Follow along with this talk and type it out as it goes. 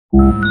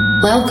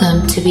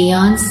Welcome to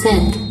Beyond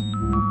Synth.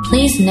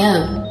 Please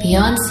note,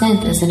 Beyond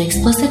Synth is an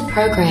explicit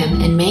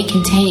program and may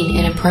contain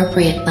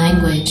inappropriate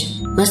language.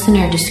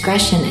 Listener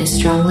discretion is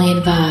strongly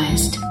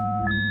advised.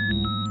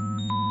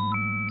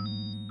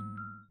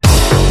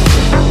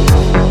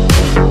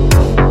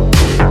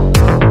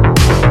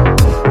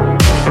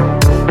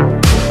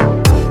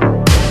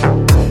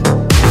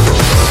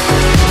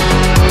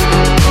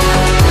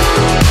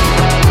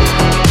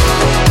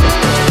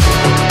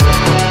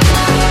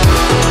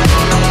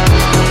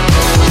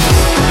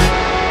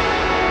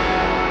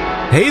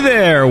 Hey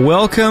there,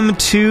 welcome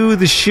to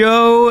the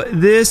show.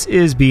 This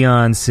is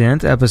Beyond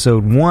Synth,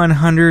 episode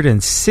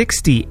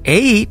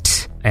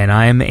 168, and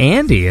I'm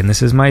Andy, and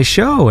this is my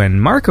show,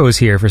 and Marco's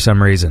here for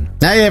some reason.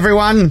 Hey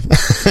everyone,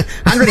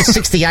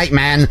 168,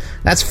 man,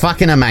 that's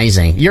fucking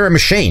amazing. You're a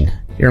machine.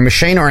 You're a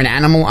machine or an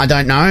animal, I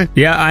don't know.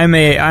 Yeah, I'm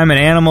an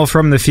animal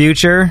from the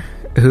future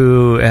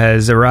who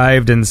has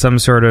arrived in some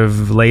sort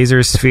of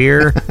laser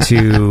sphere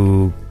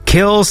to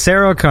kill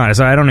Sarah O'Connor.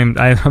 So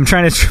I'm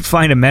trying to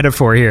find a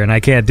metaphor here, and I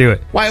can't do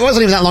it. Well, it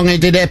wasn't even that long ago. He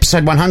did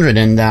episode 100,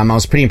 and I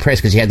was pretty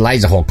impressed because he had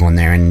Laserhawk on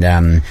there,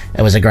 and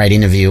it was a great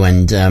interview,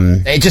 and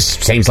it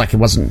just seems like it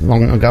wasn't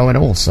long ago at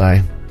all,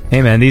 so...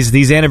 Hey man,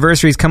 these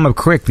anniversaries come up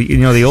quick.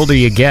 The older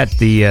you get,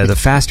 the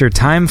faster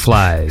time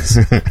flies.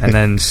 And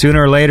then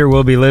sooner or later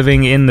we'll be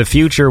living in the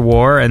future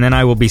war, and then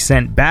I will be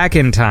sent back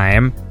in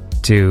time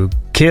to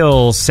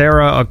kill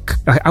Sarah.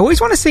 I always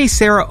want to say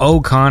Sarah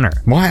O'Connor.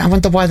 Why? I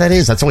wonder why that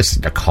is. That's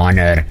always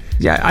O'Connor.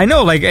 Yeah, I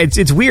know. Like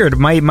it's weird.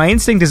 My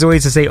instinct is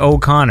always to say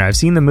O'Connor. I've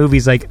seen the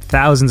movies like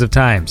thousands of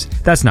times.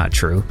 That's not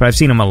true, but I've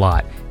seen them a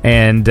lot.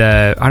 And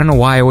I don't know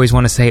why I always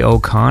want to say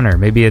O'Connor.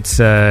 Maybe it's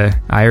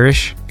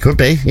Irish. Could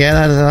be.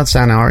 Yeah, that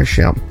sound Irish.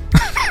 Yep.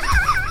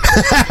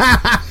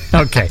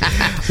 Okay,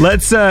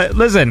 let's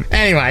listen.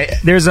 Anyway,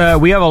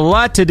 we have a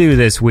lot to do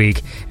this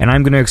week, and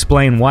I'm going to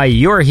explain why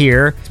you're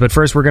here. But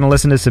first, we're going to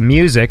listen to some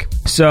music.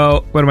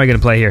 So, what am I going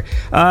to play here?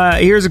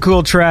 Here's a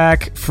cool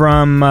track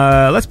from.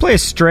 Let's play a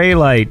Stray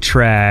Light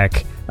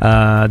track.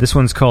 This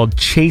one's called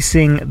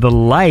 "Chasing the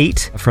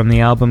Light" from the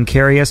album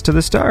 "Carry Us to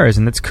the Stars,"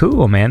 and it's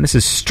cool, man. This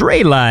is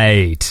Stray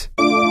Light.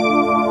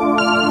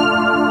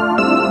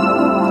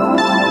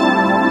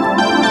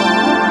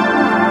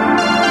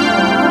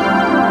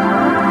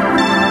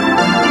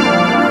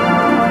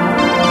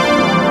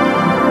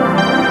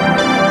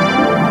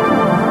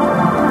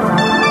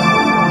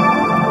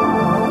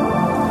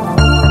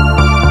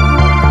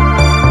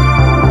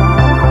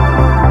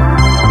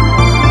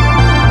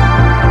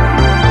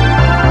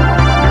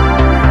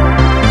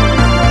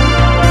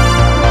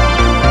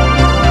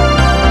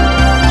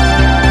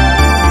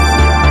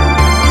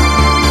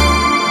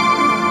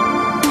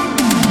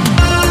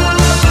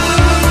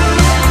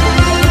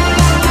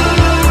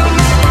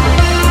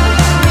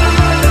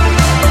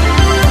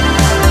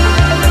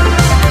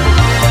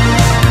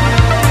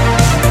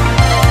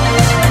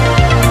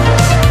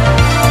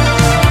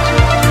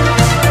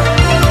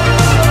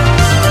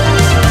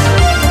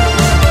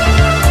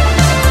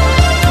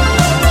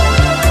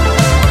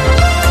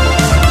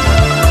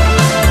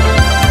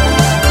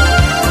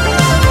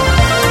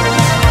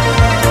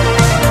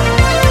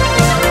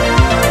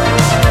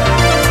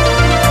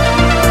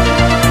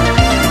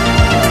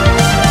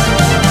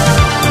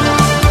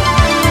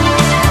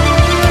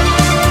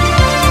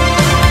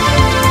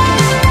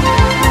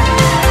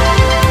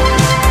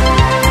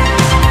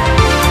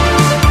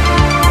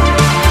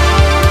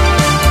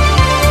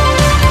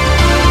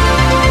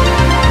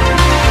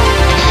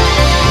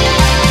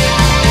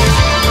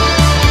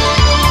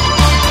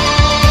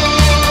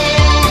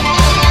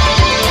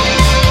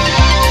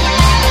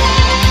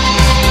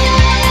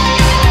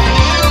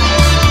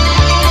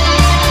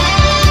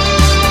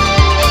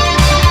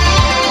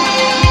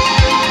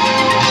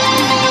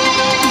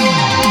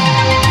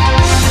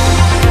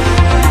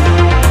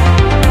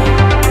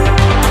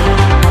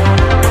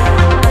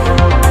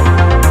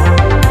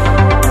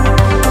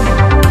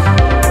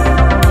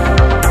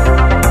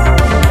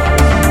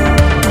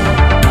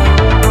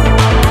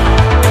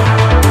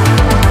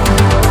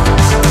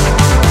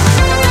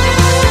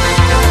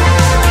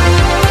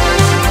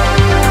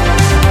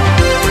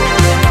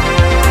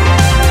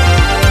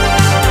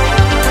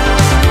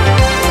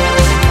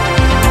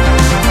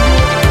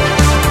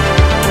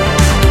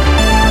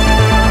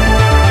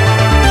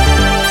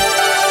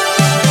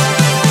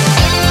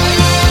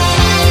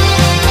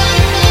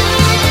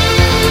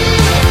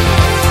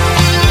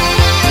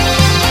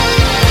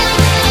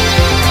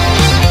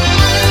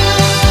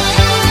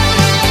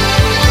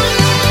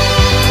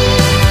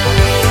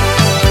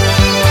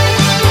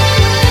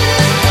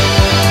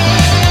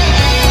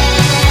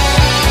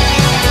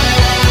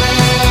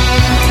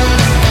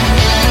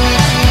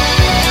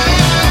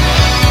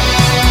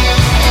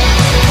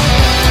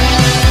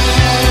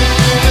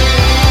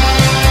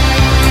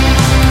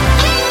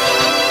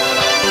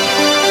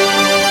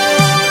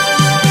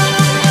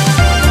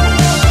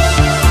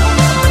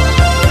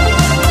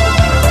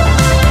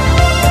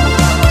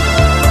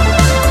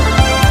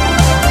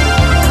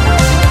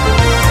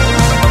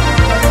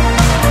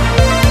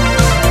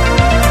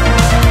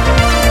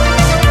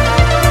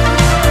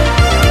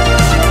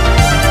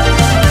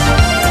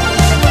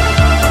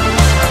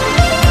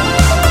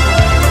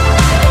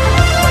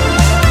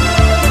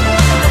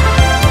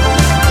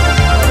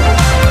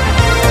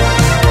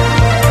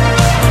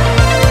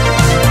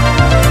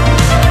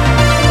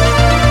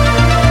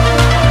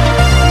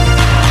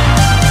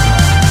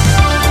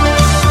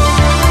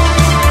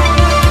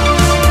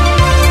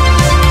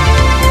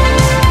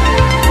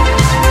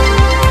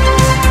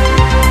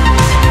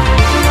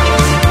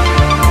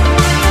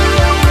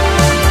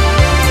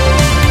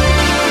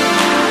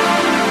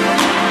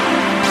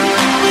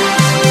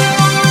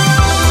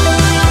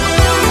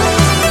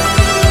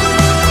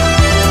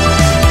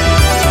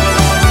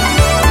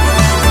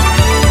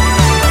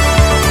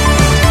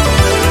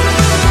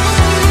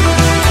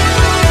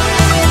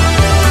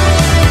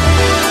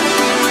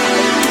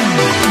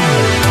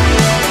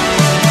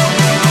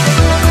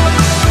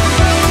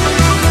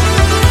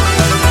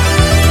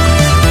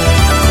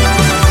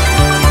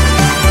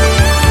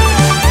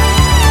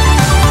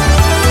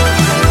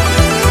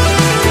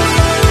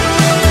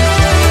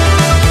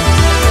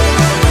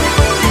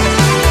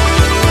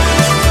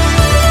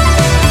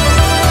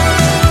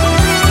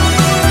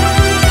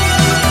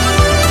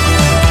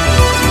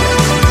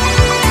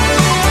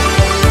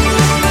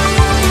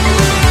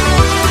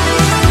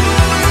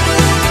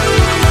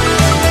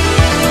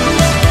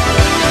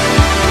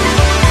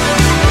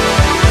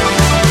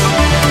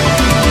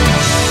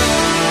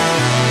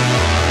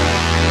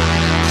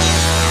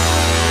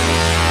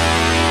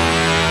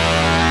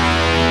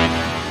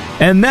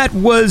 And that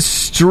was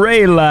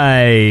Stray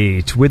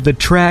Light with the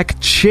track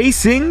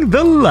Chasing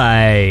the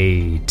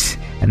Light.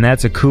 And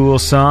that's a cool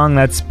song.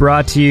 That's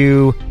brought to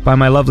you by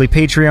my lovely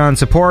Patreon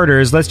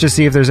supporters. Let's just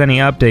see if there's any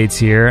updates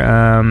here.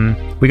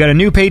 We got a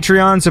new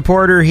Patreon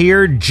supporter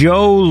here,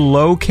 Joe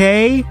Loke.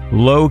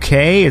 Loke,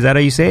 is that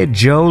how you say it?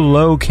 Joe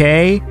Loke?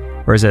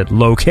 Or is it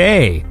Loke?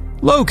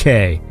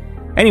 Loke.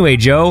 Anyway,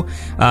 Joe,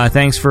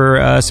 thanks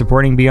for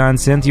supporting Beyond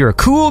Synth. You're a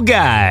cool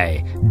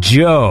guy,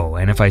 Joe.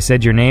 And if I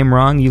said your name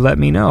wrong, you let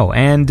me know.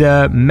 And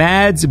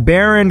Mads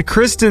Berend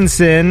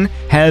Christensen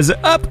has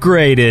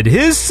upgraded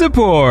his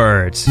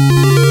support.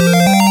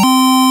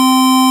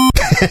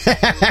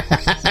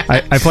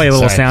 I play a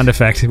little sound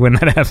effect when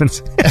that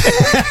happens.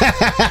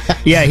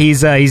 Yeah,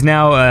 he's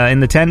now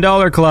in the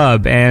 $10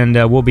 club, and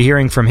we'll be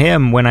hearing from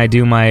him when I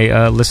do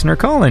my listener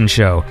call-in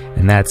show,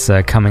 and that's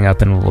coming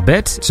up in a little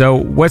bit. So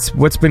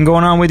what's been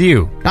going on with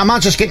you? Not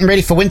much, just getting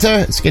ready for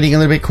winter. It's getting a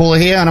little bit cooler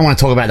here. I don't want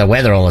to talk about the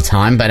weather all the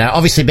time, but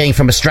obviously being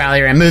from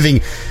Australia and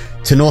moving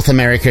to North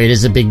America, it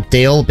is a big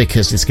deal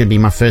because it's going to be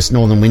my first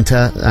northern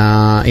winter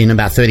in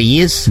about 30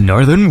 years.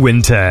 Northern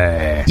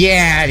winter.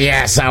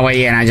 Yeah. So,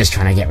 just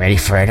trying to get ready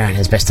for it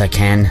as best I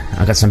can.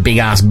 I've got some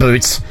big-ass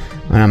boots.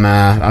 I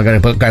got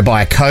to go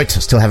buy a coat. I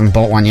still haven't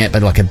bought one yet,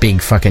 but like a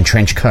big fucking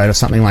trench coat or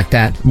something like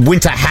that.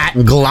 Winter hat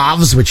and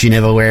gloves, which you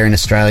never wear in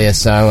Australia.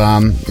 So,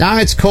 no,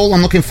 it's cool.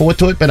 I'm looking forward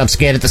to it, but I'm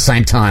scared at the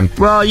same time.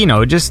 Well,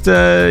 just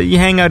you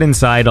hang out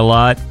inside a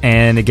lot,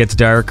 and it gets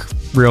dark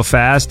real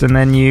fast, and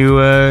then you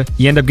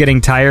end up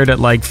getting tired at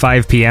like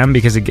 5 p.m.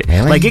 because it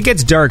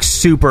gets dark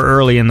super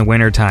early in the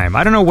wintertime.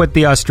 I don't know what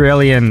the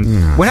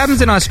Australian... What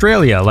happens in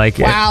Australia?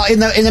 Well, in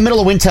the middle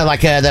of winter,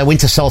 the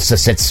winter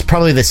solstice, it's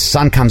probably the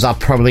sun comes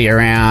up probably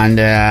around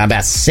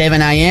about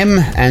 7 a.m.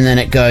 and then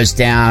it goes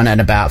down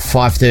at about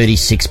 5:30,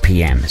 6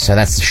 p.m. So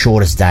that's the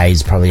shortest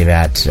days, probably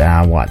about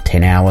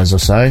 10 hours or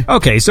so.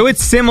 Okay, so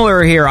it's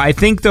similar here. I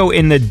think though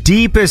in the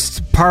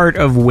deepest part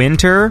of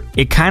winter,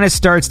 it kind of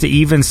starts to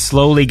even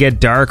slowly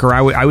get dark, or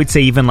I would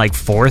say even like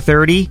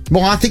 4:30.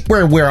 Well, I think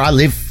where I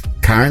live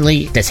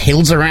currently, there's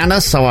hills around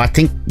us, so I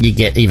think you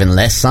get even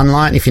less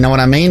sunlight, if you know what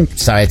I mean.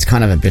 So it's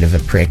kind of a bit of a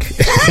prick.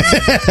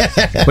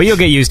 But you'll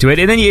get used to it,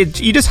 and then you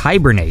just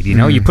hibernate,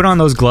 You put on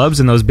those gloves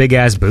and those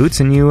big-ass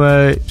boots, and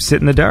you sit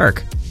in the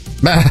dark.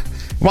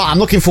 Well, I'm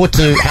looking forward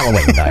to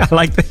Halloween, though.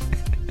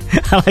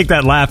 I like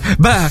that laugh.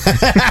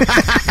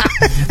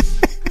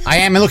 I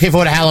am looking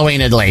forward to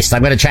Halloween at least.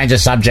 I'm going to change the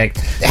subject.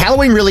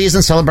 Halloween really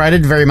isn't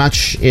celebrated very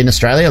much in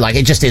Australia.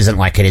 It just isn't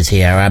like it is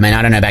here. I mean,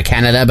 I don't know about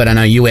Canada, but I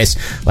know US,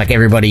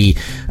 everybody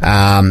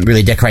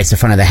really decorates the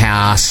front of the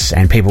house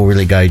and people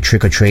really go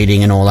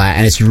trick-or-treating and all that,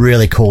 and it's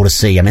really cool to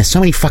see. I mean, there's so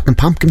many fucking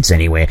pumpkins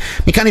anywhere.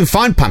 You can't even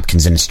find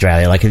pumpkins in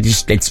Australia.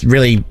 It's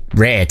really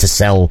rare to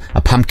sell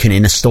a pumpkin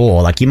in a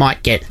store. You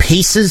might get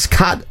pieces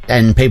cut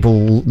and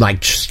people,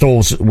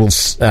 stores will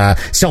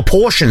sell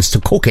portions to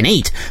cook and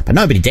eat, but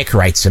nobody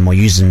decorates them or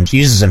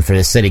uses them for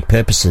aesthetic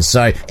purposes.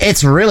 So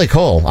it's really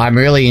cool. I'm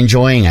really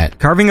enjoying it.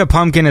 Carving a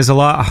pumpkin is a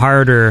lot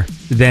harder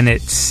than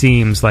it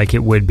seems like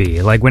it would be.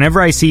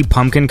 Whenever I see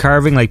pumpkin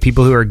carving,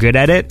 people who are good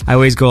at it, I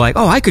always go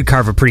oh, I could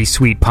carve a pretty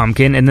sweet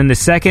pumpkin. And then the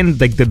second,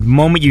 the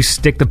moment you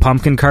stick the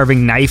pumpkin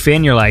carving knife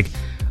in, you're like,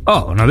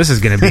 oh, no, this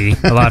is going to be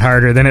a lot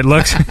harder than it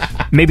looks.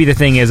 Maybe the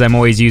thing is I'm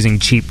always using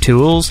cheap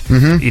tools,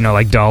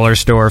 dollar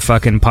store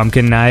fucking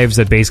pumpkin knives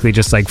that basically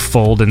just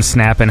fold and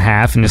snap in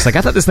half, and just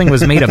I thought this thing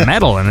was made of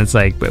metal, and it's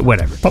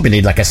whatever. Probably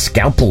need a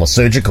scalpel, a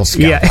surgical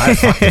scalpel. Yeah.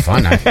 If I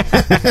know.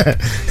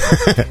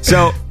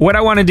 So what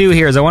I want to do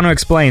here is I want to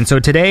explain. So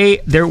today,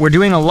 we're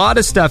doing a lot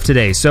of stuff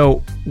today.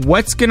 So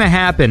what's going to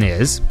happen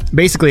is,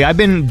 basically, I've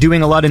been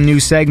doing a lot of new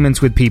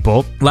segments with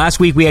people.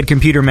 Last week we had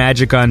Computer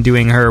Magic on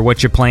doing her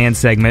What You Playing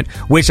segment,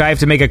 which I have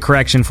to make a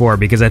correction for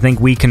because I think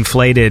we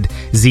conflated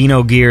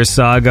Xenogears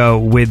Saga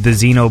with the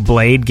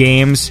Xenoblade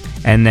games,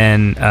 and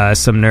then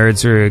some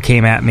nerds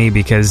came at me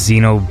because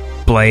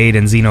Xenoblade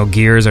and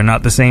Xenogears are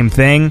not the same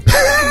thing.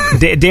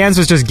 Dan's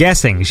was just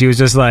guessing. She was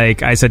just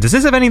I said, does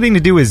this have anything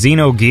to do with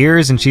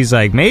Xenogears? And she's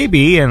like,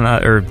 maybe, and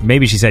or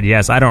maybe she said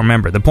yes. I don't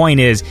remember. The point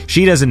is,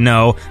 she doesn't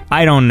know.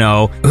 I don't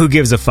know. Who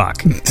gives a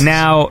fuck?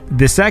 Now,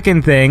 the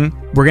second thing,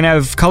 we're going to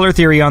have Color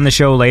Theory on the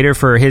show later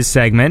for his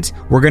segment.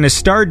 We're going to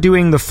start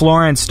doing the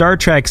Florence Star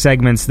Trek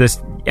segments this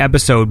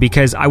episode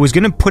because I was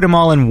going to put them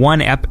all in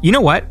one You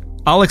know what?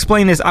 I'll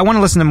explain this. I want to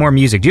listen to more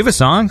music. Do you have a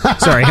song?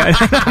 Sorry,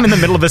 I'm in the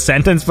middle of a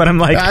sentence, but I'm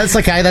that's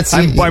okay.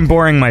 I'm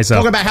boring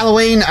myself. Talk about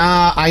Halloween.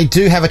 I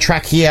do have a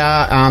track here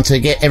to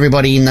get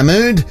everybody in the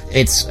mood.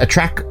 It's a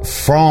track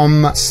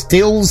from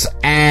Stills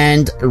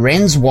and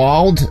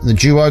Renswild, the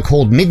duo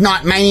called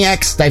Midnight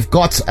Maniacs. They've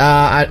got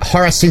a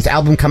horror synth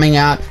album coming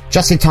out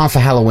just in time for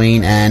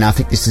Halloween, and I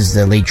think this is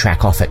the lead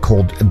track off it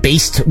called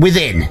Beast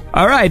Within.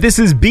 All right, this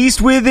is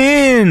Beast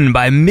Within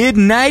by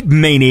Midnight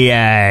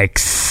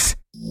Maniacs.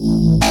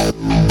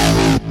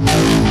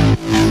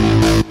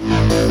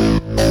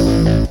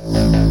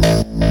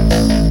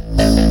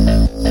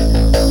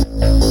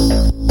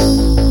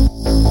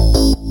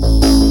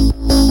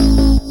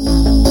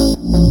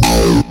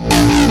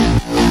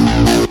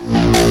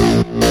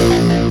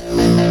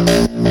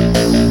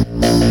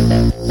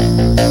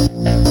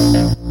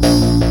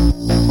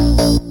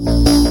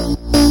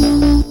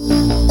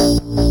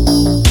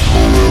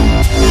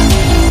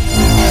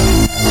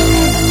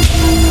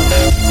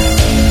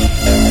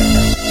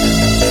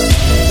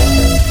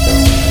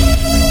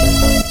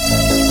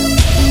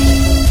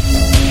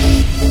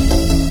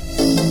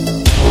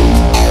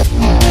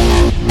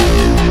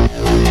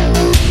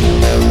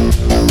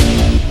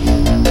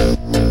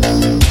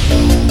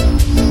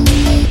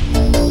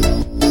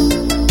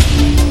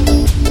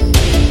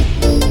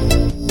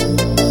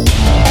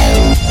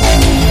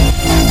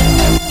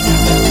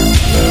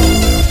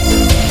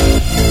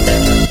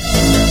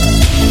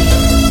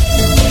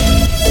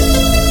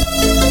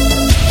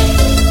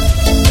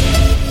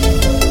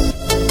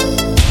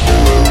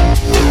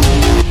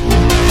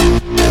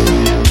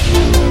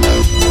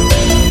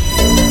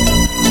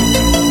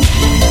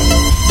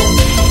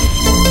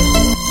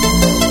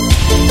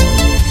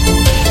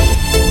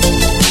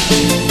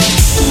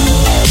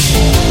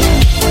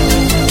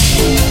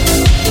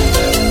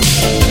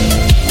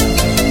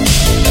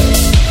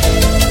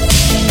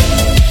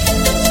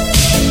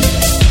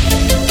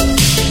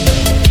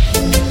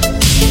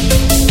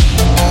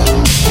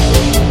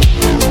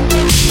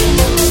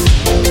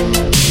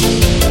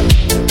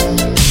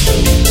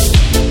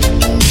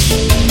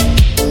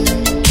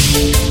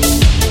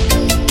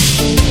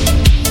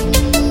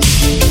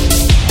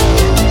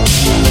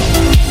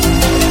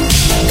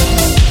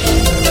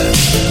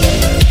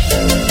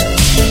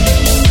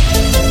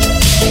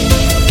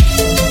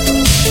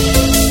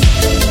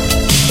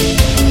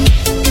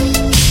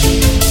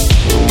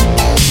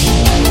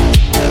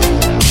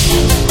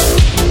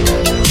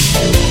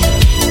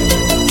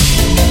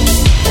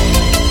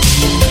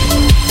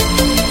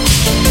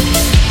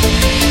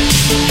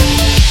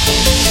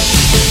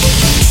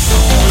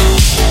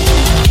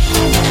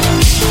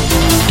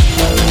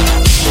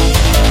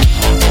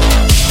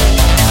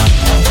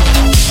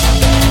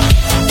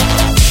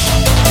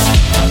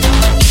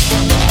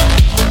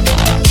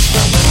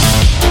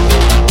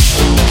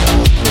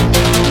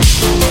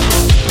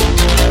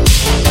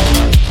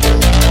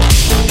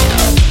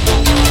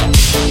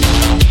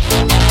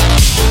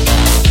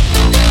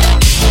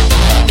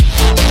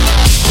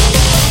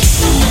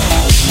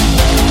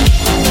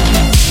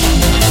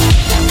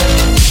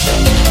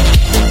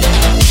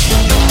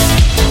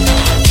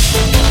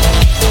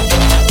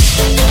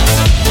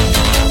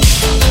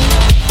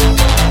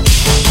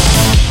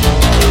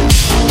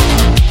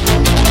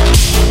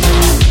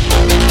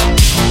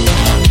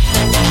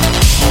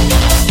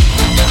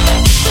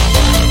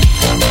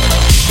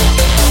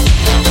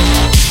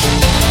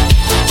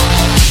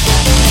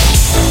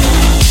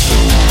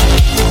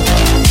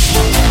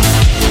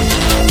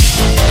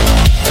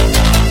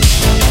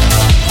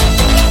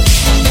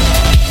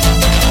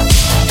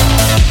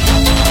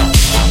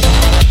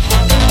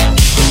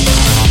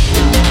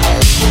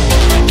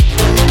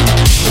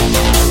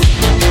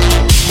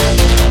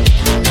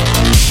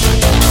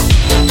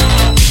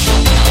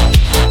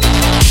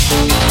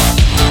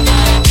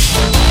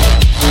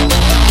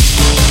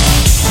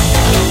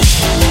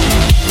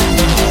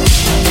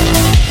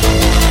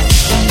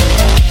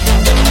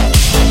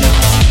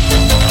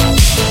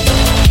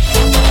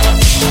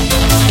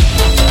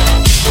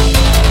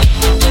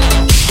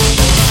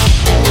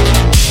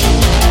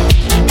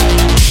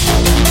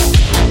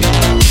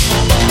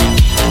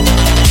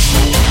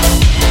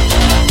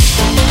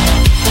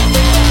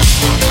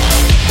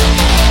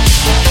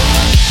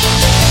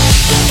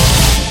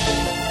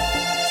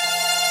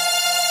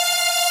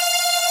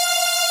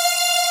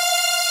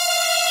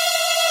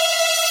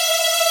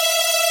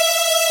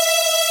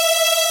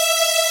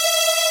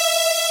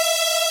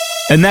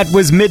 And that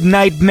was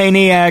Midnight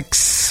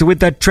Maniacs with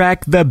the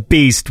track The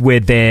Beast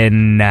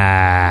Within.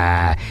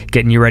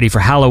 Getting you ready for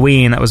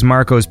Halloween. That was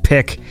Marco's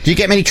pick. Do you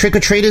get many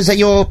trick-or-treaters at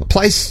your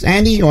place,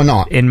 Andy, or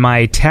not? In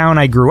my town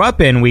I grew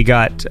up in, we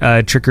got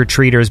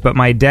trick-or-treaters, but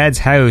my dad's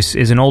house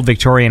is an old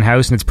Victorian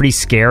house, and it's pretty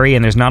scary,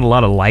 and there's not a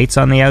lot of lights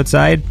on the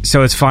outside.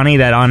 So it's funny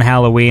that on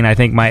Halloween, I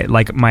think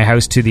my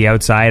house to the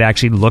outside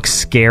actually looks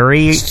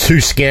scary. It's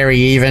too scary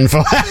even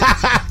for...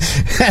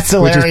 That's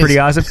hilarious. Which is pretty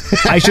awesome.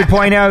 I should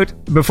point out,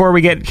 before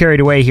we get carried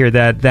away here,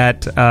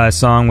 that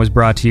song was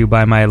brought to you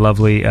by my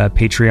lovely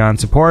Patreon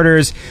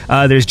supporters.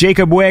 There's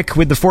Jacob Wick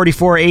with the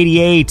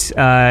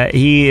 4488.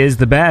 He is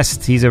the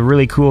best. He's a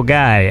really cool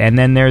guy. And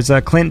then there's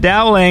Clint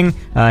Dowling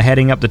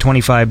heading up the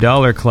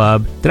 $25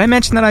 club. Did I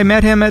mention that I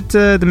met him at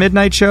the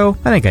Midnight Show?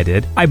 I think I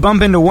did. I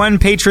bump into one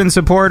patron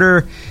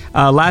supporter.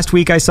 Last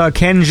week I saw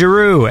Ken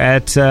Giroux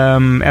at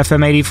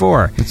FM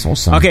 84. That's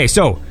awesome. Okay,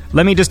 so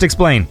let me just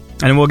explain,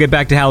 and then we'll get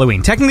back to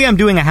Halloween. Technically, I'm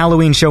doing a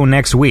Halloween show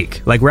next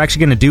week. Like, we're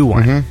actually going to do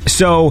one. Mm-hmm.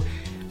 So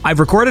I've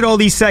recorded all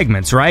these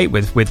segments, right?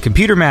 With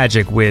Computer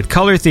Magic, with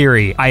Color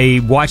Theory.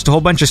 I watched a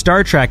whole bunch of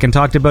Star Trek and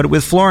talked about it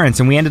with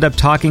Florence, and we ended up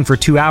talking for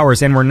 2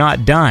 hours, and we're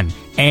not done.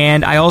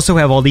 And I also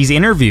have all these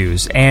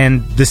interviews,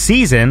 and the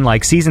season,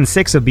 like season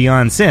 6 of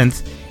Beyond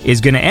Synth,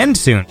 is going to end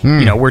soon.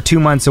 You know, we're 2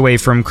 months away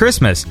from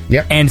Christmas.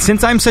 Yep. And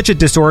since I'm such a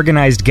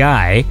disorganized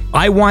guy,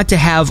 I want to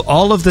have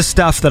all of the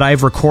stuff that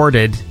I've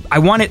recorded, I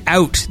want it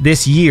out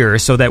this year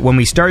so that when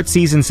we start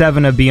season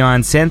 7 of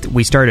Beyond Synth,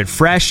 we start it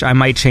fresh. I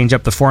might change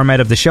up the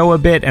format of the show a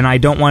bit, and I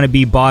don't want to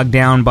be bogged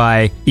down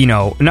by, you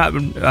know, not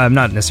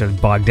necessarily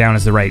bogged down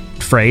is the right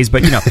phrase,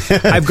 but, you know,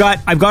 I've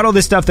got all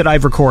this stuff that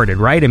I've recorded,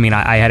 right? I mean,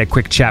 I had a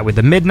quick chat with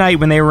the Midnight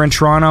when they were in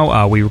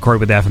Toronto. We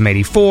recorded with FM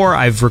 84.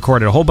 I've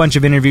recorded a whole bunch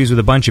of interviews with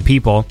a bunch of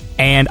people,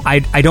 and I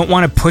don't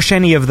want to push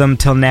any of them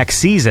till next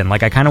season.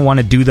 Like, I kind of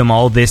want to do them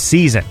all this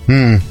season.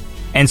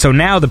 And so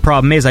now the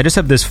problem is I just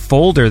have this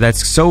folder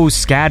that's so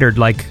scattered,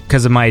 like,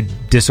 because of my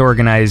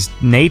disorganized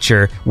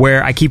nature,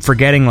 where I keep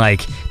forgetting,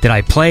 like, did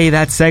I play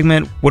that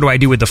segment? What do I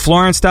do with the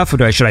Florence stuff?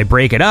 Should I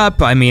break it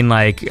up? I mean,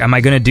 like, am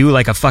I going to do,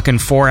 like, a fucking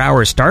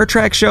 4-hour Star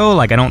Trek show?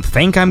 Like, I don't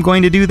think I'm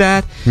going to do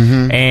that.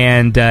 Mm-hmm.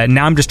 And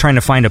now I'm just trying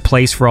to find a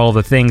place for all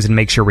the things and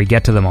make sure we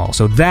get to them all.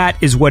 So that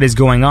is what is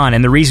going on.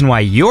 And the reason why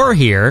you're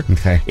here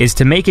is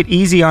to make it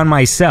easy on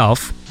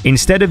myself.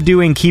 Instead of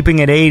doing Keeping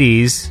It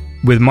 80s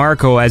with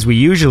Marco as we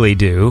usually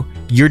do,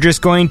 you're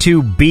just going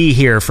to be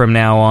here from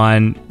now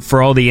on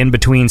for all the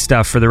in-between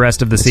stuff for the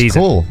rest of the season.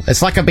 Cool.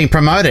 It's like I've been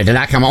promoted and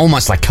I'm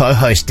almost like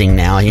co-hosting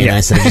now, you know,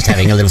 instead of just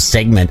having a little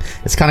segment.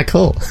 It's kind of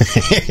cool.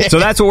 So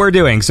that's what we're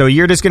doing. So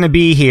you're just going to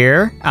be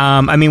here.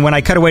 I mean, when I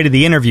cut away to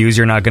the interviews,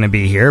 you're not going to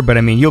be here, but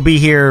I mean, you'll be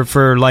here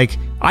for, like,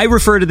 I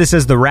refer to this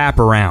as the wrap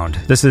around.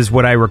 This is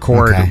what I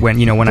record when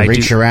I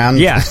reach around.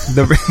 Yeah.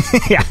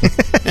 Yeah.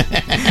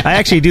 I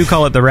actually do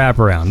call it the wrap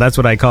around. That's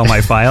what I call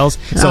my files.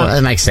 So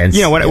that makes sense.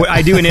 You know, when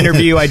I do an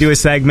interview, I do a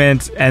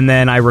segment, and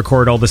then I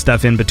record all the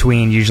stuff in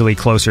between, usually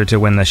closer to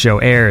when the show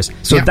airs.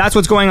 So that's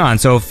what's going on.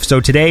 So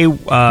today,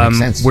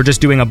 we're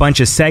just doing a bunch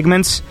of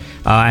segments.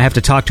 I have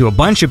to talk to a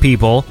bunch of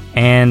people,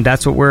 and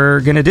that's what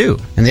we're going to do.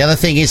 And the other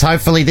thing is,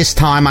 hopefully this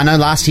time, I know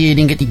last year you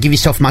didn't get to give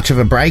yourself much of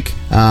a break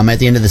at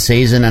the end of the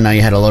season. I know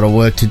you had a lot of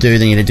work to do.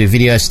 Then you had to do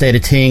video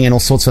editing and all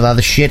sorts of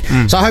other shit.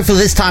 So hopefully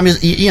this time,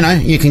 you know,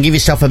 you can give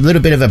yourself a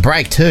little bit of a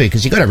break too,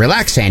 because you got to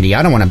relax, Andy.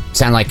 I don't want to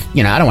sound like,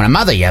 you know, I don't want to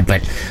mother you,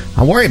 but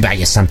I worry about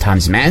you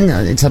sometimes, man.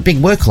 It's a big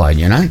workload,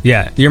 you know?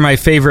 Yeah, you're my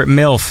favorite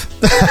MILF.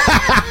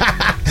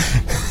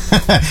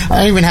 I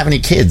don't even have any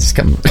kids.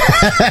 Come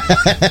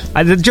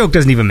on. The joke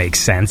doesn't even make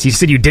sense. You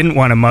said you didn't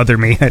want to mother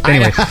me.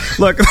 Anyway,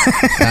 look.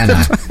 I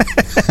know.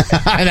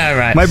 I know,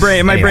 right? My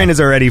brain is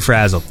already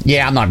frazzled.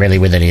 Yeah, I'm not really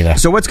with it either.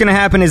 So what's going to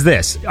happen is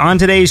this. On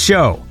today's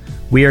show,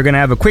 we are going to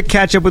have a quick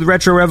catch-up with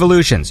Retro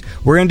Revolutions.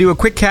 We're going to do a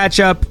quick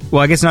catch-up.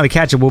 Well, I guess not a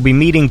catch-up. We'll be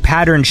meeting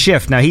Pattern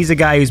Shift. Now, he's a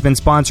guy who's been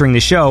sponsoring the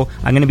show.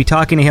 I'm going to be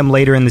talking to him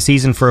later in the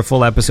season for a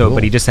full episode,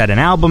 but he just had an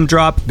album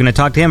drop. I'm going to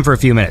talk to him for a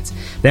few minutes.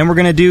 Then we're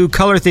going to do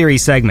Color Theory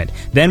segment.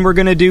 Then we're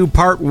going to do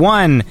part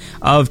 1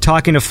 of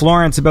talking to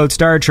Florence about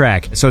Star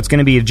Trek. So it's going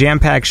to be a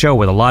jam-packed show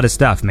with a lot of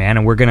stuff, man,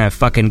 and we're going to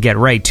fucking get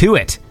right to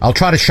it. I'll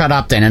try to shut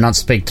up then and not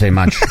speak too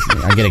much.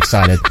 I get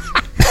excited.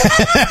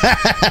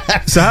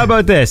 So how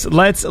about this?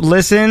 Let's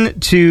listen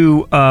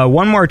to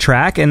one more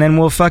track, and then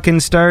we'll fucking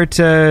start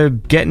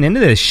getting into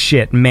this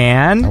shit,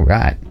 man. All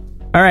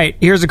right,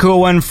 here's a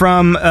cool one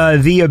from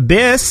The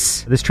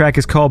Abyss. This track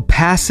is called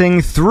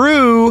Passing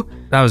Through.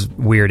 That was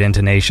weird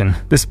intonation.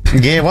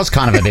 Yeah, it was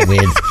kind of a bit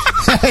weird.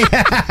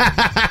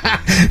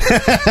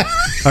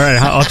 All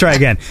right, I'll try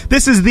again.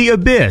 This is The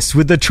Abyss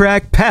with the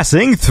track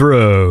Passing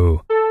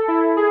Through.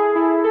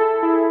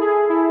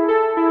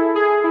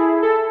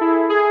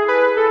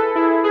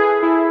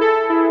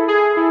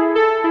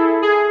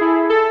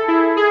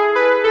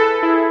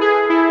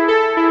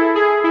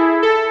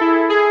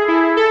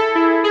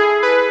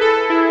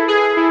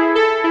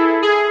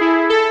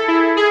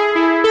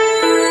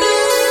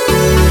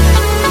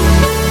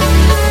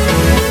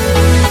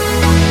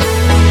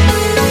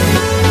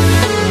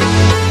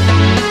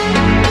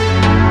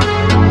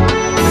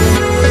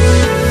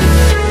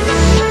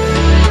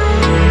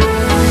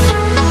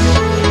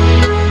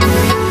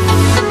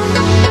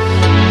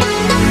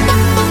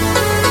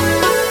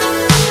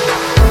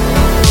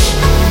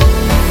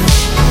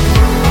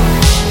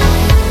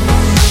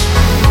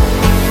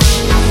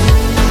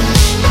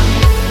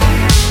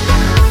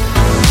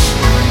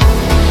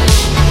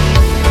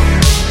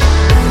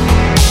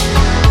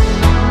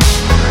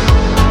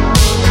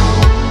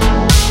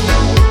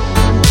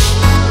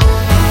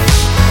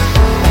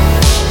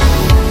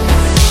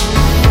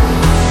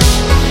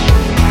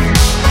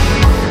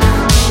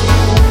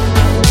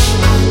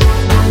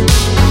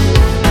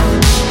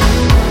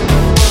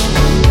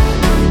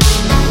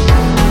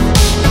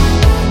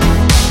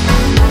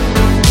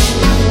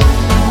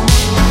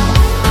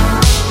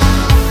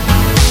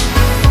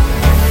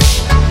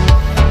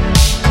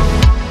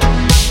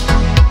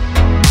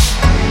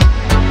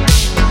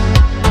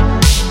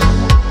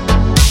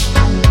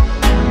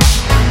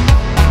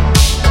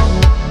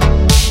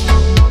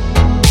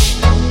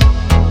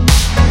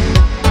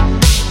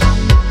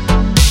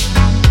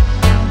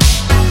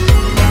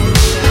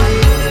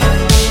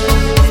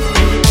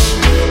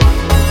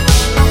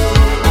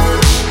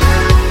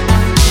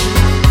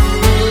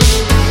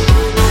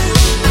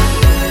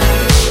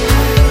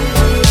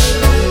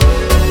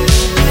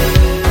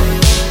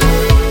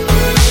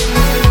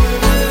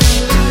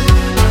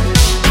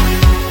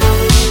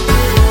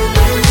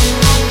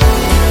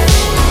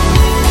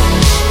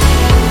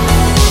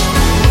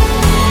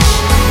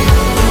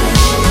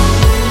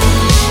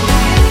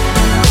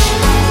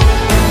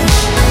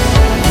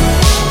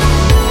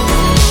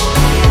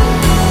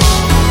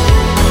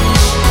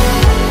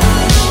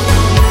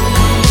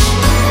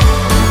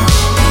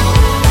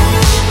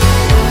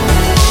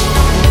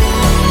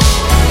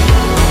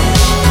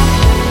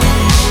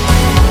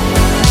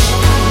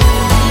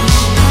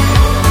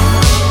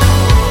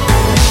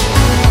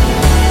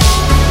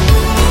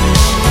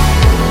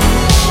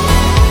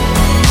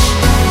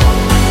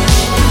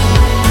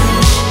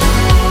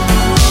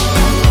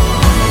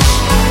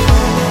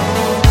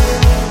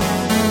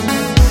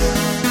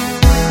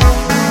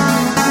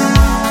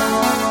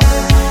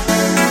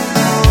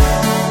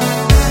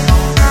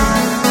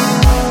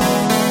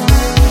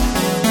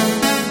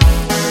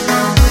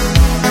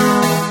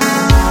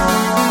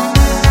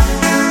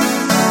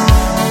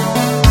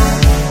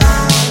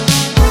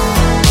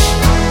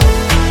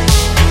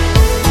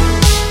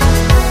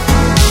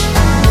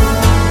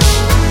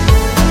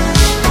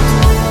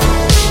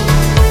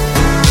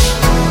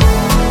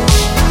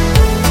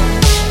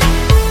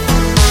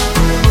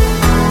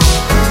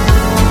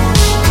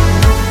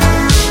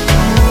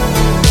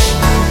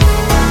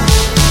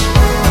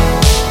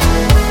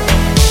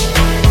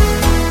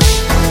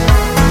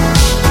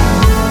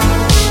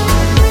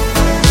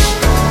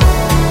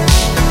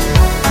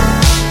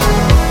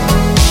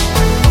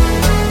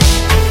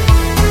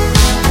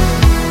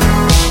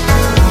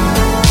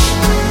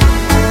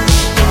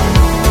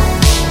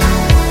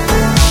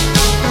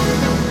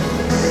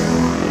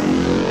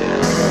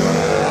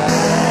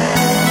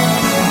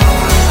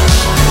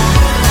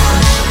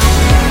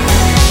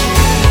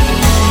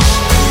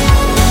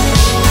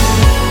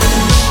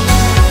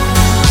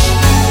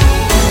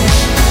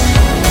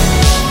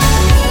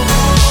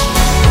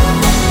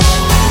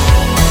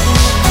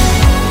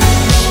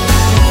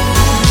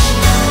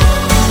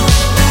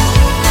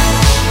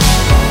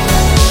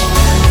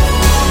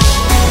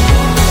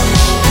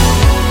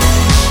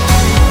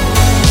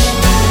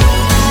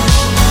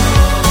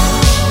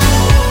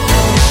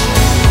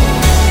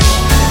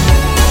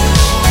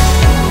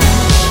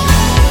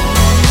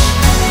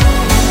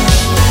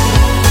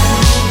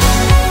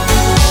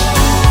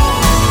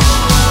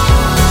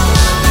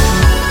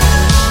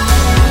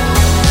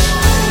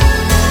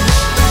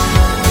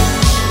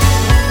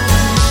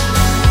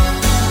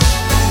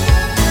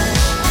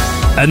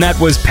 And that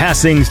was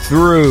Passing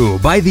Through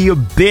by The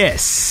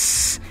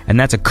Abyss. And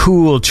that's a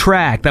cool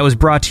track that was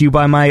brought to you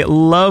by my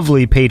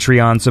lovely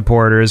Patreon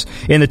supporters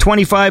in the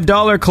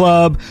 $25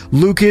 club,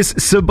 Lucas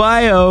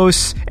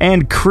Ceballos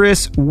and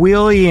Chris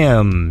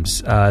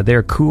Williams.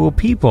 They're cool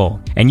people.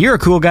 And you're a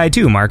cool guy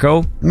too,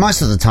 Marco.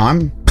 Most of the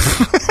time.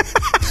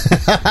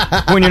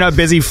 When you're not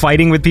busy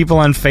fighting with people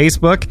on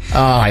Facebook.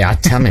 Oh, yeah,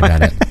 tell me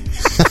about it.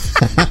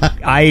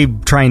 I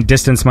try and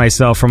distance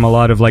myself from a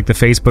lot of like the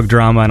Facebook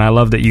drama, and I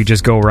love that you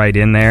just go right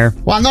in there.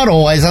 Well, not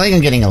always. I think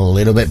I'm getting a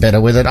little bit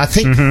better with it. I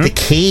think the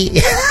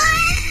key...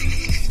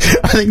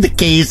 I think the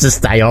key is to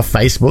stay off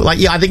Facebook. Like,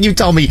 yeah, I think you've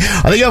told me,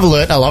 I think I've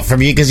learnt a lot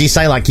from you, because you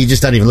say, like, you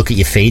just don't even look at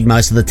your feed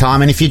most of the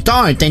time. And if you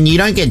don't, then you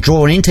don't get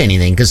drawn into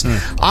anything. Because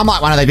I'm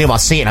like one of those people, I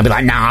see it and I'll be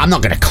like, nah, I'm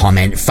not going to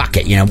comment. Fuck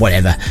it,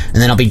 whatever. And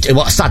then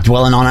I'll start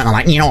dwelling on it and I'm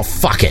like, you know what,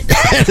 fuck it.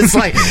 It's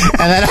like,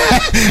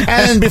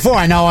 and then before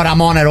I know it,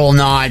 I'm on it all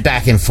night,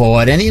 back and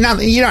forward. And, you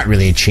don't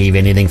really achieve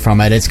anything from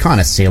it. It's kind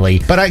of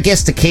silly. But I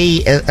guess the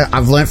key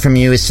I've learnt from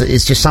you is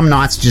just some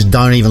nights just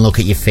don't even look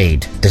at your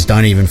feed. Just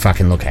don't even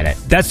fucking look at it.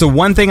 That's the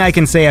one thing I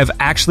can say I've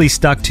actually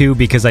stuck to,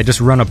 because I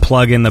just run a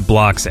plugin that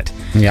blocks it.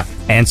 Yeah.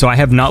 And so I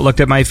have not looked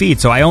at my feed,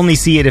 so I only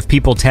see it if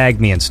people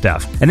tag me and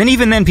stuff. And then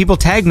even then, people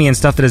tag me and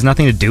stuff that has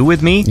nothing to do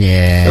with me.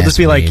 Yeah. They'll just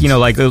be like,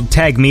 they'll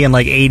tag me and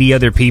like 80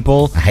 other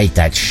people. I hate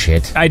that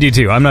shit. I do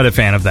too. I'm not a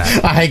fan of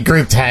that. I hate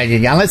group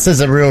tagging, unless there's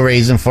a real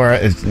reason for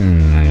it.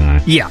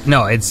 Yeah,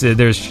 no, it's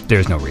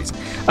there's no reason.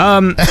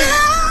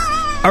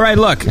 All right,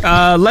 look,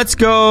 let's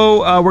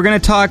go. We're going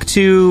to talk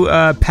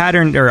to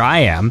Pattern, or I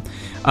am.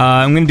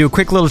 I'm going to do a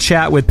quick little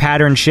chat with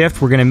Pattern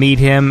Shift. We're going to meet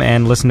him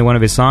and listen to one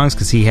of his songs,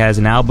 because he has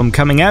an album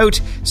coming out.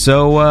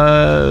 So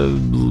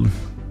I'm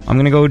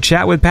going to go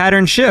chat with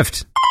Pattern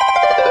Shift.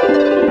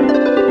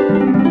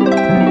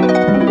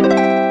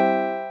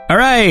 All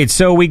right,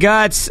 so we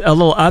got a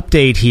little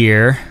update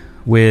here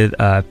with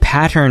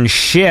Pattern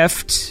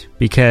Shift,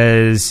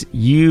 because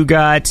you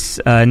got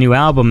a new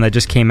album that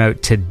just came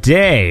out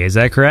today. Is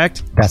that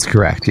correct? That's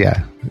correct,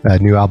 yeah. A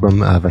new album,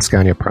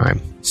 Vescania Prime.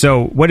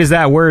 So what does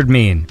that word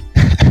mean?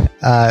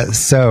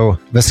 So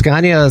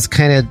Vescania is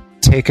kind of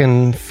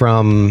taken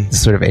from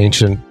sort of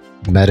ancient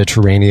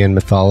Mediterranean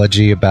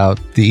mythology about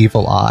the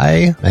evil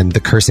eye and the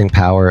cursing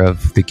power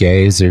of the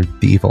gaze, or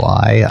the evil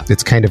eye.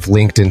 It's kind of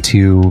linked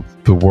into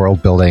the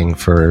world building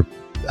for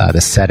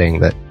the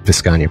setting that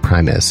Vescania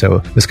Prime is. So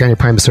Vescania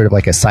Prime is sort of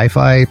like a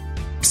sci-fi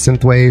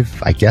synthwave,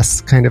 I guess,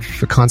 kind of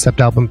a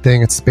concept album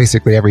thing. It's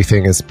basically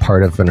everything is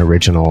part of an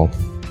original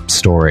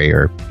story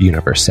or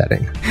universe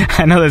setting.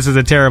 I know this is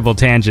a terrible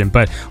tangent,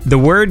 but the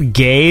word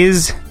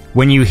gaze,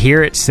 when you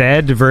hear it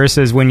said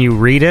versus when you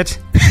read it.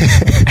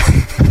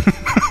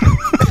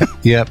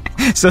 Yep.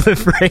 So the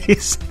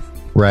phrase,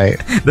 right,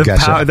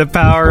 the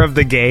power of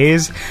the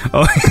gaze,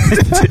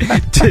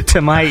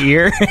 to my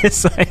ear,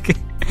 it's like,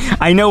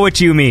 I know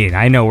what you mean.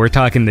 I know we're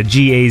talking the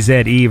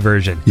GAZE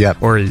version.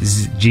 Yep. Or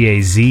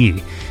GAZ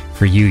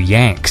for you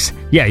Yanks.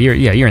 Yeah,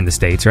 you're in the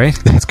States, right?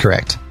 That's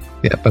correct.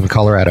 Yep, I'm in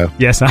Colorado.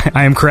 Yes,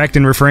 I am correct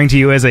in referring to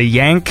you as a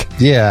Yank.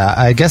 Yeah,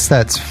 I guess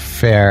that's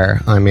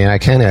fair. I mean, I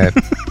kind of...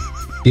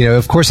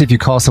 of course, if you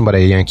call somebody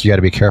a Yank, you got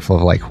to be careful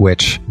of like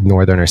which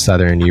northern or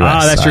southern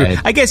U.S. Oh, that's true.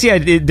 I guess, yeah.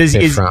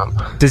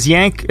 Does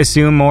Yank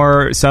assume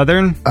more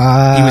southern? He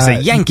was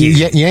a Yankee.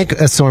 Yank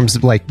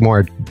assumes like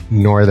more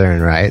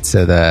northern, right?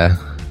 So the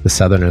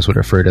southerners would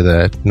refer to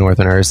the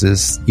northerners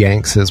as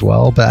Yanks as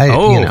well. But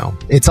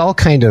it's all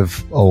kind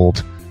of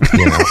old.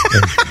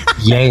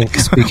 Yank,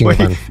 speaking of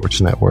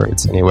unfortunate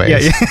words,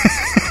 anyways. Yeah.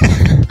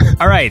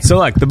 All right, so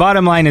look, the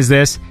bottom line is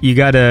this. You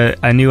got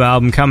a new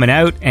album coming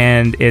out,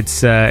 and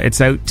it's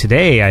out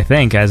today, I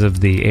think, as of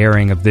the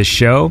airing of this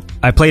show.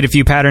 I played a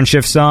few Pattern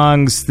Shift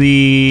songs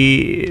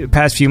the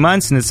past few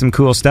months, and it's some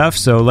cool stuff,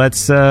 so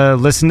let's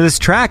listen to this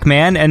track,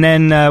 man, and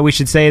then we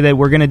should say that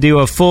we're going to do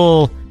a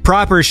full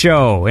proper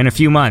show in a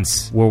few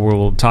months where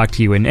we'll talk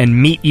to you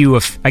and meet you.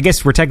 I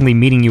guess we're technically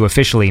meeting you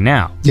officially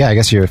now. Yeah, I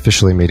guess you're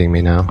officially meeting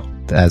me now.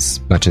 As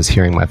much as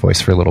hearing my voice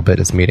for a little bit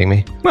is meeting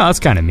me. Well, it's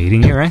kind of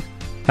meeting you, right?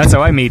 That's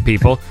how I meet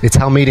people. It's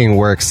how meeting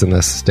works in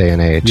this day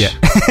and age. Yeah.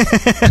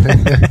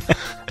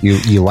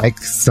 You like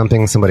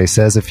something somebody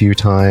says a few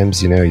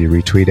times, you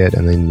retweet it,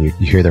 and then you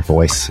hear their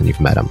voice and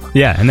you've met them.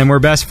 Yeah, and then we're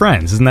best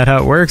friends. Isn't that how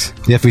it works?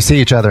 Yeah, if we see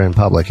each other in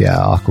public,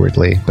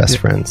 awkwardly, best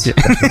friends. Yeah.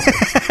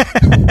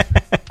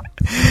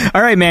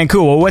 All right, man,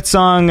 cool. Well, what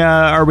song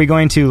are we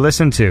going to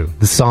listen to?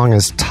 The song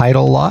is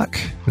Title Lock.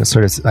 It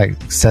sort of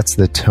sets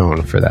the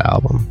tone for the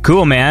album.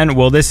 Cool, man.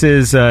 Well, this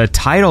is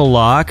Title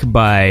Lock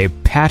by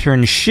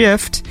Pattern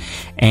Shift,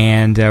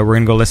 and we're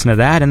going to go listen to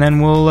that, and then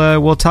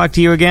we'll talk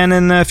to you again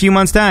in a few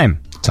months' time.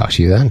 Talk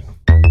to you then.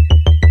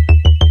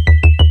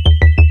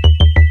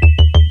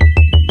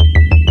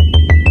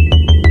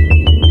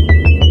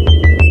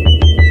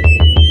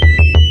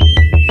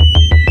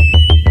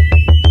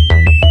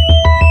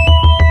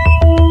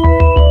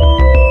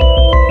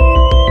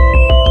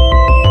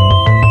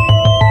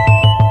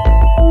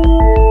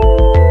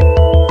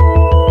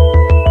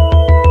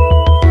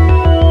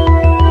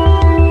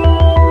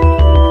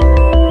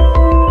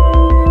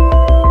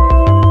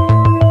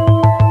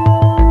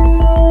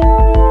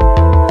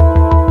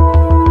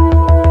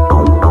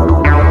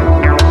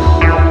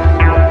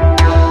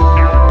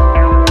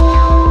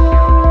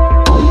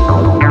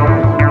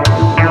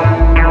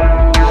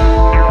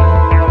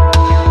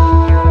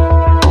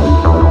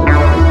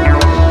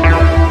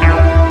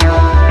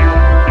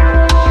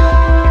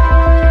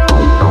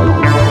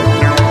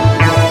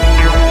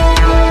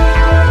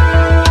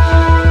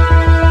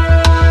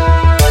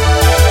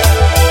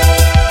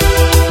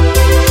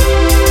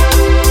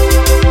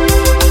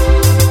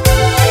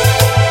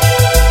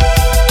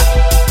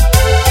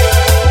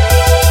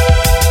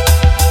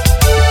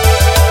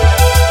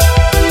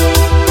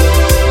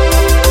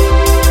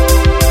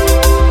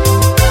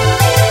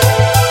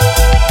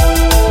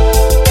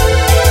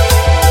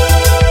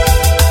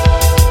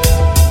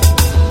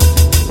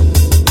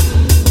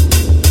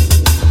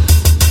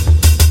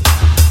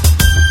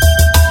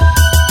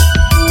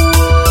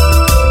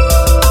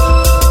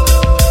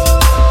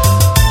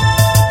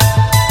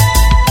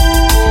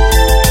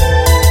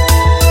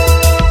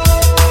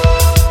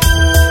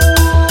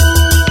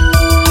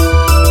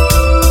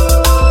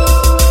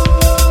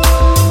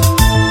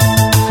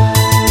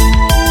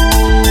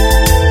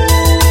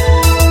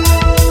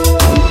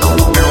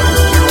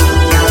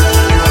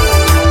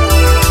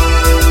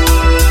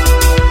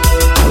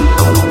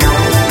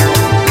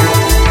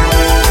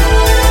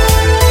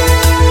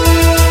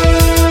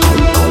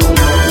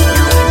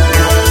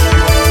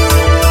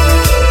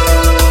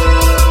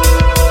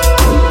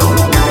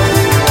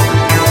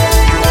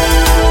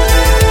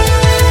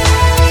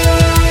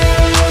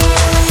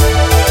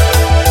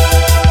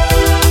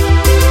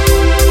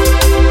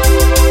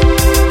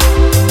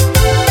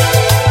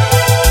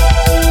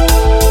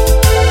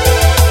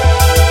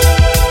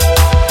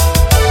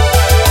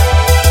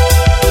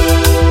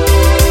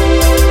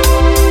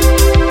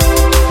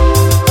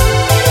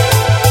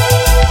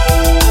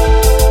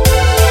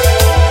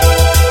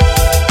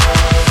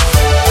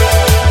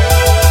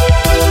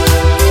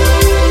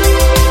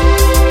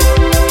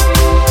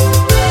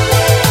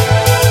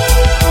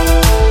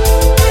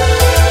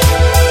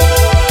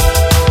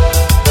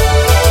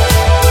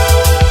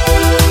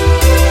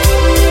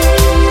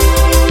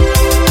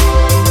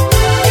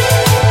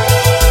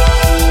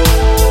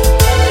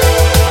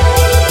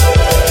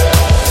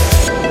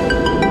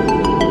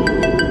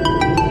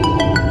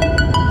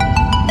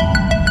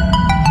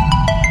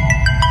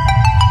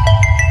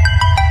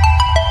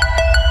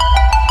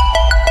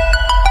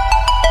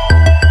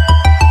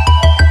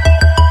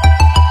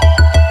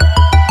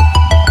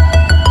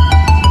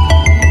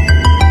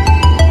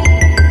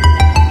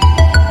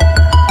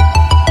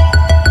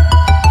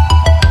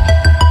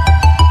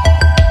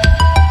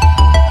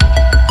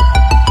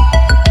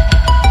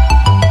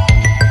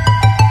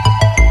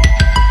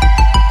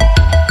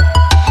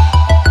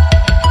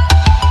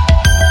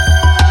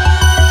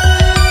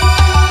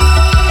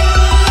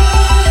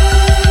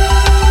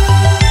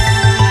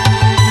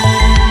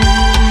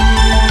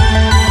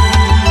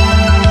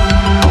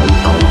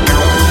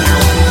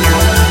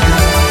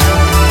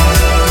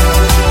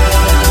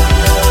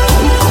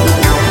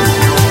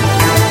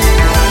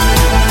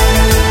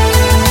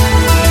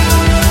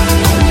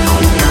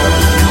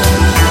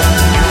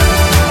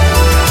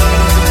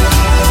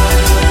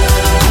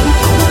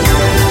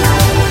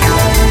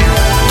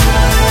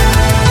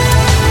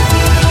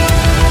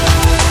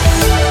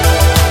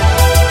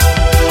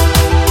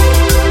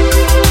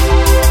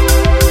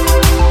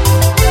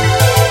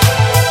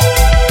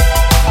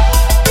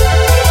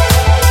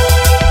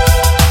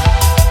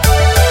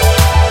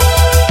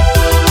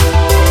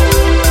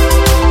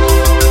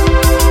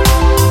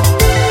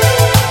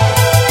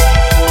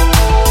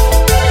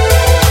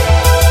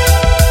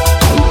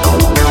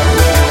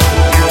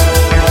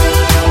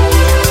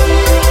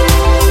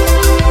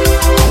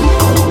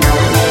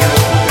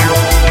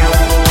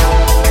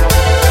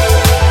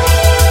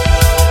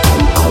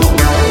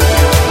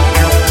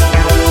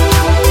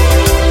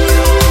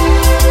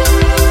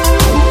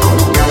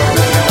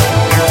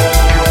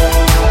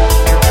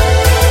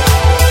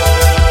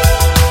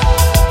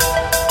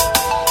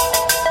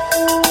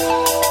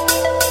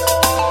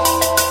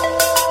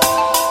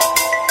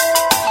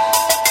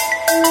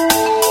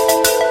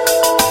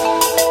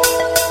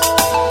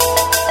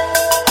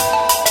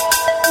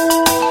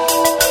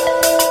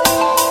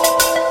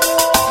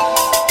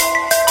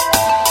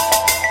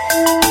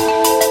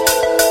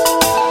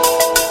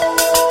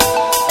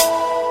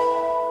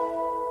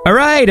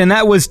 right, and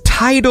that was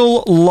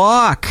Tidal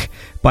Lock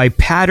by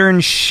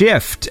Pattern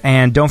Shift.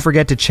 And don't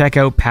forget to check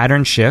out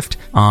Pattern Shift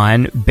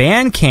on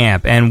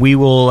Bandcamp. And we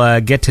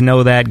will get to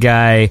know that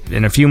guy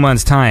in a few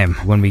months' time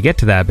when we get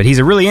to that. But he's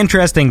a really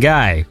interesting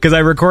guy because I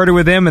recorded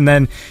with him, and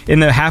then in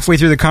the halfway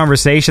through the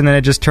conversation, then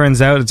it just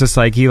turns out it's just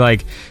like he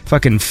like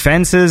fucking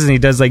fences and he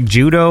does like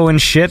judo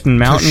and shit and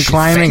mountain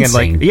climbing and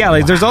like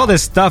there's all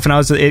this stuff. And I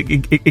was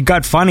it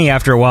got funny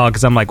after a while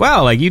because I'm like,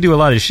 wow, like you do a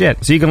lot of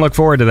shit. So you can look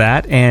forward to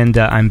that. And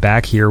I'm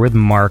back here with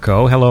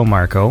Marco. Hello,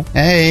 Marco.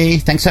 Hey,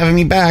 thanks for having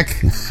me back.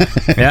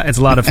 Yeah, it's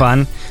a lot of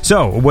fun.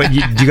 So, what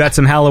you got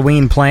some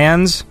Halloween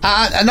plans?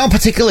 Not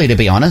particularly, to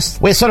be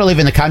honest. We sort of live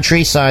in the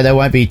country, so there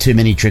won't be too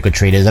many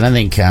trick-or-treaters. I don't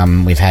think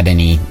we've had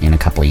any in a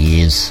couple of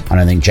years. I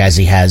don't think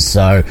Jazzy has.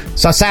 So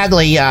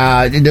sadly,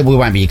 we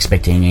won't be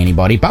expecting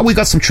anybody. But we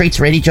got some treats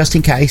ready just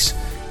in case.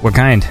 What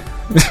kind?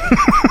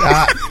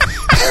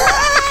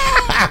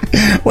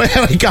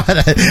 Well, we got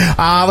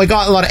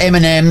a lot of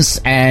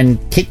M&Ms and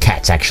Kit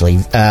Kats, actually.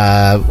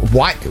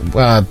 White,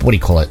 what do you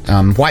call it?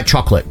 White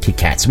chocolate Kit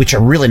Kats, which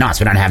are really nice.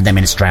 We don't have them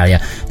in Australia.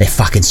 They're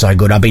fucking so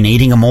good. I've been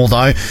eating them all,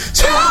 though.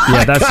 So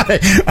yeah,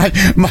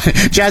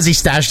 Jazzy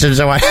stashed them,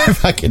 so I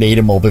fucking eat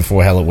them all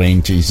before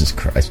Halloween. Jesus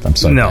Christ, I'm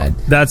so bad.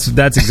 That's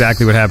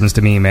exactly what happens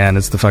to me, man.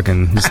 It's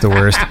the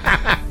worst.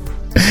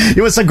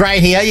 It was so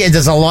great here. Yeah,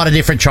 there's a lot of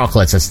different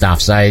chocolates and stuff,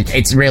 so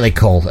it's really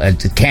cool.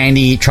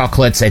 Candy,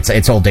 chocolates,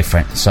 it's all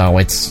different. So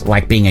it's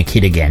like being a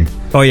kid again.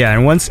 Oh yeah,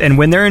 and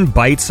when they're in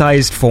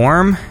bite-sized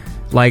form,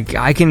 like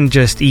I can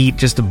just eat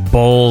just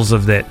bowls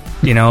of it.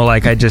 You know,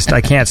 like I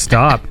can't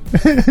stop.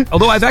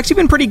 Although I've actually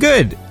been pretty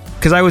good.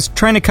 Because I was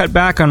trying to cut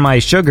back on my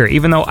sugar,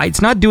 even though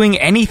it's not doing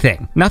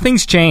anything.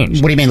 Nothing's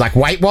changed. What do you mean, like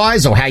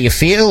weight-wise, or how you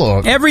feel,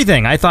 or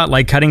everything? I thought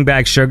like cutting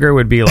back sugar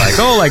would be like,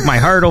 oh, like my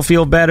heart will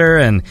feel better,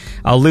 and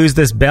I'll lose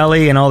this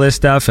belly and all this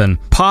stuff. And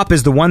pop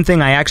is the one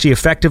thing I actually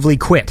effectively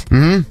quit.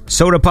 Mm-hmm.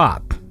 Soda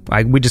pop.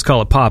 We just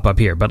call it pop up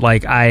here. But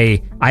like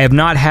I have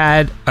not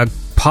had a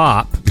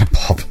pop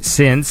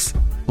since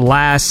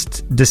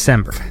last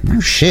December. No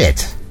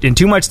shit. In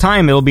too much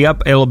time, it'll be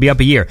up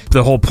a year.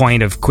 The whole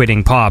point of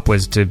quitting pop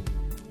was to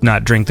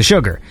not drink the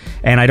sugar,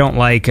 and I don't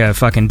like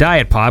fucking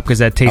diet pop because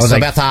that tastes. I was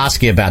about to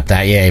ask you about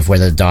that. Yeah,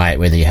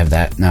 whether you have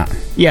that. No.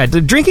 Yeah,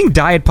 drinking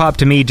diet pop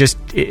to me just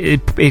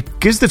it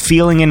gives the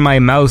feeling in my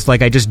mouth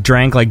like I just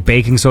drank like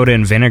baking soda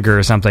and vinegar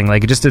or something.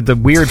 Like just the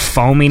weird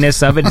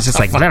foaminess of it. It's just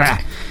like blah, blah,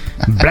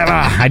 blah,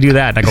 blah. I do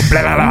that. I go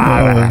blah blah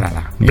blah blah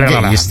blah. You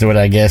get used to it,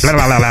 I guess. Blah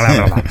blah blah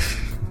blah blah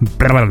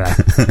blah blah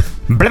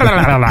blah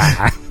blah blah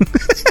blah.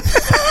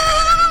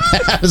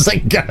 How's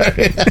that go?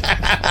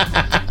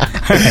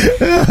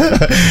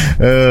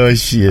 Oh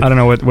shit! I don't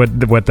know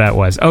what that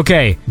was.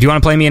 Okay, do you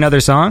want to play me another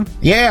song?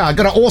 Yeah, I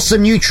got an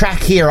awesome new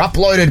track here,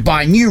 uploaded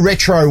by New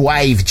Retro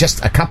Wave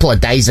just a couple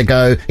of days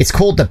ago. It's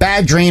called The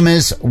Bad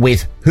Dreamers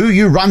with Who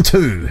You Run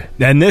To.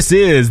 And this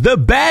is The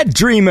Bad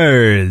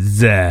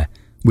Dreamers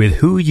with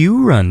Who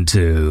You Run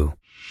To.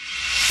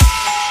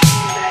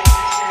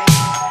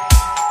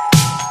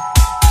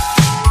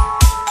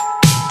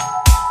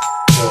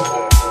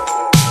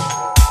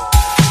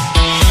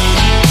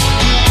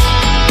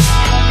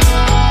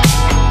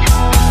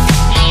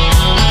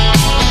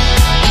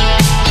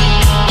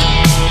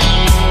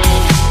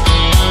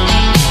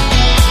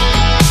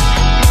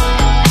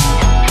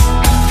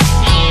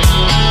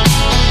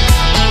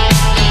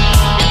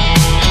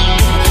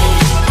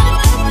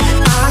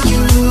 I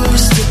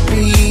used to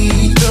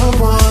be the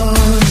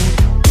one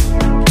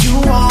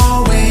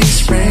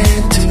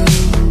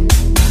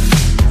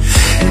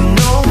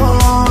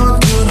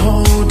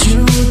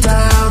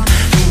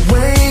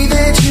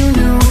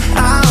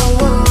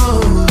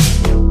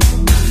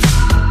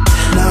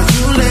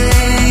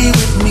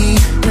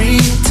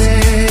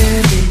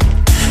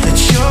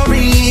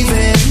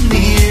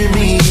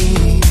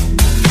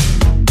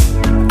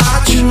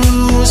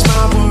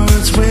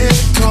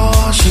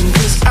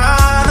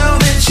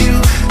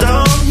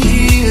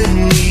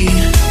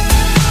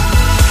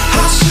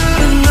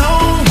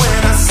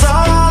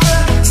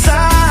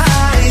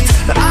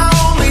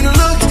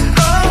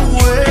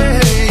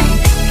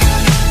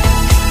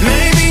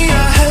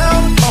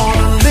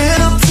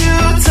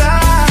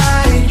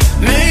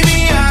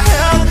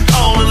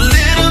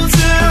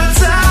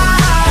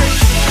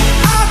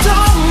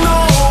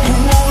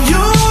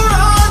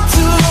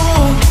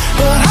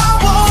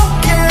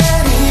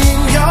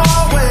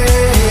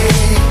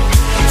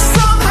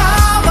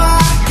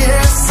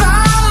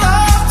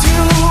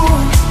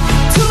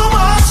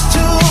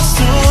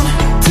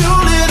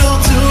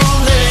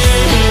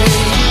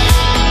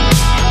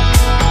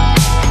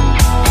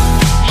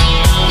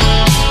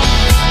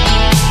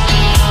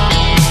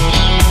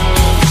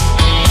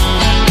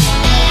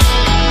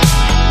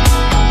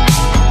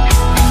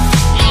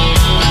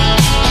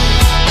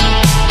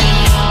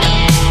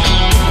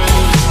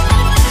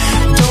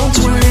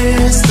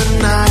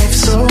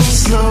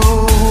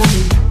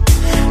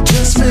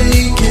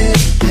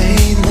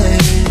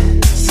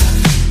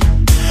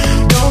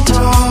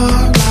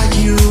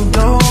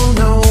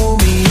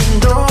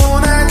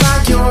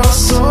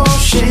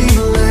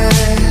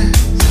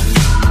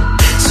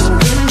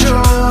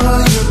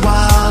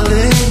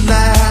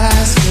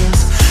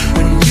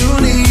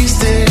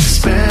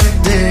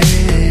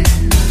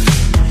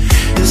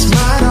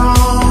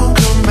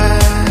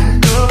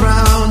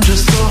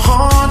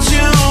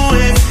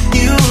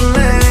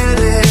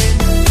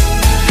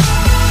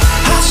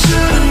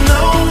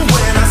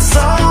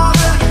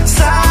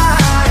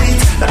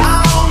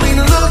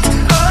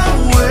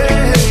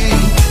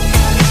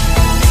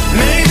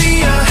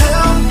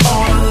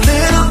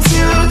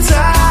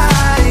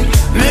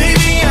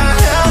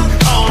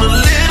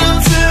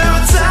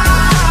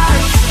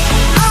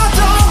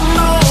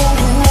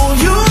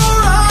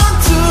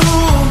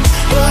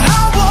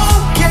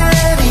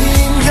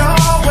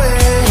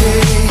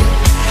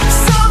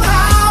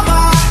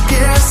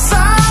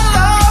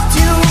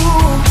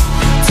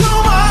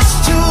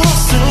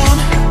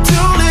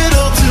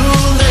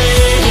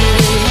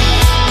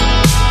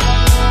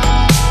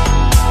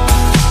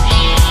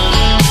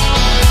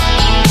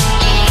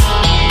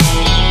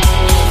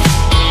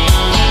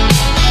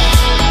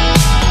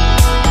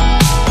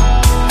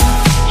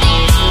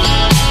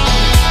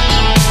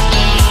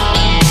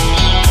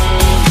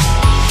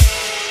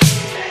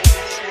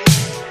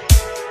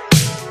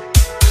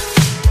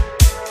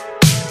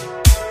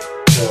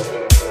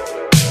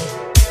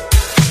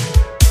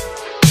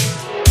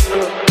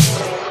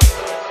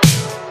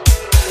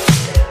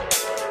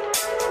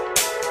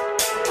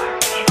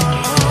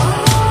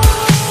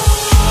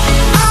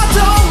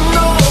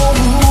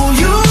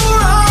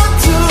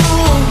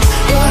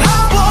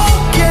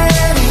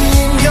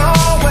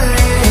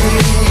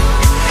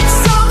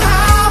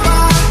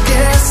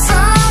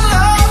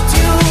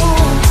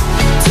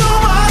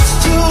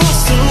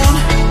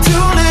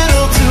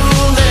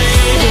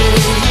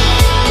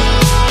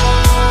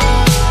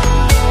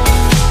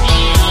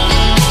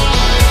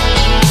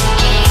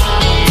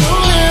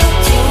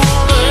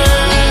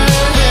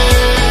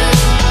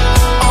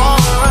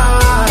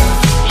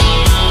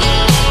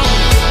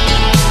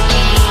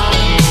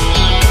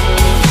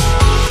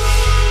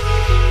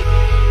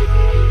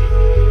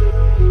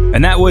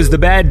And that was The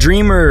Bad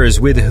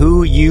Dreamers with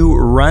Who You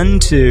Run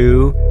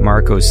To,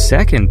 Marco's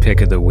second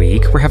pick of the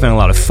week. We're having a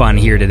lot of fun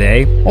here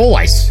today.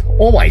 Always.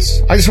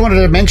 I just wanted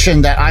to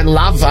mention that I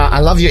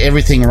love your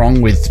everything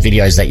wrong with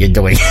videos that you're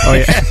doing. Oh,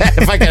 yeah.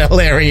 Fucking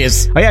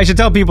hilarious. Oh, yeah, I should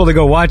tell people to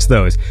go watch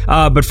those.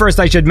 But first,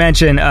 I should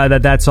mention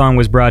that song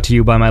was brought to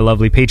you by my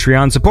lovely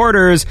Patreon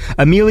supporters,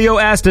 Emilio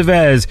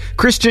Estevez,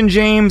 Christian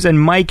James, and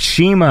Mike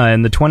Shima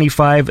in the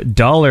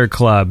 $25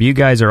 Club. You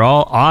guys are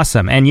all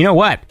awesome. And you know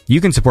what? You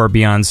can support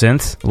Beyond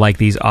Synth like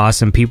these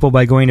awesome people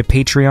by going to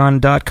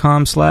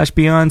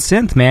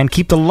patreon.com/BeyondSynth, man.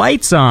 Keep the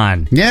lights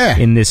on. Yeah.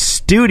 In this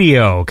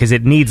studio, because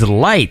it needs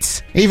lights.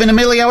 Even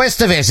Emilio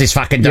Estevez is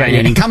fucking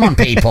donating. Come on,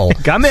 people.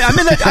 I'm in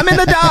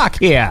the dock.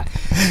 Yeah.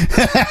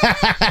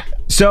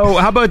 So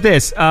how about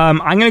this? I'm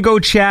going to go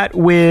chat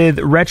with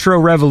Retro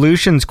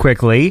Revolutions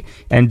quickly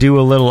and do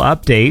a little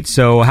update.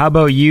 So how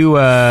about you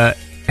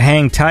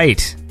hang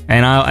tight?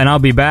 And I'll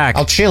be back.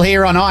 I'll chill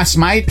here on ice,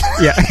 mate.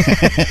 Yeah.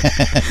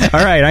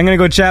 All right, I'm going to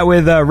go chat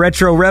with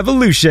Retro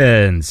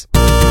Revolutions.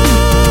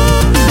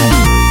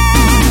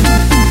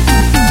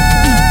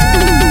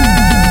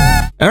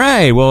 All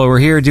right, well, we're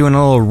here doing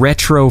a little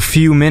retro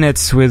few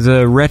minutes with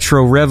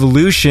Retro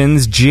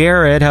Revolutions.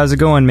 Jared, how's it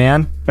going,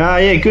 man?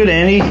 Yeah, good,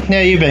 Andy. How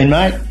you been,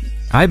 mate?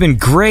 I've been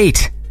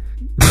great.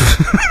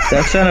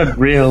 That sounded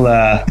real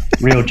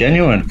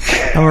genuine.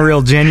 I'm a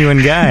real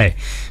genuine guy.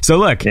 So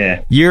look,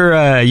 yeah.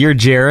 You're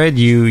Jared.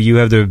 You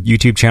have the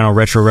YouTube channel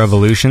Retro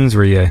Revolutions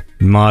where you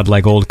mod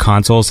like old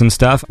consoles and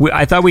stuff.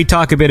 I thought we'd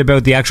talk a bit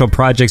about the actual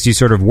projects you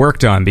sort of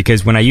worked on,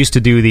 because when I used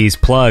to do these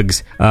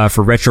plugs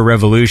for Retro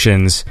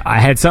Revolutions, I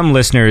had some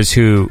listeners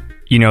who,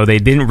 you know, they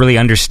didn't really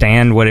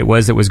understand what it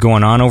was that was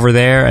going on over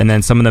there, and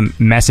then some of them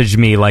messaged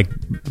me like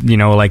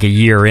a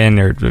year in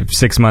or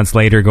 6 months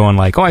later going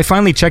like, oh, I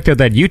finally checked out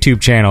that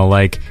YouTube channel,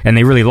 like, and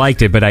they really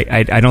liked it, but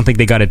I don't think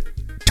they got a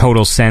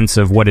total sense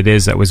of what it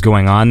is that was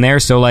going on there.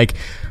 So like,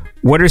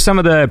 what are some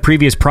of the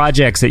previous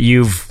projects that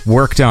you've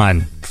worked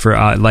on for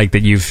like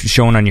that you've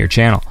shown on your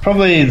channel?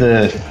 Probably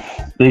the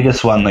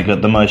biggest one that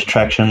got the most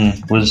traction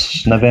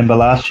was November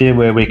last year,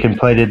 where we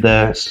completed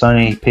the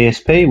Sony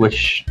PSP,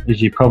 which,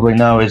 as you probably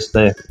know, is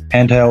the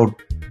handheld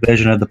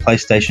version of the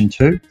PlayStation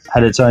 2.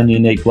 Had its own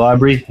unique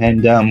library,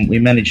 and we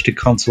managed to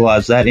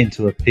consoleize that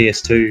into a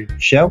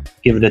PS2 shell,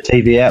 give it a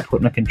TV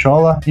output and a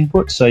controller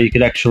input, so you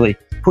could actually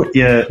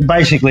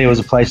basically it was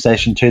a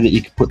PlayStation 2 that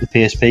you could put the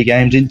PSP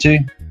games into,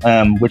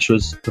 which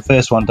was the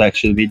first one to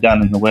actually be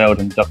done in the world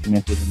and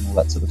documented and all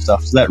that sort of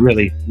stuff. So that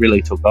really,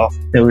 really took off.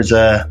 There was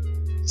a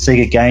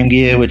Sega Game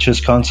Gear, which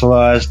was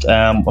consoleized.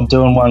 I'm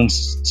doing one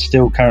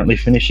still currently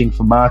finishing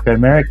for Marco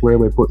Merrick, where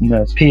we're putting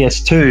the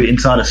PS2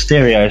 inside a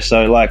stereo.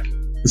 So like,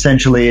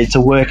 essentially it's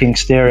a working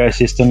stereo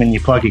system, and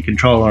you plug your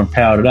controller and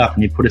power it up,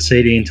 and you put a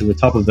CD into the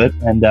top of it,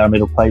 and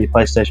it'll play your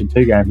PlayStation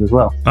 2 games as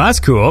well. Oh, that's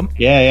cool.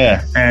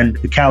 Yeah. And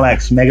the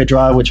Kallax Mega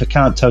Drive, which I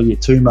can't tell you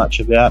too much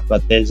about,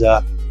 but there's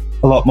a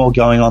lot more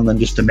going on than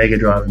just a Mega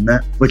Drive in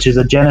that, which is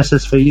a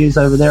Genesis for use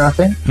over there, I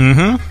think.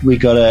 Mm-hmm. We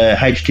got a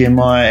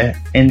HDMI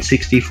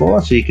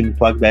N64, so you can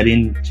plug that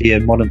into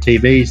your modern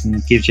TVs, and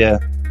it gives you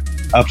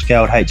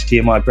upscaled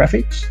HDMI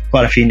graphics.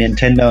 Quite a few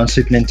Nintendo and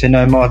Super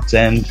Nintendo mods,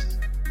 and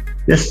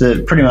just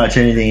pretty much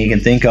anything you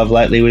can think of.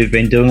 Lately we've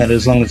been doing it,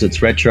 as long as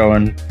it's retro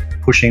and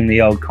pushing the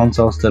old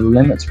consoles to the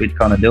limits, we'd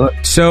kind of do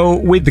it. So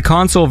with the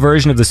console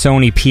version of the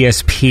Sony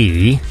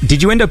PSP,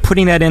 did you end up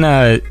putting that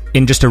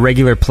in just a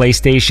regular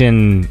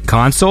PlayStation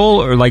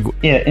console, or like?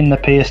 Yeah, in the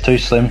PS2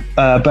 Slim.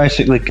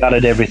 Basically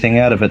gutted everything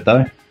out of it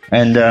though,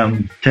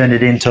 and turned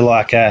it into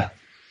like a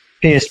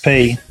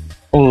PSP.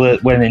 All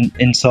that went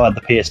inside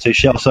the PS2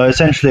 shell. So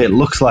essentially it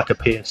looks like a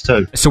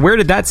PS2. So where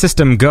did that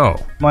system go?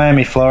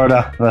 Miami,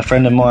 Florida. A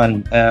friend of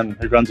mine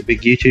who runs a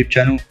big YouTube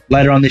channel.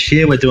 Later on this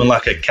year, we're doing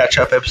like a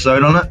catch-up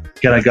episode on it.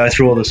 Going to go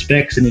through all the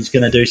specs, and he's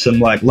going to do some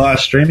like live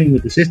streaming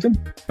with the system.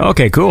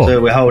 Okay, cool.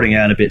 So we're holding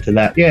out a bit to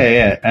that.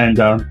 Yeah. And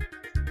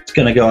it's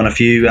going to go on a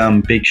few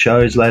big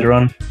shows later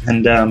on.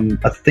 And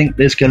I think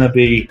there's going to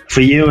be,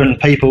 for you and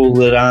people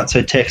that aren't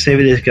so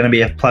tech-savvy, there's going to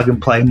be a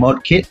plug-and-play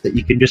mod kit that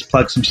you can just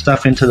plug some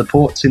stuff into the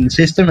ports in the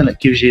system, and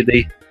it gives you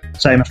the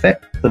same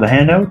effect for the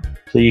handheld.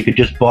 So you could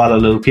just buy the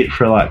little kit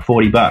for like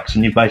 $40,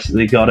 and you've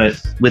basically got it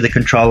with a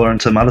controller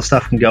and some other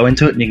stuff can go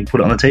into it, and you can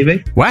put it on the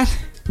TV. What?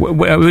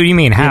 What do you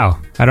mean? How?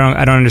 I don't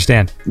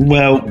understand.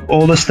 Well,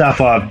 all the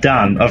stuff I've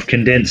done, I've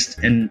condensed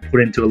and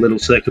put into a little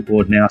circuit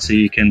board now, so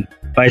you can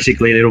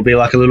basically, it'll be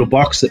like a little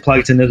box that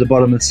plugs into the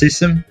bottom of the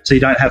system, so you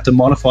don't have to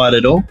modify it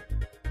at all,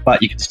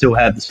 but you can still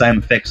have the same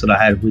effects that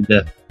I had with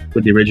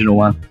the original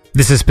one.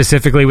 This is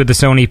specifically with the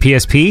Sony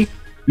PSP?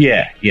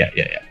 Yeah.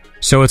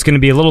 So it's going to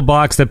be a little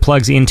box that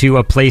plugs into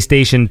a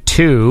PlayStation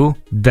 2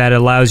 that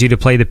allows you to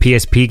play the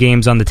PSP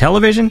games on the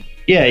television?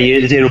 Yeah,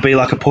 it'll be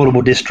like a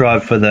portable disc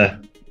drive for the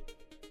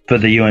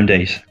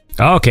UMDs.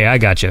 Okay, I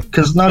gotcha.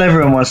 Because not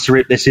everyone wants to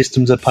rip their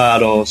systems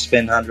apart or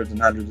spend hundreds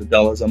and hundreds of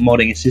dollars on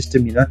modding a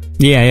system, you know?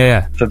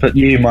 Yeah. But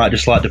you might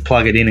just like to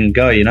plug it in and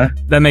go, you know?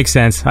 That makes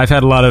sense. I've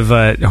had a lot of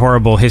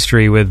horrible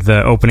history with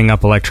opening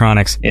up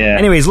electronics. Yeah.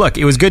 Anyways, look,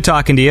 it was good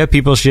talking to you.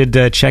 People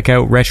should check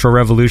out Retro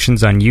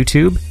Revolutions on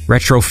YouTube,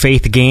 Retro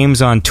Faith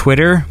Games on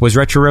Twitter. Was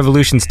Retro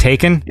Revolutions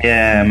taken?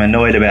 Yeah, I'm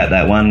annoyed about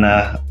that one.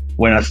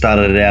 When I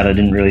started it out, I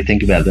didn't really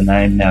think about the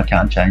name. Now I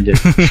can't change it.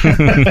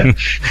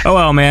 Oh,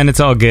 well, man, it's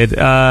all good.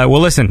 Well,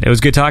 listen, it was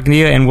good talking to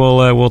you, and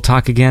we'll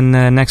talk again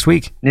next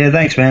week. Yeah,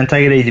 thanks, man.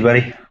 Take it easy,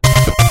 buddy.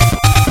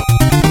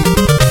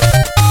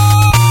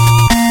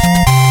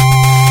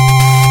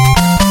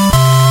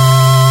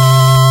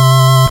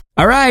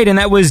 All right, and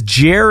that was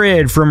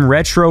Jared from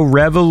Retro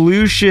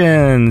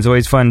Revolutions.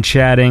 Always fun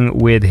chatting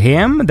with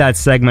him. That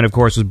segment, of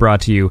course, was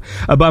brought to you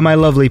by my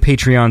lovely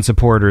Patreon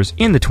supporters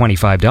in the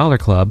 $25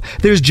 club.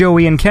 There's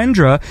Joey and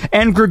Kendra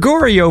and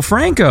Gregorio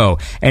Franco.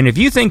 And if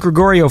you think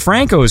Gregorio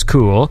Franco is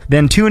cool,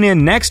 then tune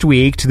in next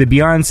week to the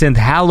Beyond Synth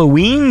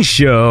Halloween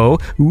show,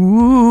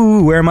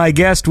 where my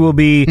guest will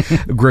be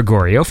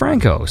Gregorio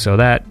Franco. So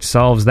that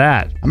solves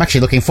that. I'm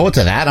actually looking forward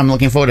to that. I'm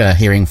looking forward to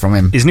hearing from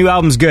him. His new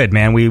album's good,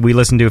 man. We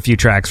listened to a few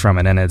tracks from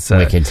it, and it's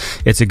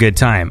a good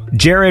time.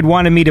 Jared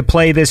wanted me to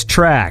play this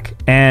track,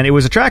 and it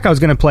was a track I was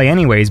going to play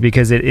anyways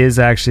because it is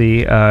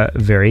actually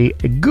very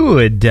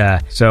good.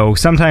 So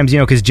sometimes,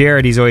 because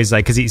Jared, he's always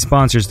like, because he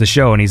sponsors the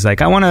show, and he's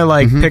like, I want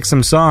to pick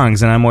some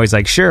songs, and I'm always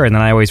like, sure, and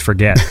then I always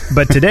forget.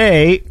 But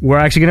today, we're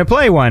actually going to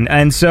play one,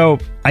 and so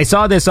I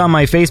saw this on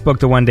my Facebook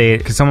the one day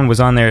because someone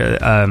was on there,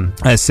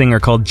 a singer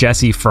called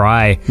Jessie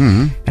Fry,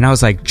 and I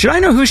was like, should I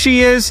know who she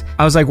is?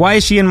 I was like, why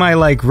is she in my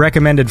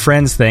recommended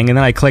friends thing? And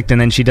then I clicked,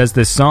 and then she does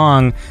this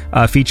song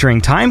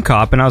featuring Time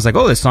Cop, and I was like,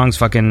 oh, this song's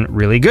fucking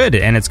really good,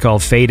 and it's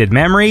called Faded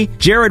Memory.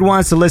 Jared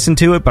wants to listen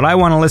to it, but I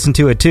want to listen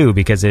to it too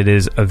because it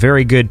is a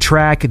very good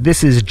track.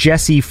 This is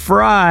Jessie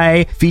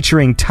Fry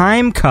featuring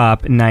Time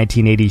Cop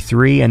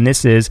 1983, and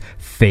this is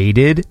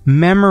Faded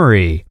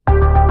Memory. I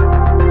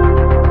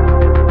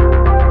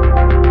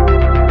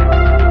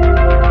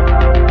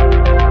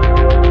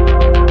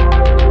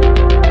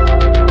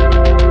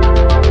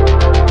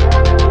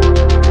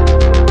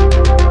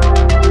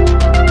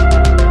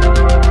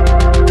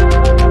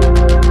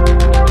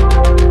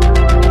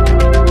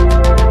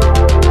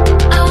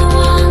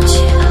want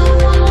you.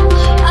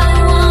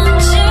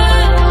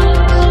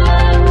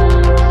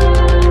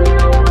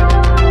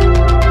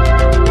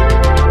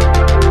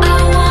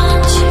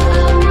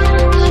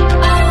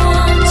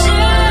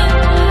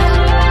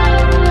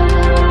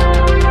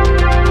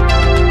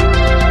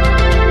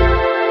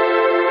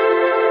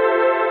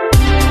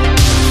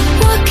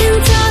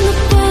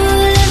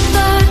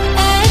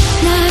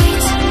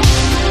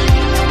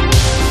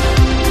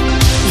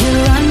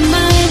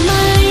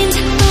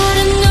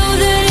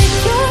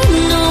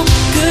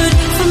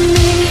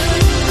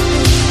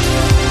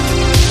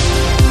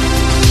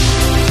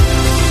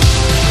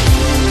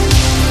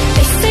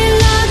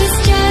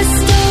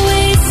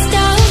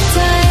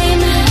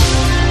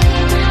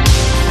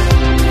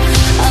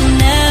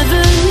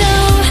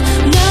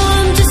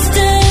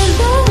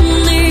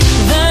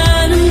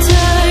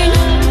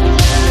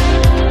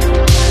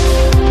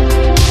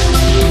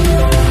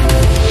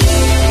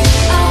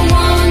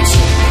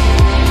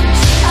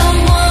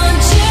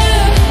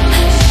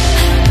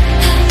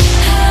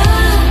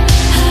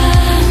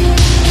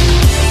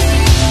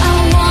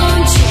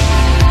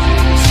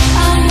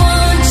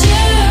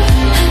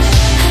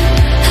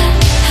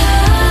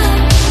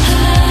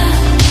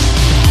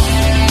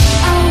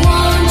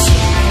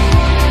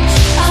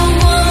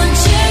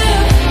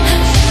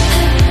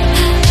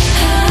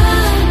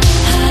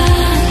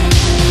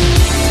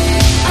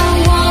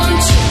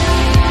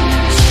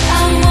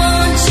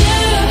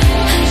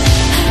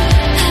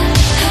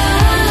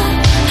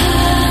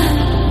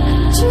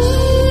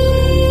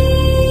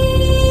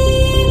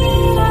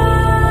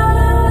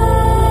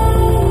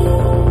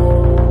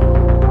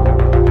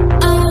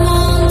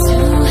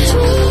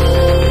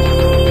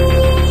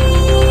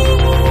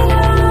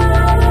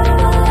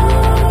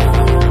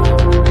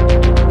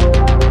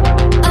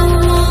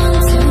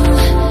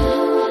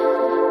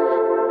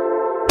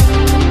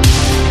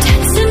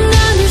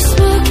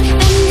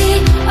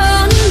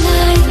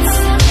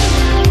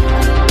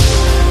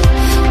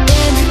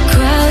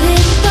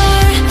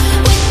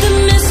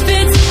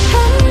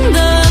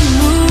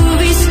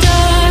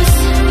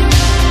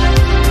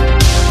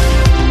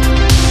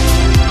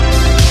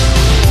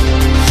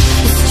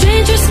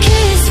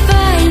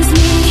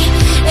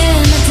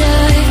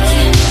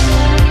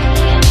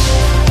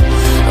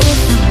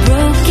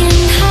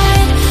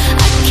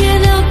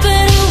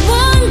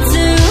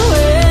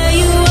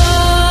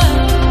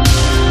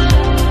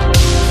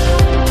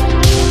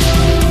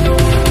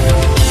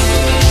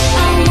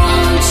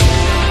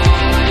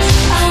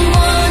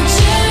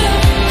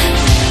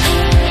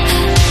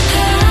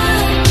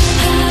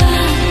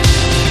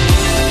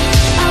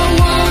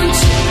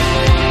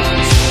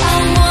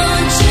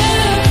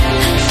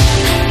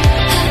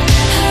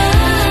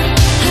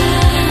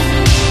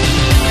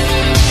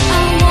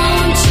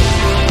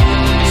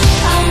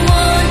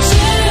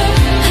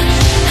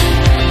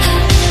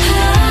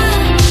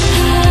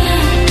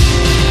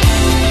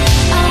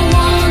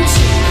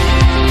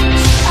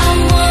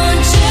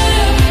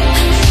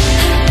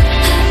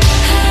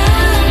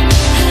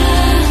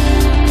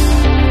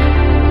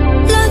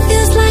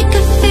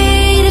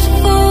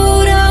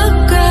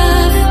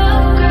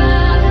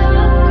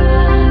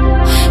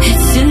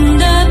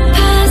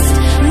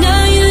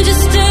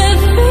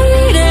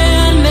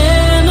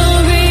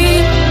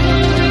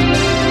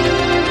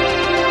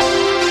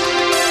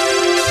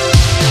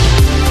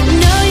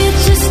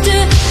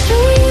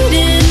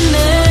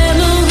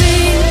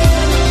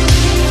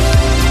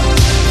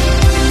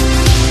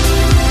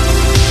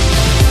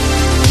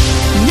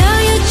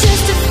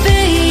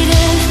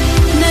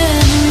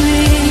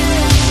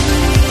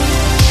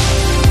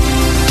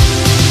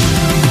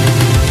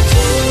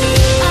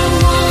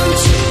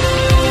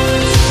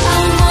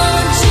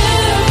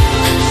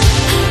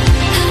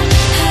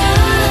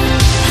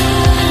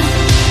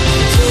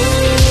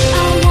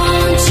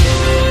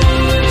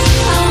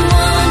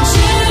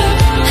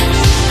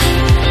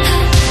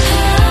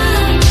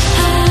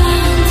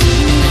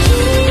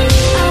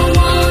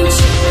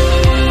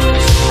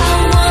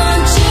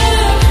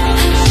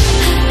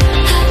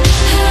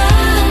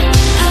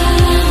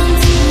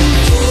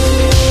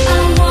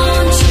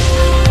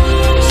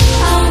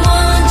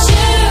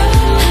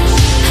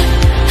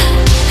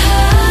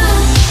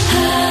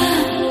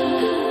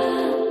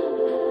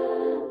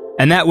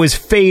 And that was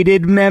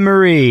Faded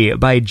Memory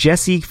by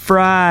Jesse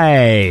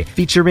Fry,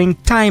 featuring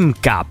Time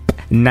Cop,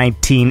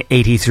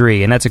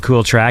 1983. And that's a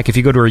cool track. If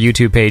you go to her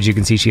YouTube page, you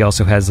can see she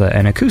also has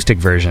an acoustic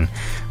version,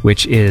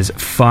 which is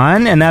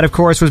fun. And that, of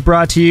course, was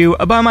brought to you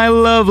by my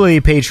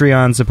lovely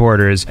Patreon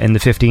supporters. In the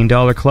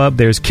 $15 club,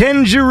 there's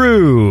Ken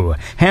Giroux,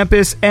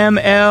 Hampus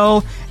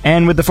ML,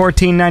 and with the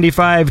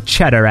 $14.95,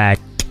 Chatterack.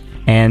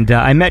 And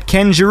I met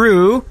Ken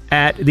Giroux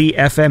at the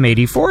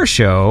FM84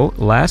 show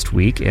last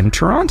week in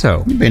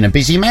Toronto. You've been a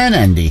busy man,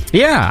 Andy.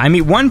 Yeah, I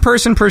meet one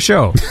person per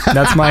show.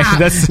 That's my...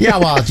 Yeah,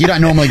 well, you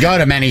don't normally go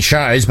to many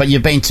shows, but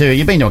you've been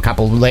to a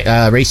couple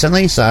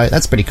recently, so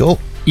that's pretty cool.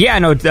 Yeah,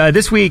 no,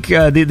 this week,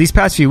 these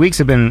past few weeks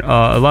have been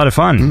a lot of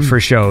fun for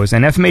shows,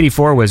 and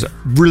FM84 was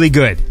really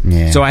good.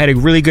 Yeah. So I had a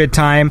really good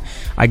time.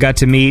 I got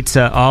to meet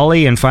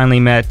Ollie and finally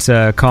met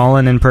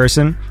Colin in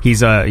person. He's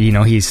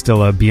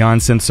still a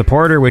Beyond Synth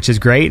supporter, which is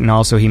great, and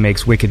also he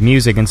makes wicked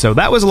music, and so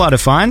that was a lot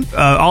of fun.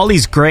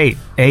 Ollie's great.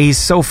 He's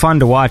so fun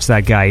to watch,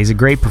 that guy. He's a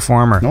great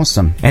performer.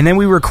 Awesome. And then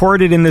we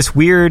recorded in this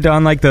weird,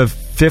 on like the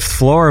 5th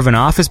floor of an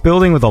office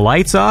building with the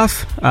lights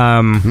off,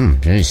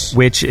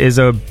 which is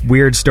a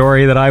weird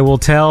story that I will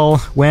tell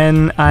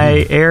when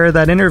I air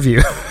that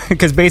interview.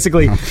 Because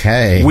basically,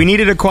 we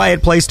needed a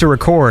quiet place to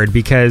record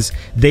because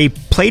they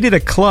played at a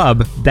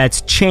club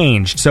that's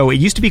changed. So it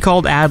used to be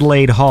called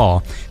Adelaide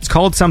Hall. It's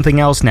called something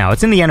else now.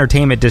 It's in the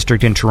entertainment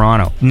district in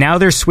Toronto. Now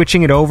they're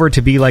switching it over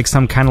to be like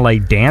some kind of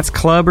like dance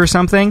club or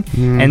something.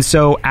 And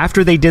so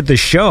after they did the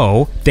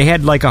show, they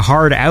had like a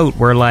hard out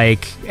where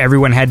like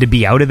everyone had to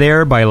be out of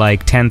there by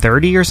like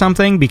 10:30 or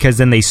something, because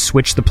then they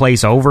switched the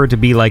place over to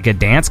be like a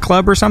dance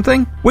club or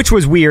something, which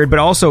was weird. But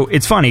also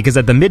it's funny because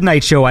at the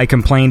midnight show I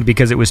complained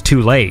because it was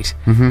too late,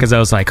 because I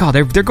was like, oh,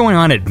 they're going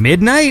on at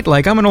midnight,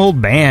 like I'm an old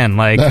man,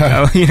 like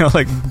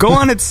like go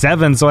on at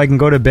 7 so I can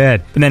go to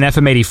bed. And then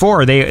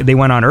FM84 they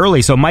went on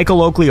early, so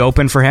Michael Oakley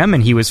opened for him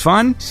and he was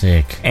fun.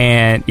 Sick.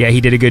 And yeah, he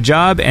did a good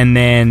job. And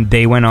then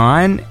they went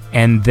on,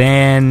 and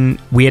then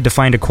we had to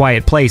find a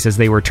quiet place as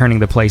they were turning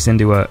the place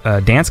into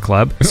a dance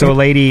club. So a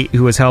lady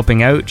who was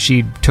helping out,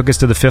 she took us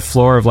to the 5th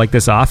floor of like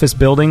this office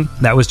building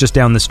that was just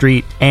down the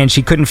street, and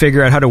she couldn't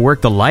figure out how to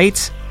work the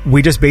lights.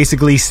 We just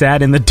basically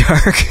sat in the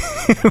dark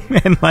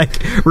and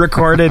like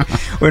recorded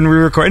when we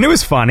recorded. And it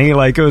was funny.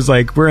 Like it was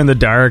like we're in the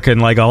dark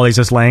and like Ollie's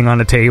just laying on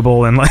a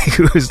table, and like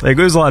it was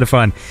a lot of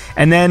fun.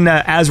 And then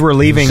as we're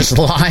leaving, just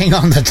lying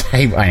on the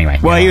table. Anyway,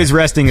 well, he was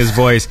resting his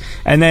voice.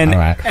 And then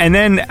and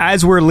then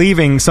as we're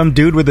leaving, some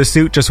dude with a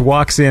suit just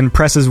walks in,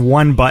 presses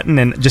one button,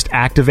 and just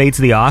activates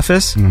the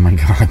office. Oh my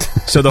god!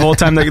 So the whole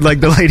time, like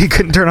the lady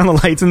couldn't turn on the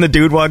lights, and the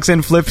dude walks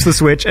in, flips the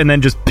switch, and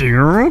then just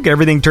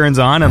everything turns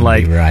on, and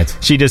like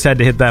she just had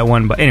to hit that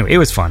one. But anyway, it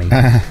was funny.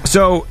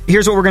 So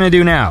here's what we're gonna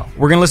do now.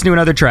 We're gonna listen to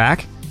another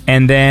track,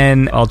 and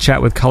then I'll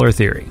chat with Color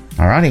Theory.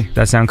 Alrighty.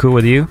 That sound cool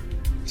with you?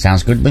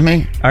 Sounds good with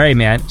me. All right,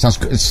 man. Sounds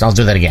good. I'll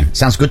do that again.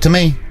 Sounds good to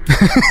me.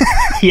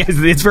 Yes,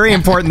 it's very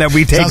important that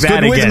we take Sounds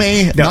that good again. With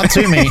me, not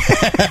to me.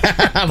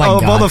 Of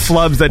all the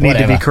flubs that need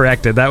to be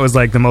corrected, that was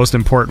like the most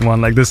important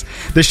one. Like this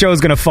show is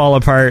gonna fall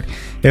apart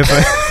if.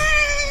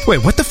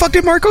 Wait, what the fuck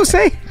did Marco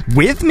say?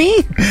 With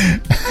me?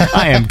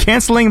 I am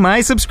canceling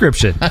my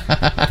subscription.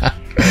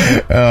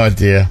 Oh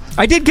dear.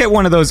 I did get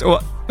one of those.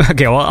 Well,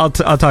 okay, well I'll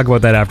talk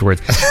about that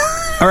afterwards.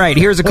 All right,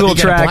 here's a cool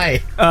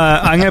track.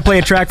 I'm going to play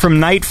a track from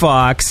Night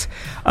Fox.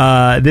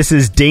 This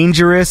is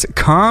Dangerous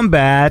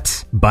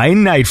Combat by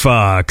Night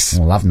Fox.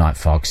 I love Night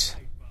Fox.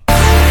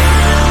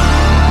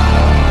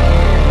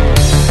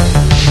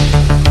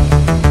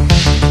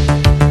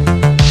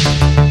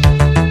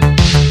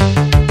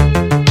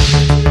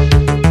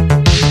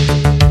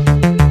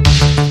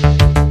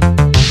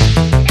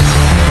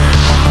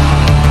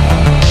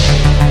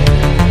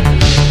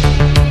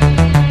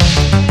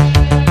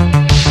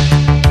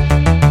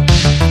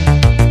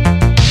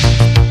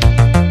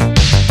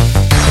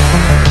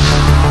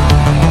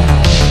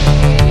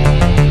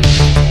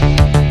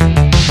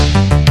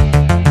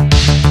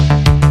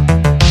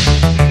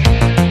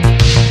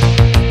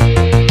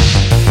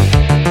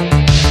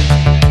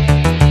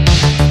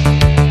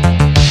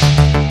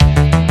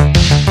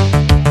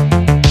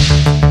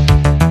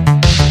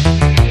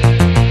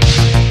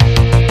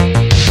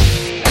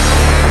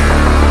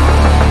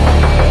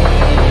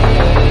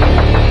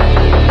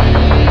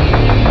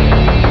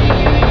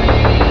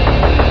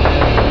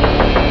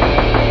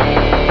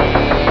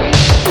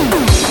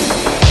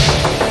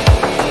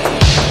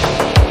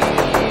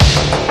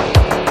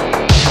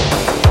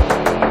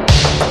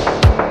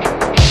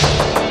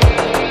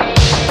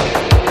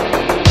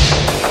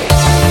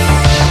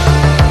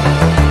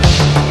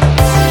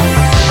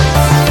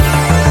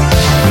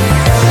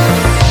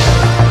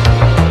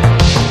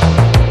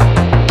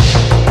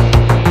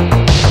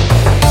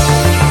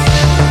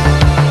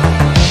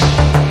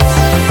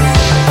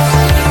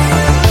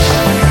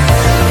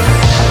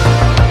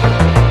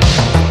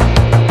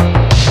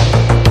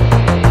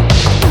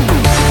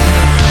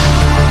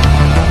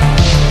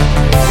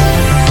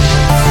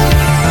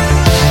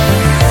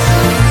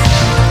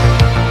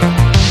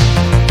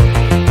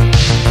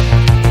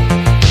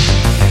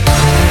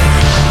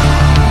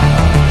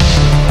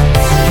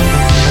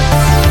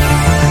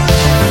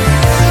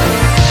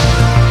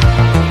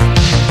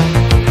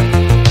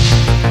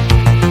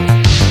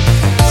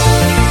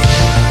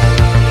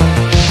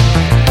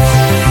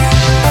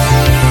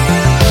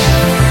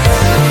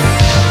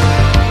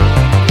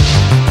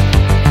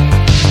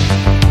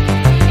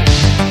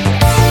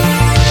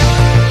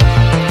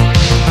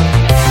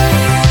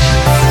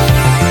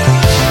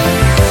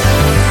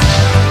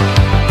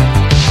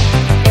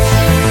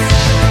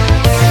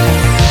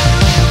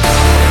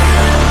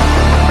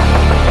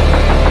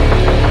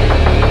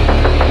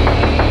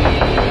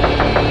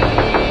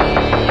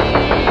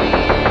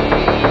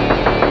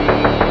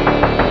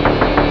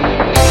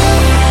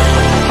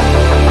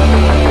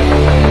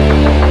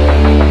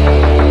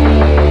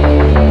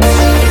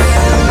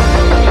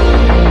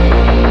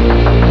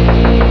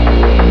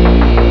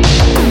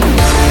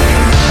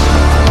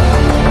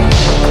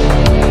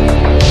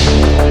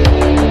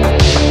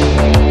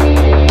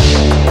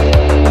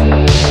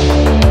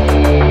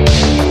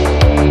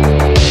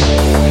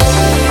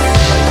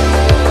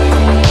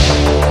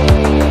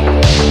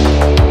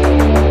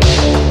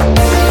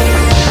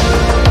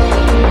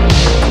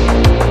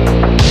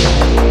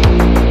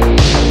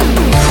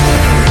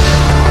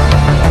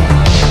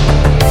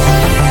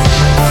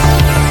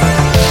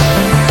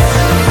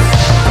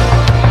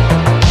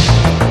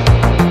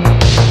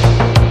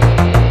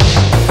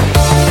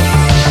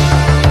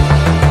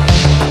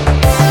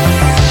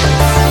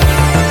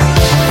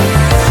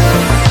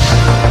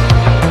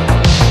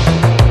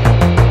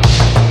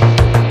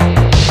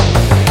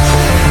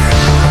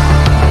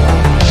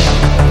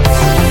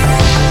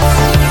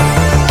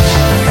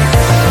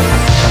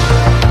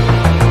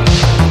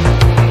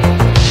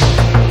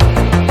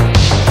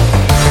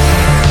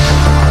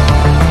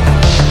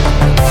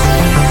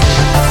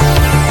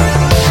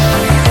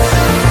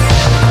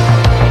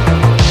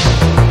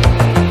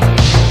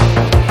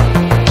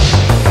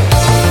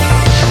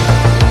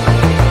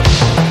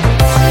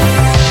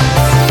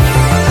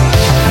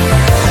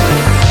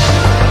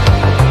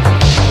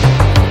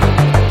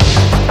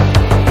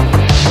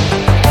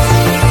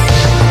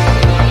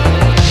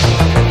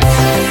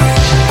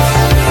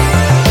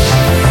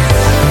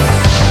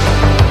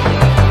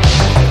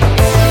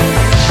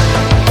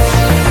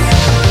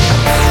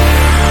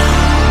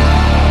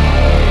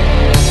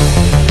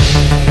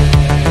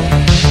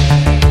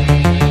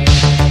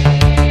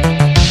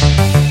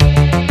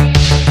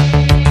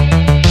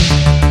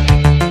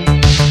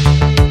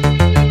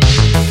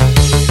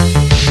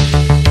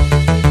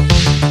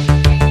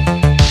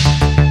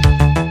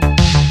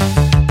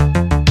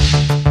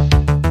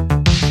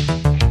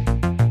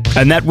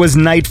 And that was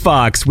Night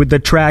Fox with the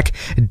track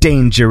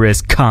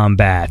Dangerous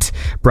Combat.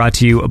 Brought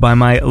to you by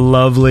my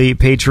lovely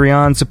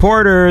Patreon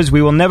supporters.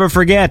 We will never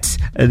forget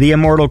the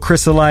immortal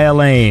Chrysalia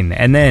Lane.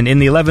 And then in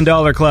the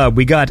 $11 club,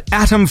 we got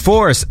Atom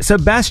Force,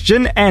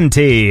 Sebastian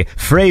Ante,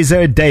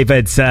 Fraser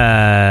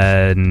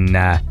Davidson.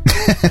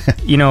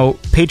 You know,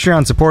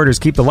 Patreon supporters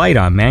keep the light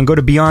on, man. Go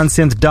to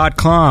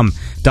BeyondSynth.com.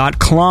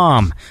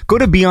 Go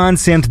to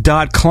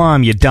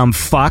BeyondSynth.com, you dumb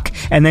fuck,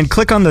 and then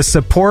click on the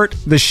support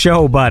the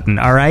show button,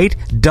 all right?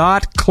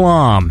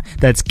 .com.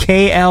 That's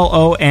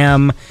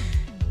KLOM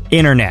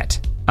internet.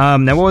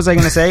 Now, what was I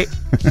going to say?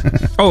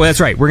 Oh, that's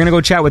right. We're going to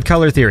go chat with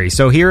Color Theory.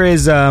 So here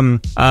is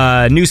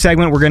a new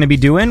segment we're going to be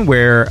doing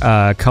where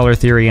Color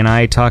Theory and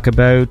I talk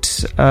about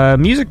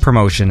music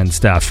promotion and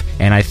stuff.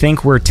 And I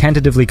think we're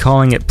tentatively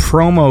calling it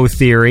Promo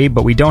Theory,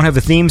 but we don't have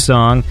a theme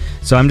song.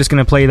 So I'm just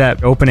going to play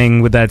that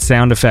opening with that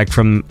sound effect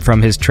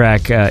from his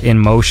track In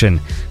Motion.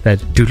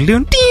 That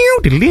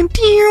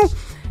doodle-doo-doo,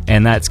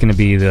 and that's going to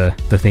be the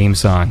theme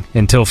song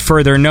until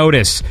further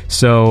notice.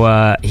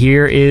 So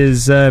here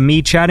is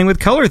me chatting with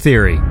Color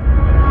Theory.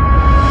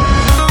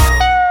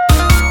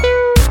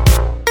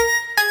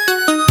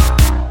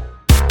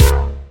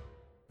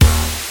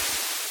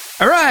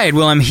 All right,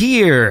 well, I'm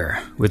here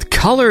with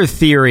Color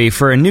Theory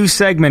for a new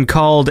segment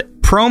called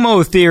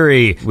Promo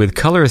Theory with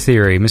Color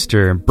Theory,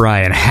 Mr.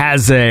 Brian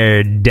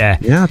Hazard.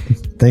 Yeah,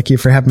 thank you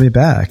for having me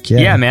back.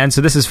 Yeah, man,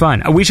 so this is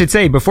fun. We should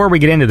say, before we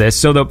get into this,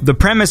 so the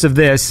premise of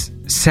this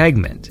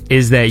segment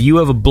is that you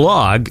have a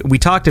blog. We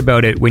talked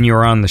about it when you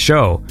were on the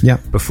show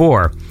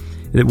before,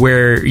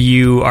 where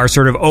you are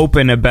sort of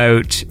open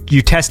about,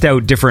 you test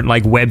out different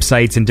like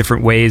websites and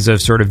different ways of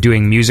sort of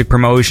doing music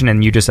promotion,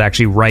 and you just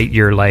actually write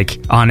your like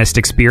honest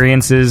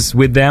experiences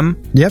with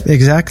them. Yep,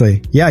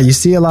 exactly. Yeah, you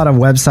see a lot of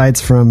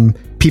websites from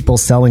people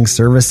selling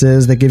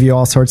services that give you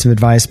all sorts of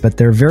advice, but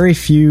there are very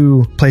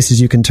few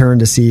places you can turn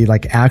to see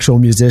like actual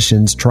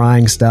musicians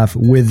trying stuff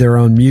with their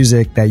own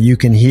music that you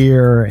can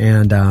hear,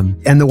 and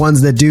the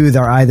ones that do,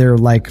 they're either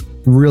like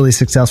really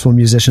successful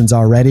musicians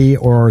already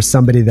or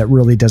somebody that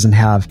really doesn't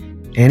have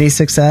any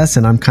success,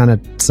 and I'm kind of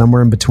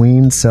somewhere in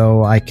between,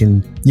 so I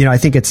can, I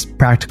think it's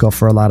practical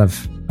for a lot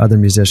of other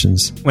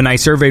musicians. When I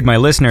surveyed my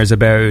listeners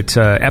about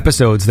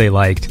episodes they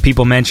liked,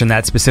 people mentioned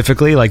that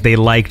specifically, like they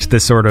liked the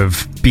sort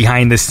of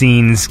behind the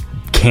scenes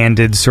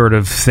candid sort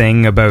of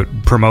thing about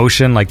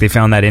promotion, like they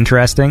found that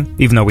interesting,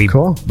 even though we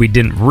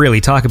didn't really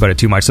talk about it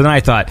too much. So then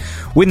I thought,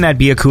 wouldn't that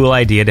be a cool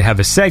idea to have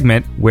a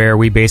segment where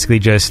we basically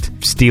just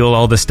steal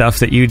all the stuff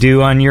that you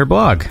do on your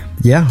blog?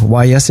 Yeah,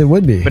 why yes it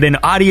would be. But in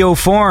audio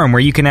form, where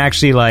you can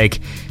actually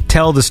like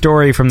tell the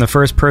story from the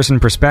first person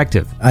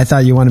perspective. I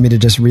thought you wanted me to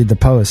just read the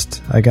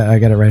post. I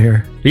got it right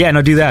here. Yeah,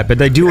 no, do that. But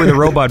they do it with a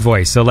robot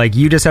voice. So like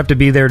you just have to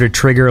be there to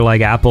trigger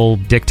like Apple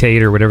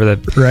Dictate or whatever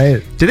that.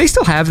 Right. Do they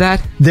still have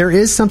that? There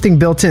is something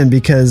built in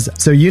because,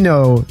 so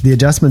the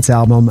Adjustments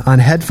album, on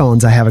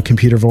headphones I have a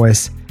computer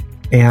voice,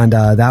 and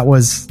that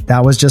was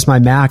just my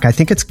Mac. I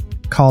think it's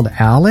called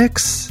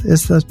Alex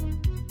is the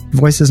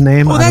voice's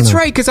name. Oh, that's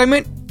right, because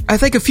I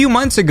think a few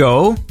months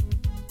ago,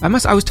 I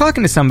was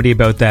talking to somebody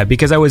about that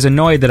because I was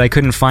annoyed that I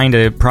couldn't find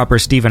a proper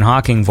Stephen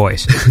Hawking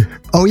voice.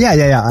 Oh,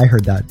 yeah, I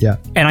heard that, yeah.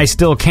 And I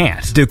still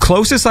can't. The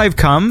closest I've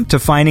come to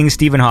finding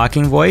Stephen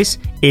Hawking voice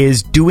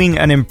is doing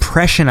an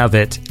impression of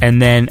it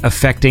and then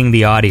affecting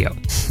the audio.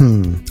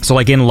 So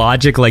like in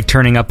Logic, like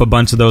turning up a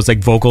bunch of those like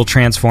vocal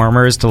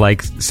transformers to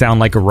like sound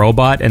like a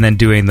robot, and then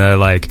doing the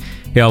like,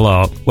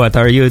 hello, what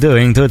are you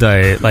doing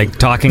today? Like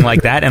talking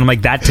like that. And I'm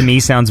like, that to me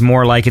sounds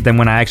more like it than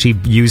when I actually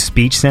use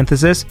speech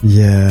synthesis.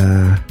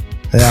 Yeah,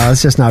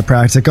 it's just not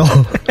practical.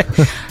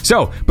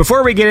 So,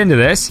 before we get into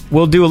this,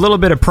 we'll do a little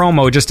bit of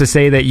promo just to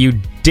say that you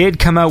did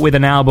come out with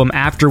an album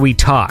after we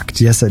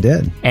talked. Yes, I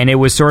did. And it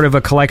was sort of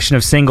a collection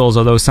of singles,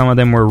 although some of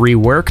them were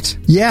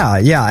reworked. Yeah.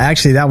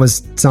 Actually, that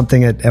was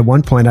something at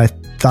one point I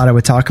thought I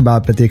would talk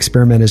about, but the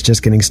experiment is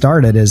just getting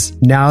started, is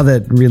now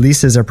that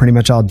releases are pretty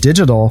much all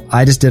digital,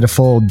 I just did a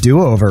full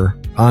do-over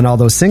on all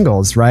those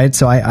singles, right?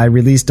 So I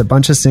released a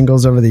bunch of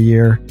singles over the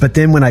year, but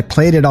then when I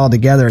played it all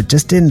together, it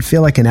just didn't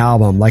feel like an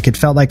album. Like it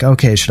felt like,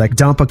 okay, should I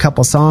dump a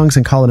couple songs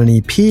and call it an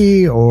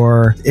EP?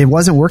 Or it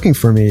wasn't working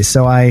for me.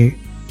 So I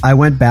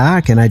went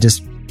back and I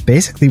just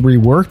basically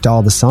reworked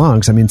all the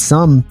songs. I mean,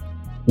 some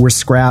were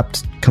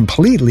scrapped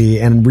completely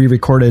and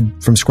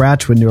re-recorded from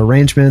scratch with new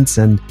arrangements,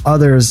 and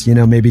others,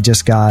 maybe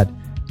just got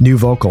new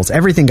vocals.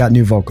 Everything got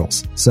new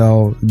vocals.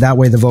 So that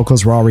way the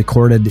vocals were all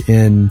recorded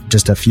in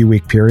just a few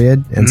week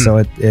period. And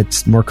so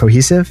it's more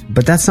cohesive.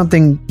 But that's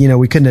something,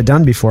 we couldn't have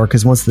done before,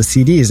 because once the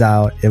CD is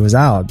out, it was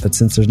out. But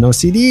since there's no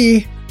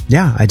CD,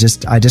 I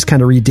just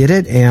kind of redid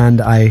it. And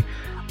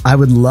I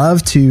would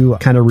love to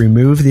kind of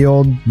remove the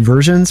old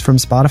versions from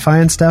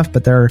Spotify and stuff,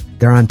 but they're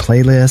on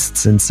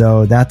playlists. And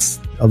so that's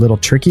a little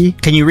tricky.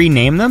 Can you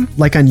rename them?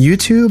 Like on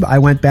YouTube, I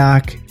went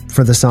back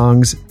for the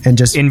songs and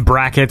just in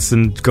brackets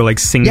and go like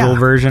single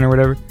version or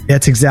whatever.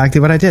 That's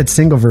exactly what I did,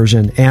 single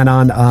version. And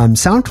on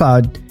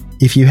SoundCloud,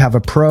 if you have a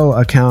pro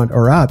account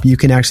or up, you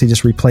can actually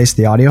just replace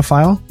the audio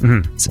file.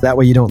 So that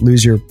way you don't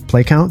lose your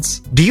play counts.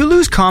 Do you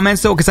lose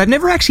comments though? Because I've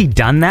never actually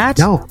done that.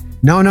 No.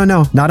 No, not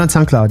on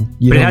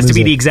SoundCloud. But it has to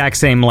be the exact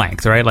same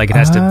length, right? Like it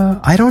has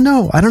to. I don't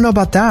know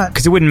about that.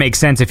 Because it wouldn't make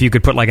sense if you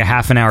could put like a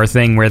half an hour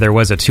thing where there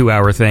was a 2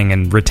 hour thing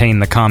and retain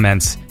the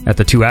comments at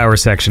the 2 hour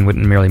section.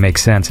 Wouldn't really make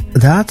sense.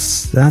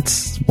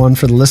 That's one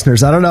for the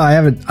listeners. I don't know. I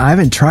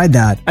haven't tried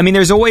that. I mean,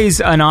 there's always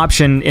an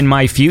option in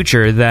my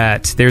future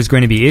that there's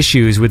going to be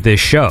issues with this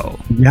show.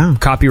 Yeah.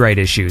 Copyright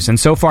issues. And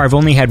so far I've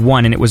only had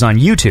one, and it was on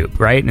YouTube,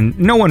 right? And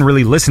no one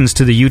really listens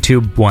to the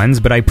YouTube ones,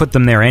 but I put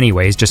them there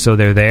anyways, just so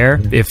they're there.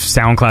 If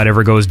SoundCloud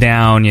ever goes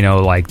down, you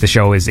know, like the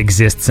show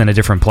exists in a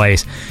different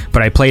place.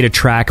 But I played a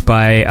track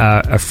by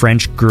a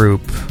French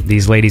group,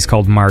 these ladies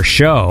called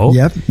Marceau.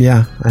 Yep,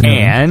 yeah. I know.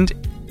 And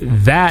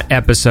that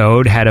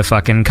episode had a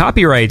fucking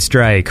copyright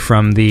strike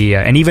from the...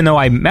 and even though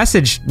I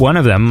messaged one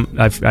of them,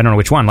 I don't know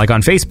which one, like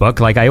on Facebook,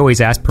 like I always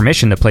ask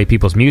permission to play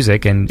people's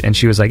music, and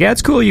she was like, yeah,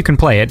 it's cool, you can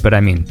play it, but I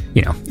mean,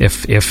 you know,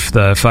 if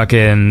the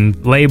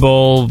fucking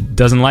label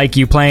doesn't like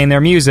you playing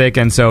their music,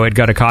 and so it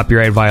got a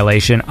copyright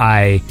violation,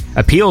 I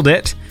appealed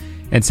it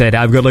and said,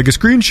 I've got like a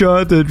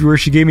screenshot where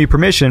she gave me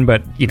permission,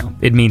 but, you know,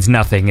 it means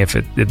nothing if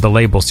the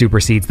label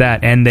supersedes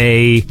that. And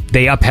they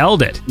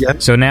upheld it.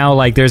 Yep. So now,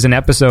 like, there's an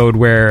episode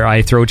where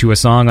I throw to a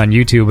song on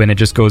YouTube and it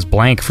just goes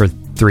blank for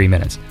 3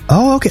 minutes.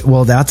 Oh, okay.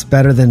 Well, that's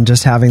better than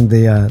just having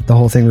the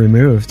whole thing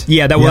removed.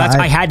 Yeah,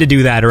 I had to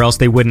do that or else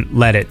they wouldn't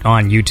let it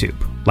on YouTube.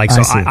 Like,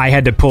 so I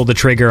had to pull the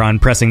trigger on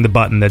pressing the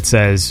button that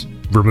says...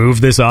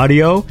 remove this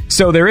audio.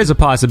 So there is a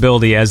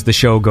possibility as the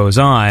show goes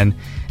on,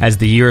 as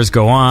the years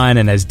go on,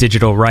 and as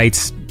digital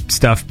rights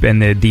stuff and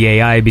the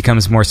AI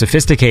becomes more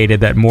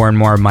sophisticated, that more and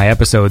more of my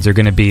episodes are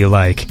going to be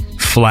like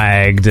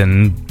flagged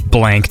and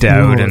blanked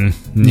out. Ooh. And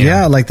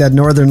yeah, like that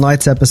Northern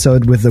Lights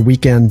episode with the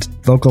Weekend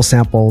vocal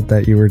sample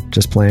that you were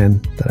just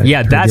playing.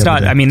 That's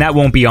not, I mean, that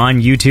won't be on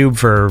YouTube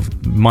for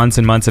months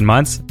and months and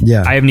months.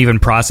 Yeah. I haven't even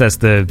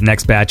processed the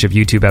next batch of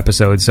YouTube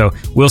episodes, so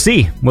we'll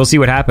see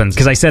what happens,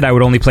 because I said I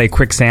would only play a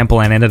quick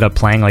sample and ended up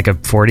playing like a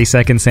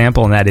 40-second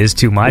sample, and that is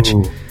too much.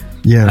 Ooh.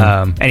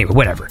 Yeah. Anyway,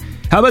 whatever.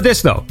 How about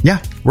this, though?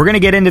 Yeah. We're going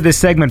to get into this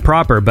segment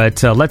proper,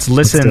 but let's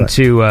listen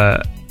to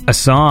a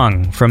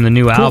song from the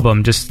new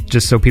album,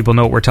 just so people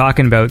know what we're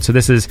talking about. So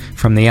this is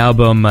from the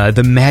album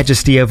The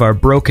Majesty of Our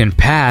Broken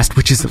Past,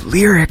 which is a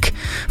lyric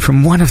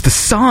from one of the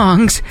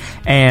songs.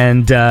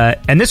 And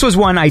this was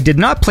one, I did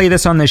not play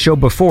this on the show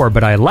before,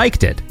 but I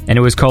liked it. And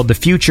it was called The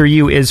Future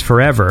You Is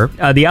Forever.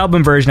 The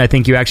album version, I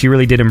think you actually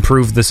really did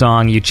improve the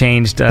song. You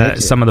changed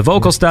some of the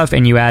vocal stuff,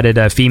 and you added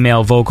a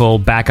female vocal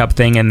backup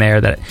thing in there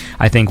that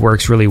I think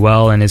works really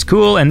well and is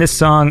cool. And this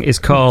song is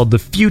called The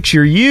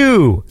Future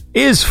You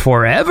Is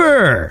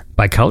Forever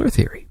by Color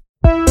Theory.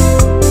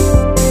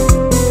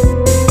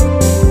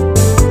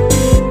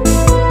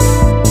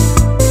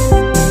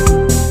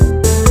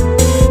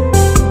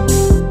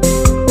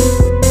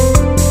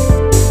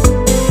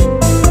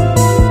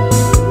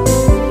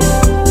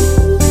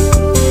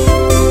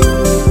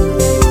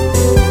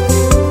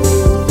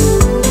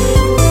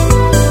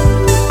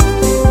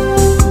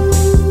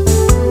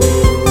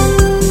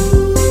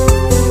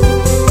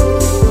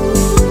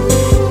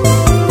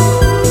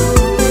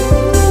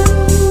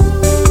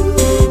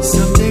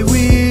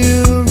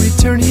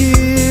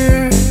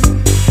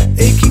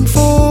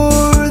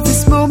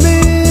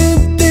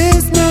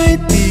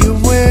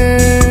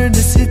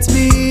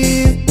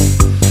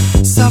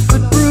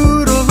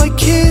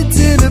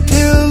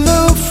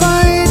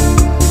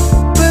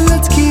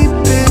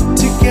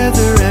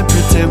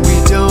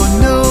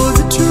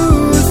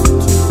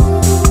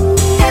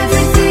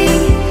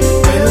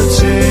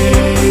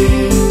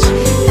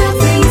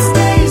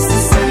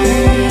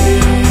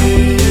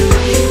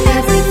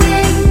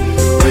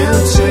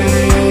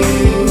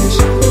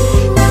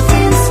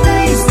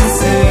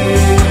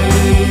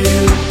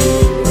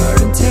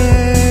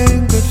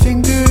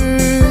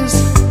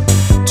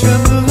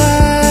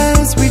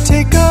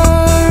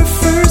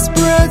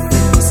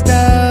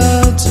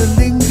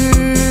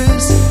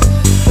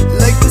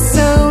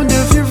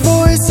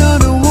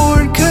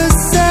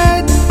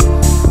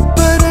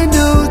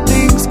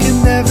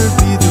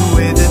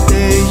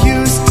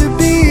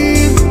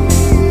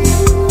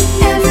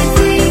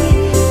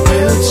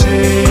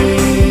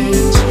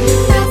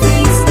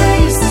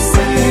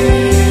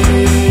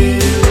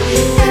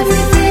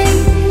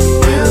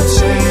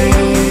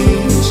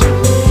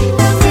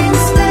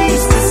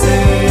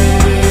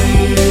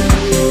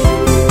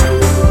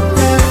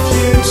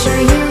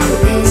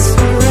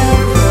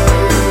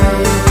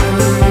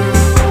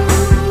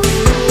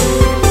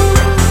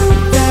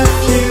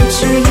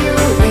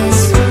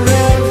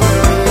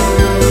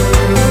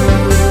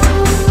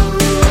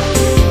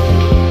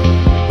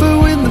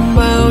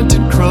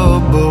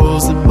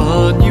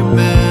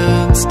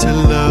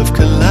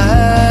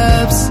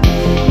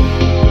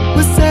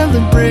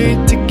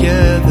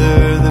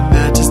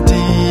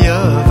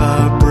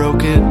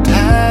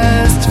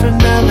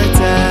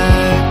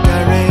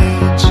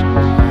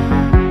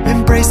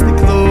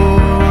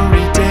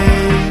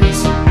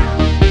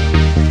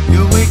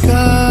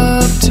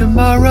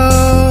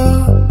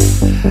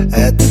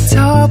 At the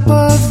top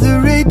of the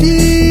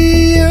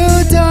radio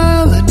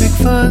dial and make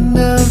fun fond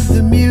of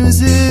the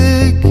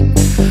music.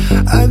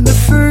 I'm the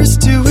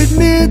first to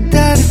admit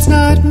that it's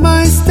not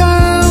my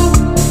style,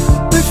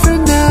 but for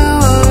now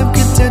I'm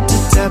content to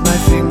tap my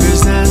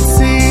fingers and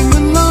sing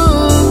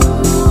along.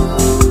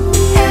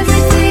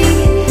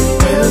 Everything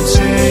will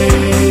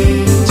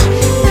change,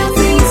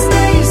 nothing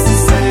stays the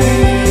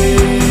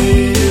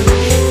same.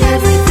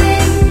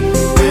 Everything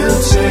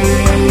will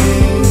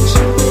change,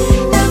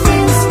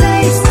 nothing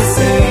stays the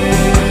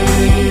same.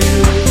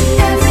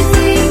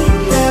 Everything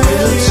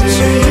will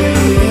change,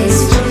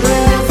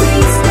 nothing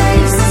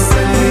stays the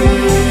same.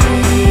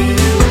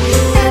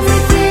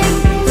 Everything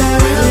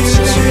will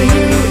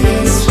change,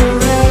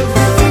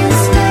 nothing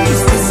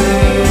stays the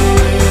same.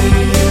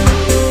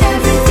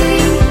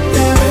 Everything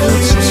will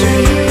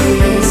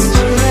change,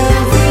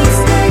 nothing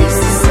stays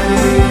the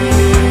same.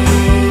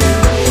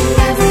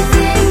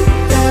 Everything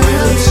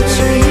will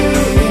change,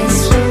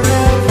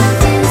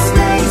 nothing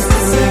stays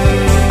the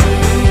same.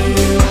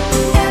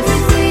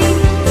 Everything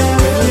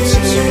will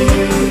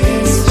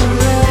change,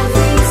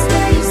 nothing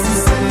stays the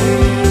same.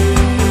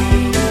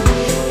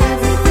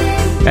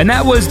 And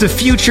that was The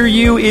Future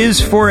You Is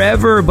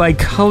Forever by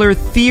Color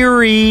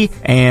Theory.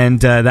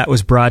 And that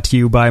was brought to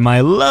you by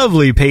my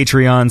lovely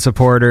Patreon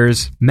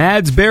supporters,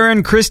 Mads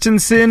Baron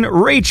Christensen,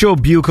 Rachel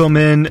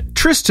Buchelman,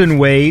 Tristan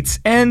Waits,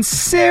 and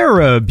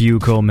Sarah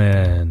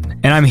Buchelman.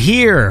 And I'm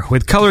here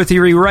with Color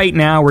Theory right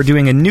now. We're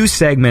doing a new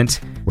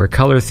segment where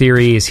Color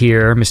Theory is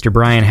here. Mr.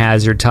 Brian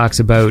Hazard talks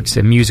about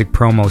some music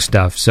promo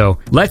stuff. So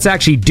let's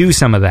actually do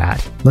some of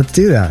that. Let's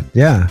do that.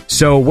 Yeah.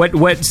 So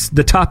what's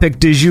the topic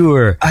du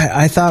jour?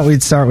 I thought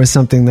we'd start with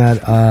something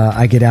that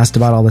I get asked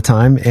about all the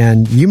time,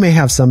 and you may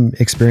have some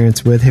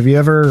experience with. Have you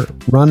ever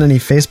run any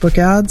Facebook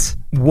ads?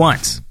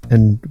 Once.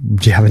 And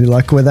do you have any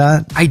luck with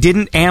that? I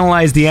didn't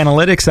analyze the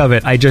analytics of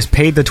it. I just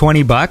paid the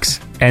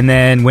 $20, and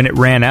then when it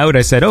ran out,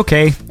 I said,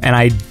 okay. And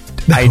I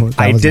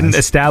didn't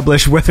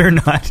establish whether or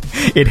not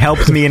it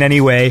helped me in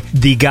any way.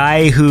 The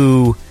guy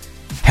who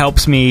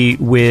helps me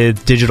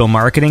with digital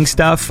marketing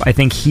stuff, I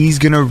think he's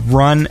going to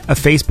run a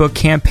Facebook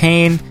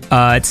campaign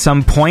at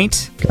some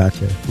point.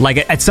 Gotcha.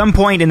 Like at some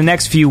point in the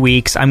next few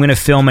weeks, I'm going to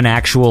film an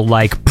actual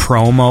like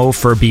promo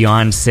for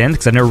Beyond Synth,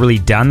 because I've never really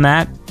done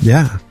that.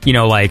 Yeah. You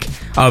know, like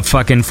a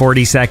fucking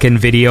 40-second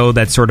video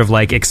that sort of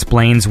like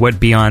explains what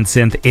Beyond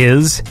Synth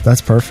is.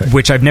 That's perfect.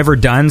 Which I've never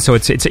done, so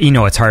it's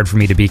it's hard for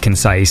me to be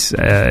concise.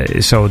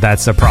 So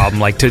that's a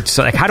problem. Like,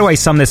 how do I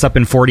sum this up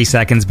in 40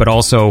 seconds, but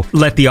also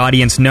let the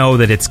audience know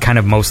that it's kind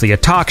of mostly a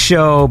talk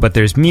show, but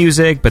there's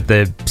music, but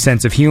the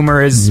sense of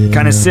humor is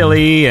kind of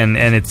silly, and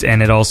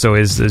it also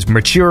is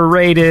mature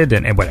rated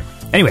and whatever.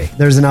 Anyway,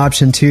 there's an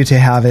option too to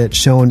have it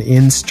shown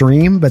in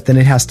stream, but then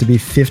it has to be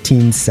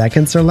 15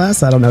 seconds or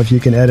less. I don't know if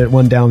you can edit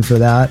one down for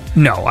that.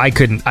 No, I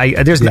couldn't.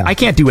 I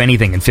can't do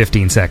anything in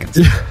 15 seconds.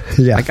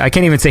 Yeah, I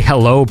can't even say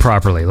hello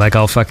properly. Like,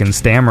 I'll fucking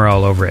stammer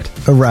all over it.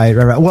 Right.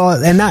 Well,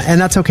 and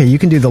that's okay. You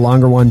can do the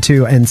longer one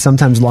too, and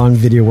sometimes long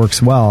video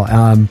works well.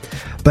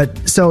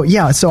 So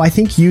I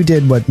think you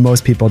did what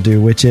most people do,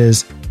 which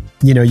is,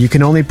 you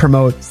can only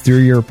promote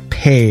through your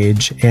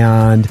page,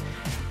 and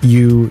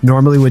you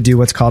normally would do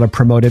what's called a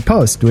promoted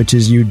post, which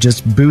is you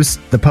just boost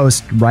the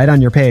post right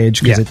on your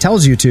page because it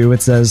tells you to.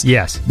 It says,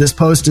 yes, this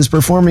post is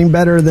performing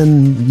better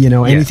than,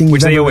 anything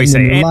which you've they ever always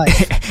written say. in your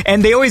life.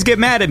 And they always get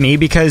mad at me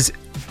because,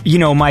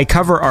 my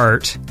cover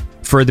art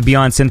for the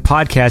Beyond Synth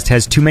podcast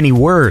has too many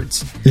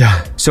words.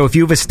 Yeah. So if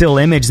you have a still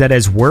image that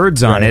has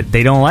words on it,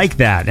 they don't like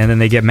that. And then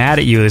they get mad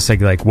at you. It's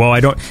like, well,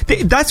 I don't...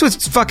 That's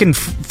what's fucking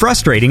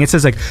frustrating. It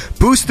says like,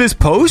 boost this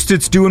post.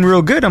 It's doing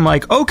real good. I'm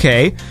like,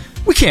 okay,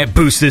 we can't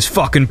boost this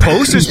fucking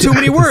post. There's too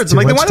many words. I'm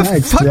like, then why the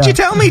fuck did you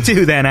tell me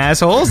to then,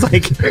 assholes?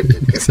 Like,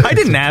 exactly. I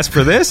didn't ask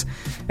for this.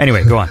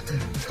 Anyway, go on.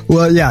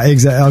 Well, yeah,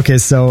 exactly. Okay,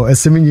 so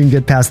assuming you can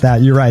get past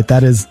that, you're right.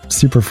 That is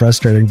super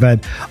frustrating.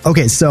 But,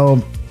 okay,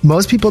 so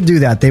most people do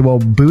that. They will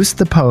boost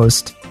the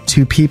post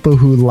to people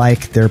who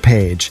like their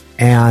page.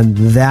 And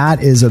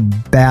that is a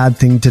bad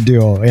thing to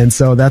do. And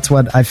so that's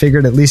what I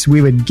figured at least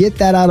we would get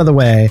that out of the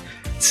way,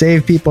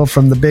 save people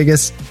from the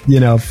biggest,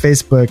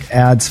 Facebook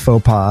ads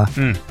faux pas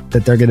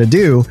that they're going to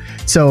do.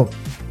 So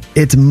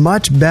it's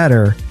much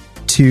better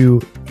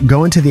to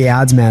go into the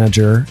ads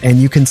manager and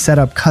you can set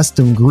up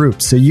custom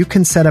groups. So you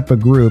can set up a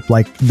group,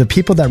 like the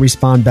people that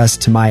respond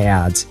best to my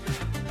ads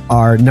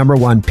are, number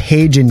one,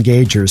 page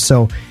engagers.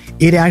 So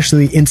it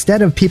actually,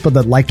 instead of people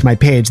that liked my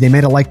page, they may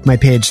have liked my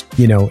page,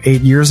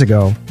 8 years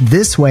ago.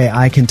 This way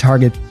I can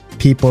target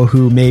people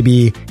who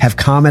maybe have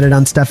commented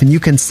on stuff, and you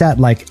can set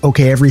like,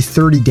 okay, every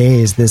 30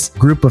 days, this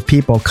group of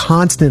people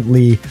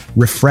constantly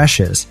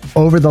refreshes.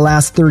 Over the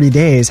last 30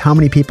 days, how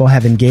many people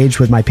have engaged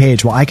with my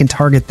page? Well, I can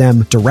target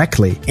them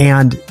directly.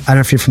 And I don't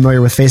know if you're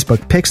familiar with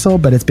Facebook Pixel,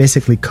 but it's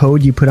basically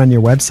code you put on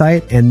your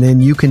website, and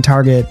then you can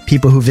target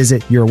people who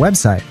visit your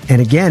website.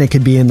 And again, it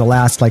could be in the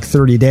last like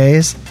 30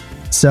 days.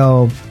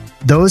 So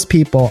those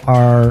people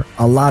are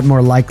a lot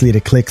more likely to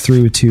click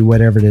through to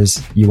whatever it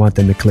is you want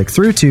them to click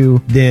through to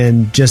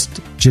than just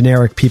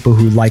generic people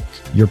who like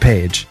your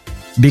page.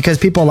 because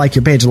people like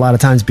your page a lot of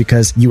times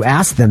because you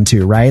ask them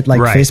to, right?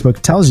 Like Right.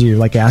 Facebook tells you,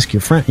 like, ask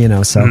your friend,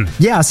 so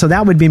yeah, so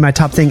that would be my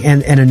top thing.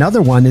 And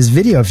another one is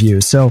video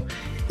views. So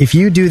if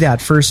you do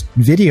that first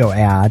video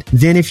ad,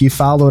 then if you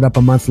follow it up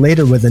a month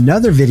later with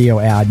another video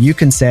ad, you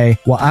can say,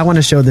 well, I want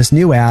to show this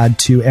new ad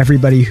to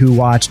everybody who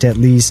watched at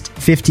least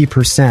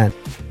 50%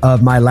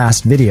 of my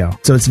last video.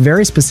 So it's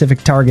very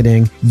specific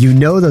targeting. You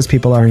know those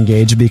people are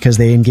engaged because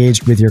they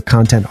engaged with your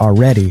content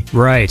already.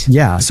 Right.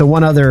 Yeah. So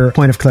one other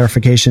point of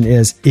clarification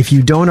is if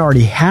you don't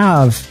already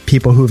have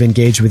people who've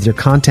engaged with your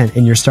content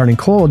and you're starting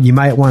cold, you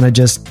might want to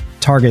just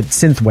target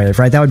synthwave,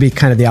 right? That would be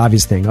kind of the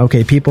obvious thing.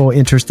 Okay, people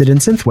interested in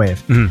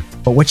synthwave.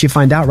 But what you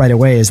find out right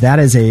away is that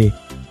is a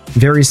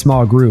very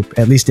small group,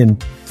 at least in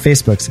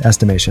Facebook's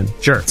estimation.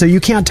 Sure. So you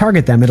can't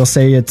target them. It'll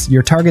say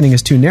your targeting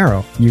is too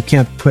narrow. You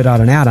can't put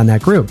out an ad on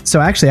that group. So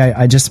actually,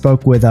 I just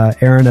spoke with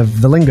Aaron of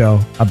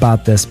Vilingo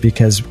about this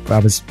because I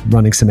was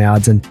running some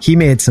ads and he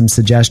made some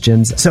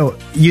suggestions. So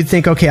you'd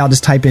think, okay, I'll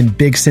just type in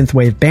big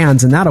synthwave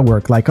bands and that'll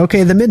work. Like,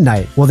 okay, The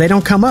Midnight. Well, they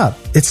don't come up.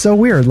 It's so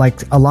weird.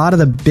 Like a lot of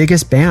the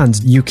biggest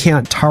bands, you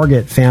can't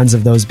target fans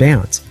of those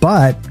bands.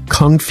 But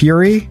Kung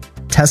Fury,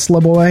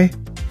 Tesla Boy,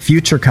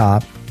 Future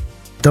Cop,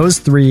 those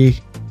three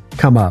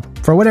come up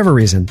for whatever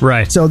reason.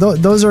 Right. So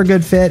those are a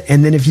good fit.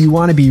 And then if you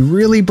want to be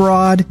really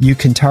broad, you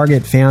can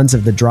target fans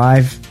of the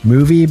Drive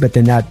movie, but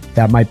then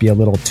that might be a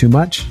little too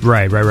much.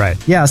 Right.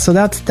 Yeah, so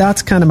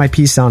that's kind of my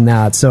piece on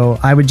that. So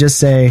I would just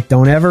say,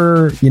 don't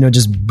ever,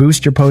 just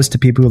boost your post to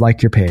people who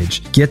like your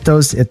page. Get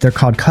those, they're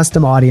called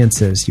custom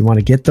audiences. You want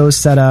to get those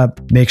set up.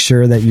 Make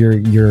sure that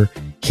you're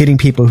hitting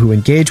people who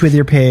engage with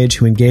your page,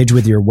 who engage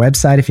with your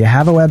website if you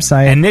have a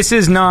website. And this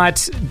is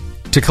not,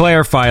 to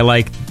clarify,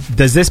 like,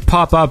 does this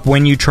pop up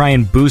when you try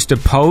and boost a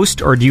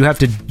post, or do you have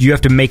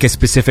to make a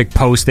specific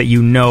post that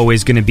you know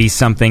is going to be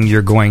something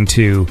you're going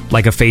to,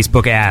 like a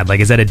Facebook ad?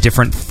 Like, is that a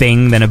different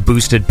thing than a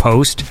boosted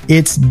post?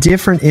 It's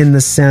different in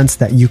the sense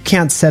that you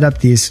can't set up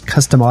these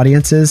custom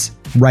audiences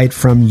right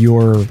from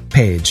your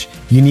page.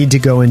 You need to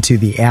go into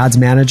the ads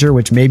manager,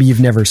 which maybe you've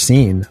never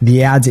seen.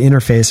 The ads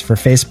interface for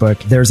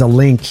Facebook, there's a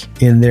link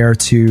in there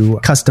to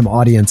custom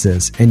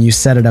audiences, and you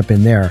set it up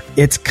in there.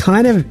 It's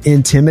kind of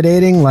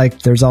intimidating,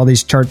 like there's all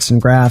these charts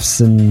and graphs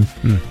and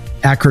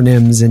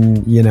acronyms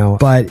and,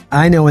 but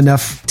I know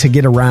enough to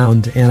get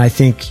around. And I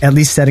think at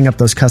least setting up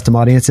those custom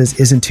audiences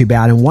isn't too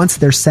bad. And once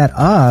they're set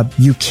up,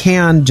 you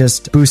can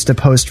just boost a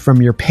post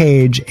from your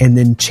page and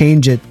then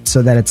change it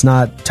so that it's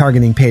not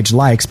targeting page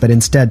likes, but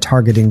instead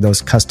targeting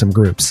those custom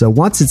groups. So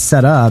once it's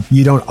set up,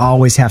 you don't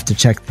always have to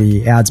check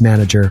the ads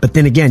manager. But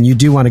then again, you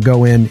do want to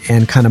go in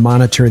and kind of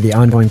monitor the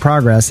ongoing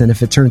progress. And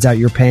if it turns out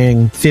you're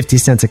paying 50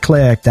 cents a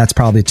click, that's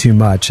probably too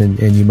much. And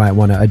you might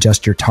want to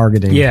adjust your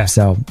targeting. Yeah.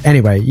 So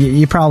anyway,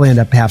 you probably end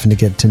up having to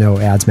get to know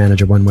ads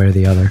manager one way or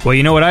the other. Well,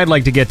 you know what I'd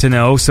like to get to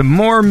know? Some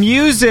more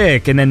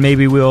music, and then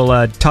maybe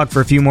we'll talk for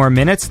a few more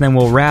minutes, and then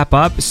we'll wrap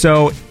up.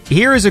 So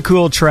here is a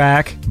cool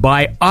track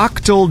by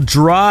Octal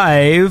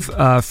Drive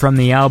from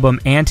the album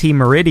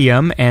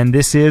Anti-Meridium, and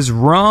this is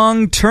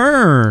Wrong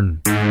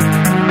Turn.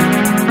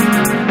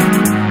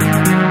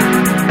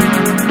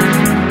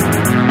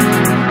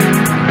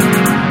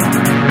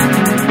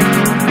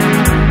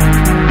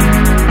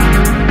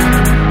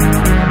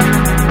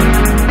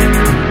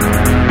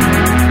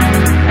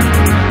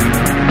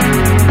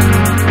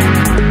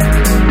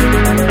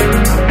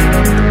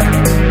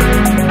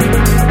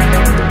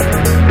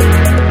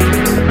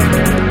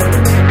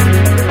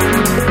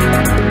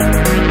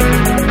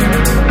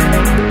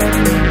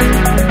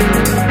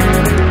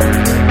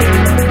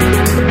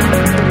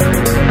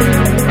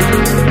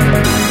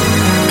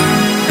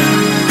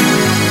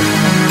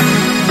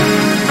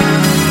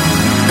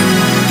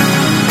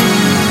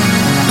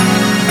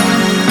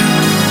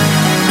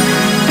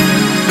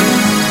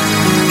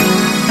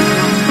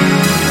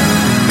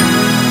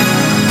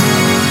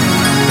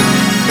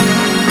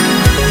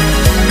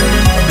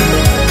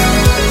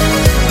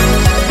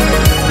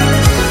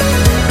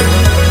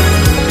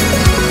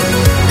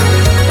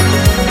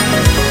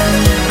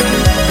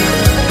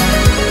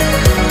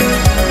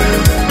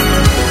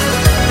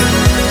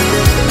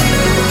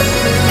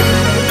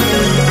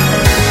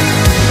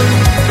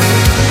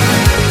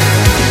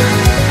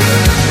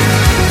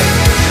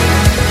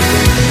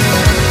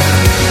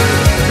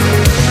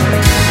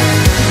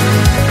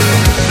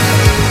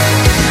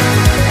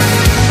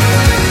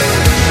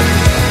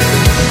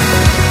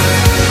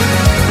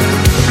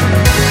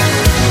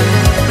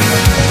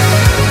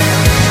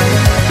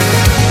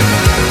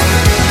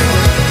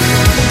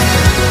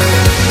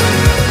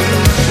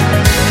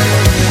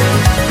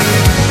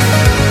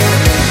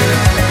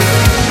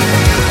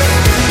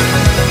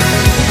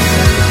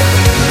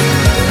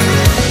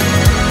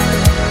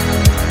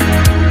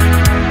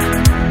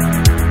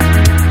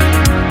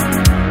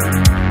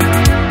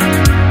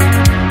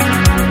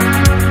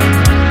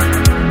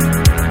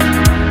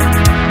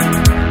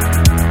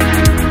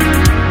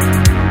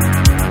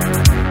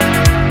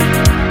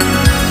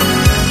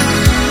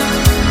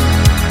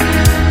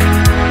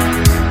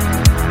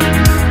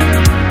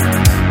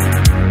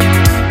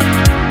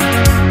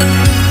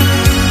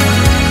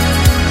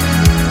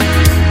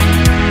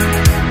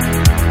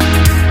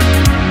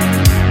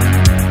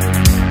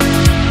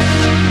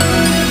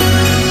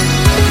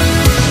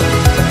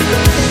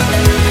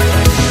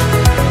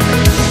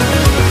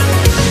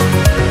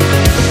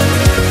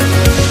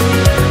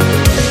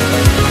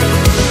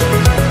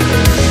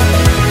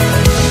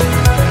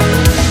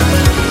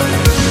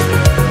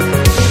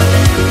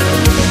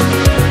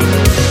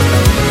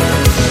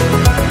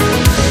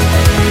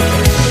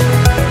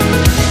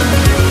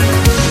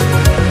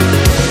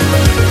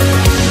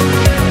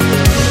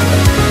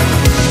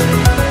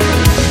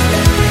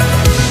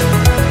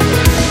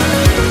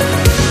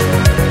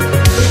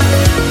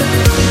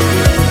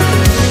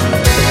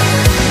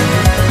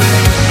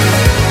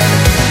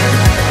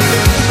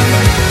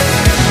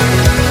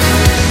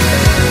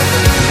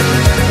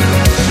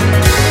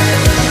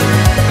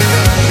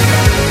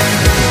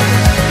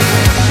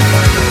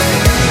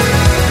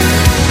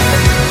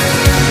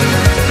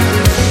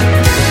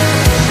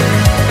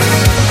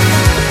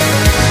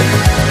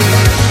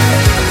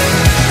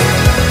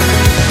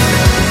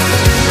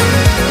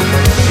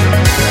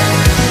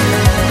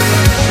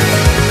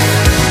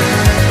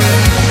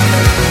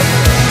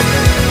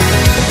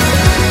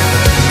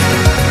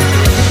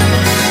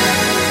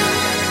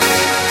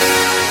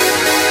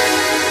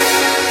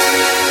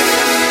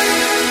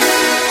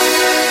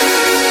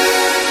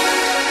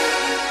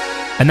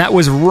 And that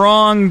was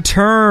Wrong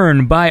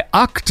Turn by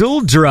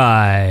Octal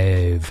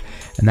Drive.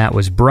 And that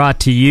was brought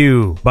to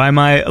you by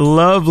my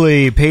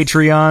lovely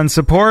Patreon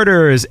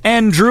supporters,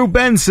 Andrew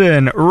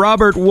Benson,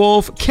 Robert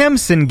Wolf,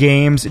 Kempson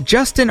Games,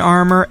 Justin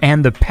Armour,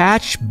 and the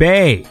Patch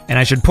Bay. And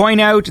I should point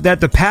out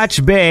that the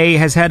Patch Bay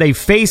has had a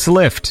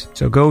facelift.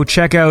 So go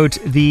check out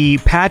the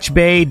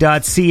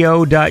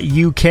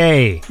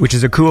patchbay.co.uk, which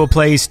is a cool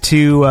place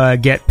to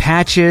get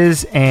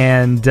patches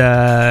and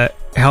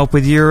help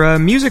with your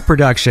music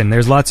production.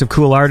 There's lots of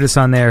cool artists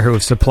on there who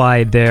have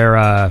supplied their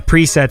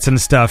presets and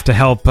stuff to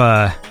help,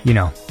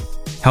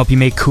 help you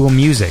make cool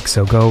music.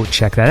 So go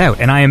check that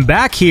out. And I am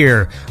back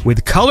here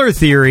with Color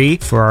Theory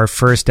for our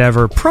first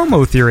ever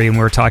promo theory, and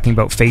we're talking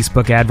about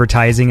Facebook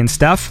advertising and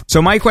stuff.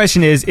 So my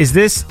question is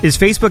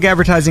Facebook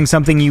advertising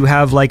something you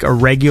have like a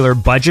regular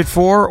budget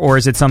for, or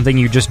is it something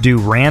you just do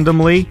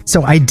randomly?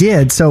 So I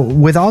did. So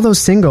with all those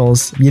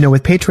singles,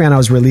 with Patreon, I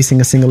was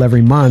releasing a single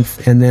every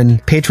month, and then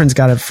patrons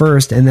got it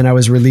first, and then I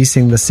was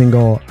releasing the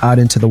single out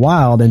into the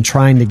wild and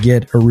trying to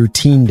get a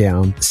routine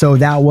down. So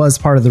that was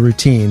part of the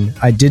routine.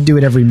 I did do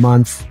it every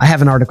month. I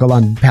have an article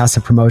on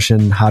passive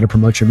promotion, how to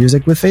promote your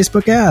music with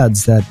Facebook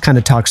ads, that kind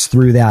of talks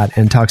through that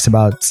and talks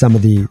about some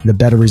of the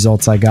better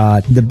results I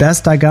got. The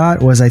best I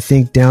got was, I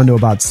think, down to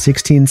about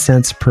 16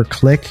 cents per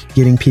click,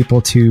 getting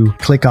people to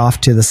click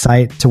off to the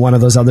site, to one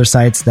of those other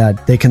sites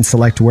that they can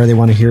select where they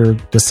want to hear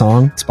the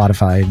song,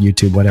 Spotify,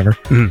 YouTube, whatever.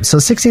 Mm. So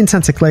 16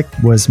 cents a click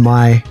was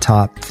my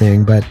top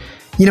thing. But,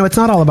 it's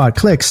not all about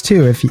clicks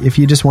too. If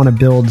you just want to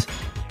build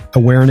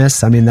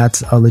awareness,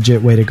 that's a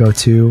legit way to go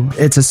too.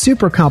 It's a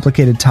super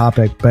complicated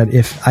topic, but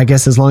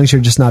as long as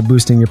you're just not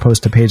boosting your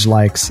post to page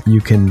likes,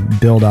 you can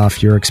build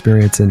off your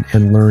experience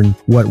and learn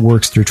what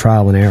works through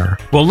trial and error.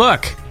 Well,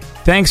 look,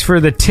 thanks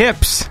for the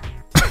tips.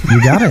 You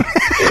got it.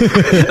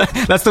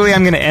 That's the way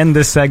I'm going to end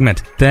this segment.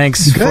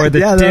 Thanks for the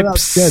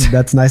tips. That's good.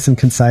 That's nice and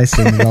concise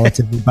and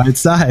relatively bite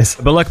size.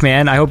 But look,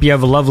 man, I hope you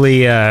have a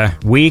lovely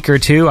week or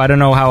two. I don't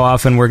know how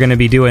often we're going to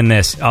be doing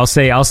this. I'll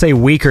say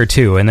week or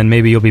two, and then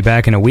maybe you'll be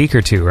back in a week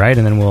or two, right?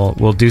 And then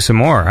we'll do some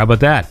more. How about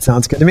that?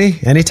 Sounds good to me.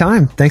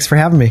 Anytime. Thanks for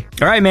having me.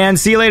 All right, man.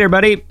 See you later,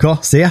 buddy. Cool.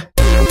 See ya.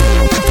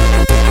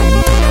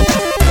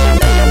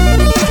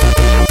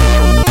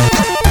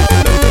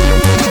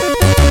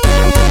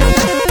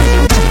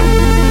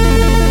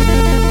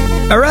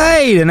 All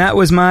right, and that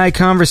was my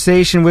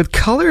conversation with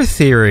Color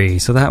Theory.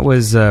 So that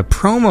was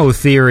promo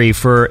theory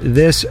for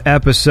this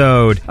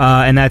episode.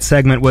 And that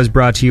segment was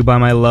brought to you by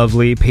my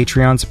lovely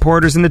Patreon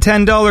supporters in the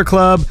 $10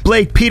 Club,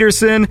 Blake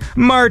Peterson,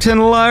 Martin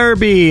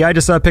Larby. I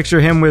just saw a picture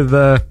of him with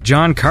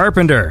John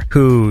Carpenter,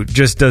 who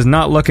just does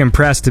not look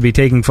impressed to be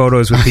taking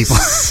photos with people. I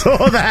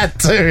saw that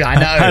too. I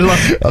know. I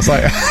was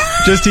like,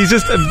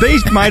 they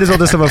might as well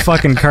just have a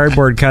fucking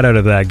cardboard cutout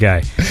of that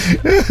guy.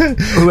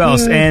 Who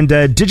else? And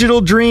Digital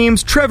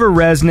Dreams,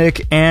 Trevor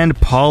Resnick, and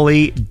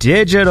Polly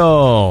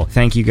Digital.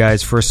 Thank you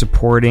guys for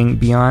supporting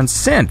Beyond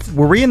Synth.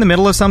 Were we in the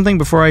middle of something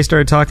before I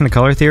started talking to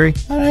Color Theory?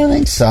 I don't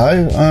think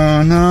so.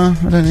 No,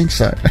 I don't think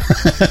so.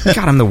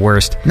 God, I'm the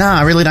worst. No,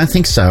 I really don't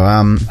think so.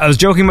 I was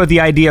joking about the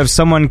idea of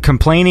someone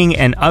complaining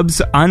and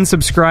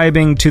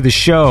unsubscribing to the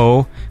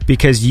show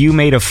because you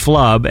made a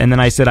flub, and then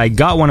I said I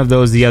got one of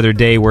those the other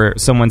day where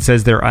someone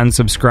says they're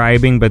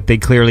unsubscribing, but they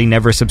clearly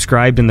never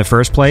subscribed in the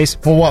first place.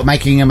 For what,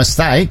 making a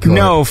mistake? Or?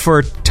 No,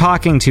 for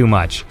talking too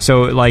much.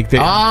 So, like... you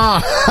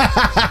talked...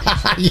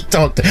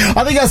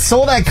 I think I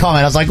saw that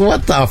comment. I was like,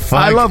 what the fuck?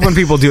 I love when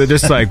people do it.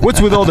 Just like,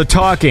 what's with all the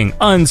talking?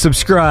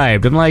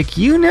 Unsubscribed. I'm like,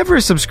 you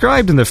never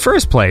subscribed in the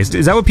first place.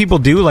 Is that what people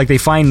do? Like, they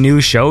find new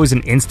shows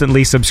and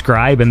instantly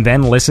subscribe and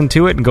then listen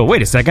to it and go,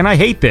 wait a second, I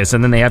hate this.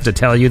 And then they have to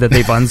tell you that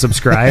they've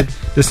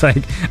unsubscribed. Just like,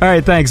 all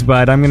right, thanks,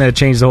 bud. I'm going to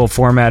change the whole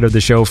format of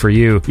the show for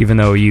you, even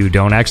though you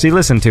don't actually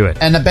listen to it.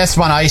 And the best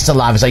one I used to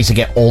love is I used to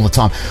get all the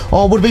time,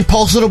 would it be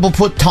possible to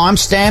put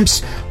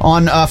timestamps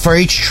on for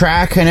each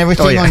track and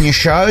everything on your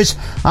shows?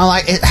 I'm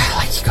like, you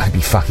gotta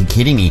be fucking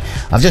kidding me.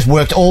 I've just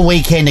worked all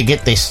weekend to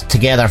get this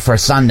together for a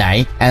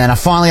Sunday, and then I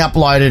finally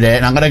uploaded it,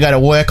 and I'm gonna go to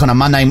work on a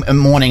Monday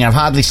morning. I've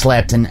hardly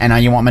slept,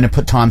 and you want me to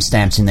put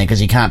timestamps in there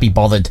because you can't be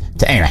bothered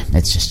to... Anyway,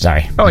 it's just,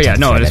 sorry. Oh, yeah,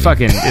 no, it's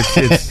fucking...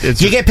 It's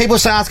Do you get people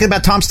start asking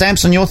about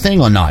timestamps on your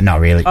thing, or not? Not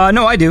really.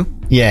 No, I do.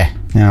 Yeah,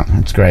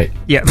 that's great.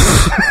 Yeah.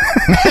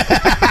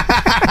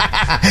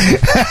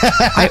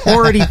 I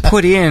already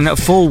put in a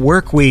full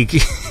work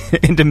week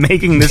into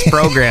making this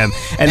program,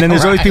 and then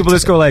there's always people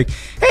just go like,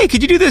 hey,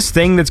 could you do this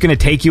thing that's going to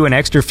take you an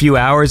extra few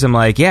hours? I'm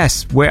like,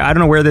 yes. I don't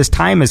know where this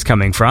time is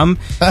coming from,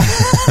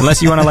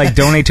 unless you want to like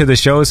donate to the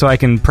show so I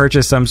can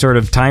purchase some sort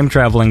of time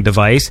traveling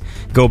device,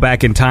 go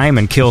back in time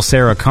and kill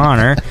Sarah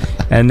Connor,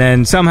 and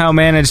then somehow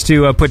manage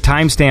to put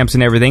timestamps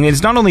and everything.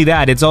 It's not only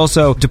that, it's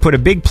also to put a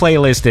big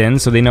playlist in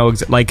so they know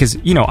because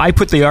I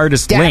put the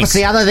artist links. That's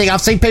the other thing.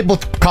 I've seen people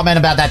comment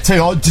about that too.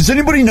 Oh, does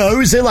anybody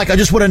know? Is there I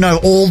just want to know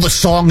all the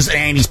songs that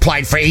Andy's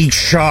played for each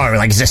show.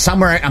 Like, is there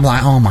somewhere? I'm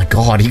like, oh my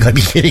god, you gotta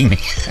be kidding me.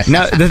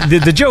 Now,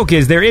 the joke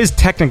is there is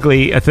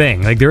technically a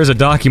thing. Like, there is a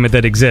document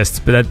that exists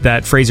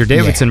that Fraser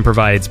Davidson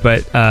provides,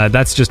 but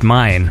that's just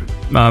mine.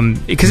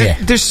 Because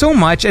there's so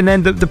much, and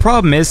then the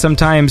problem is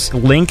sometimes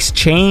links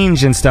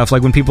change and stuff.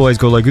 Like when people always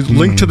go like,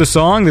 link to the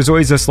song, there's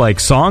always this like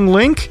song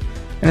link.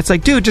 And it's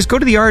like, dude, just go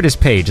to the artist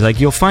page. Like,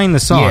 you'll find the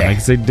song. Yeah.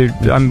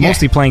 Like, I'm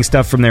mostly playing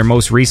stuff from their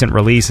most recent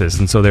releases,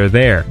 and so they're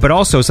there. But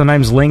also,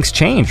 sometimes links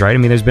change, right? I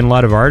mean, there's been a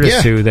lot of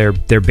artists who their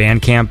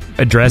Bandcamp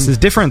address is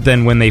different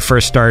than when they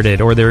first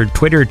started, or their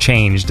Twitter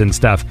changed and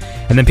stuff.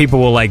 And then people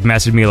will, like,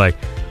 message me like,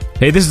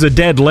 hey, this is a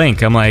dead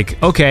link. I'm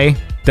like, okay,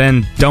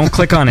 then don't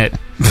click on it.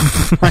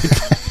 Like,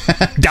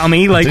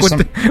 dummy. Like,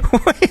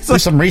 do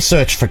some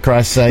research, for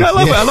Christ's sake. I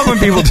love when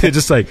people do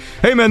just like,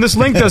 hey, man, this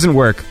link doesn't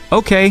work.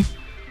 Okay.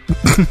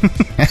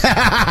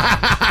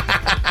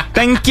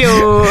 Thank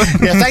you.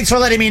 Yeah, thanks for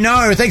letting me know.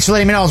 I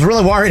was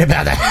really worried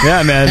about that.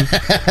 Yeah, man.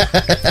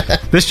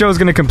 This show is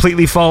going to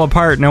completely fall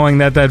apart knowing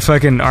that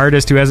fucking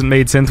artist who hasn't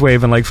made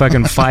synthwave in like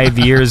fucking 5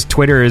 years,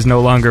 Twitter is no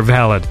longer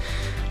valid.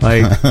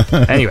 Like,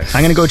 anyway,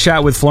 I'm going to go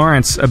chat with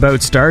Florence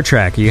about Star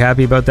Trek. Are you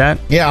happy about that?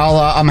 Yeah,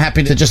 I'm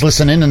happy to just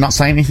listen in and not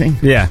say anything.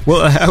 Yeah.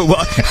 Well, how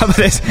about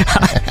this?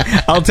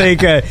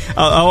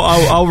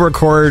 I'll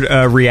record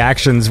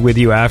reactions with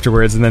you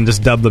afterwards and then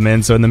just dub them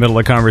in. So in the middle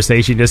of the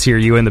conversation, you just hear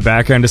you in the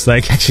background, just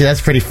like... Actually,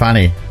 that's pretty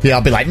funny. Yeah,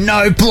 I'll be like,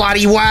 no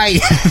bloody way.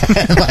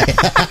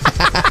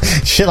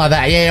 Shit like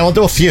that. Yeah, I'll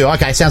do a few.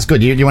 Okay, sounds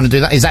good. You want to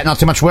do that? Is that not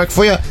too much work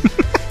for you?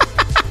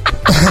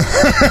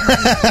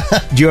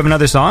 Do you have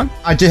another song?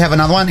 I do have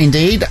another one,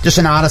 indeed. Just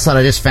an artist that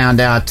I just found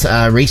out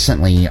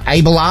recently.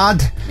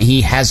 Abelard.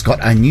 He has got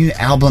a new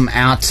album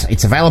out.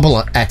 It's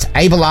available at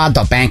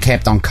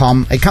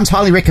abelard.bandcamp.com. It comes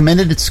highly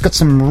recommended. It's got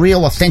some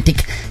real authentic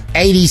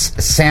 80s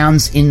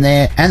sounds in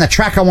there. And the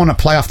track I want to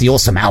play off the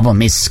awesome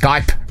album is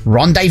Skype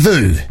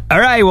Rendezvous. All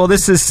right, well,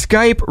 this is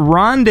Skype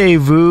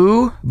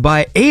Rendezvous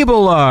by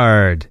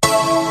Abelard.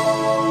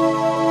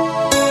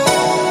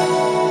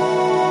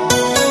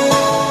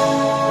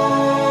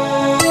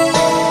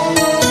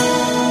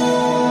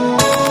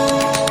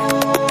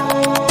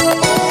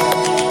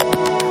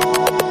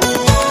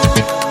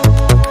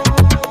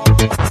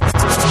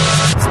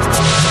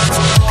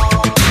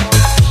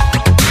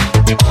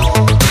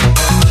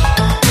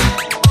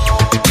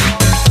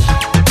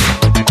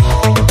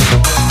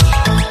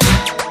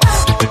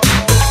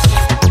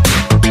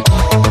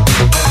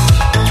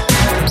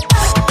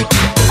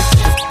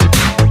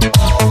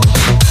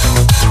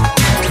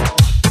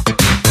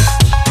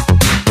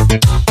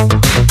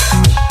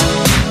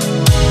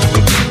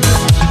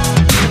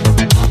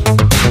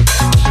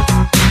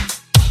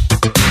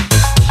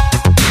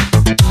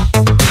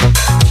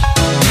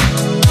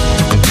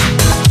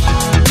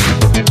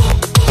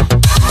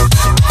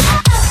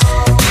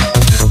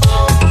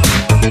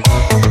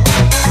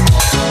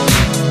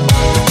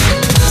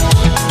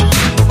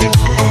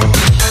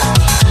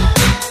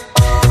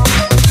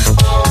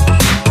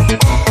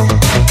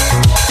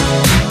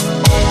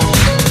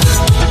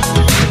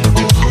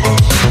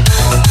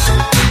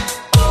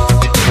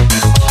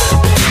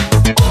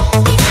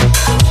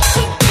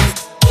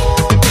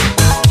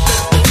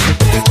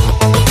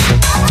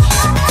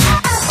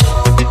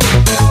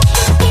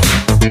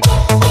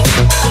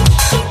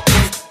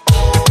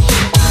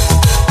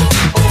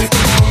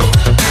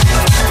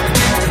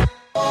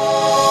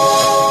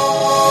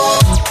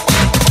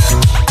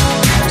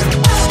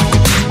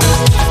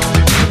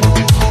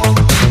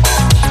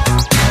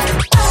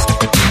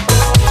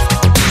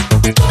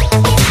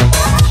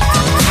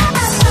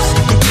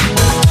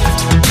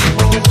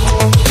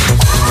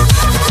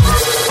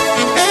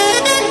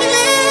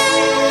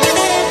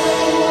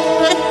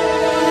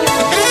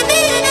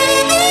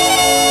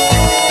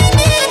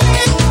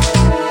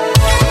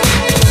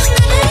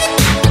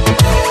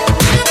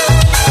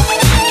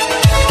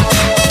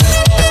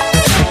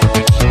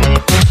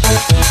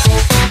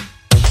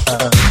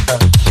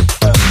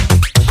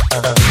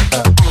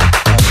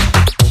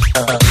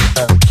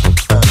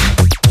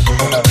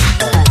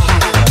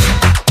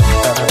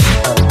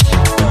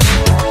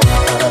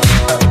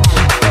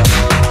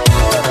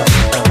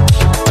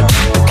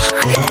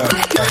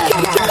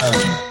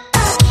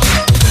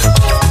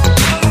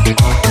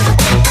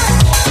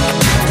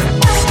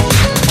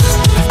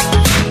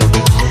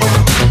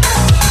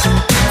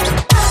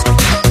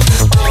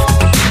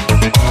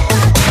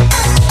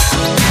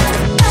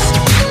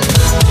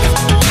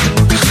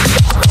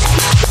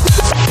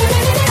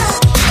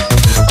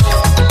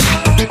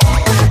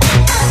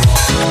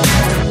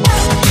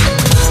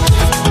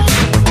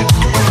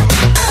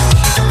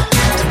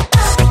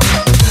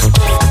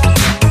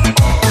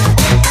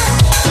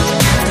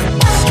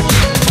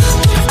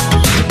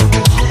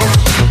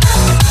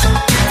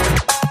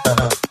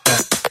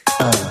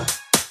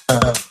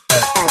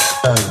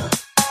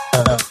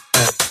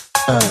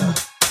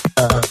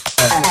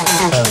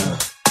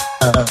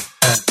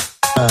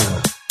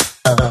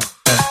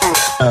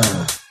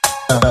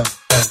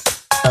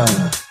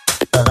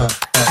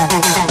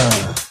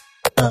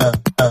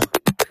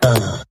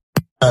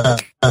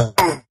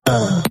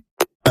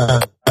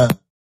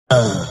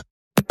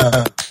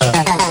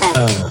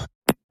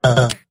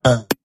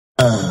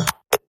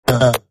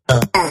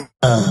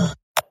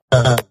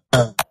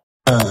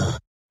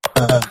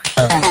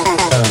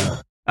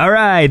 All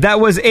right,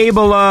 that was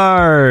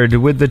Abelard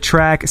with the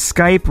track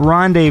Skype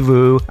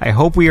Rendezvous. I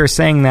hope we are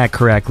saying that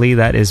correctly.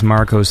 That is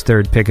Marco's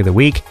third pick of the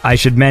week. I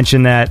should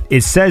mention that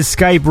it says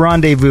Skype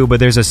Rendezvous,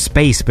 but there's a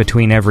space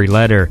between every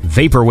letter,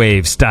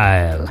 vaporwave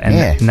style.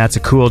 And that's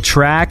a cool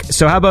track.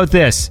 So how about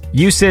this?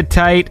 You sit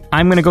tight.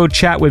 I'm going to go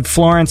chat with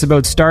Florence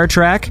about Star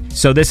Trek.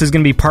 So this is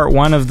going to be part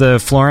one of the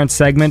Florence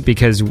segment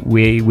because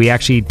we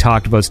actually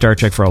talked about Star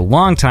Trek for a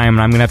long time,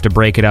 and I'm going to have to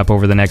break it up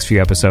over the next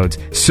few episodes.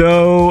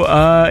 So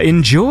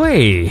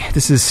enjoy.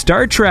 This is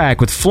Star Trek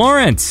with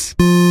Florence.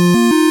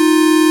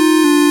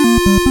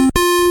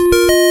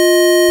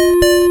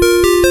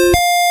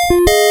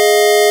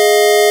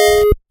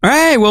 All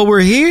right, well,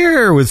 we're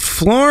here with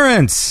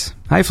Florence.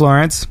 Hi,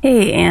 Florence.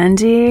 Hey,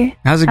 Andy.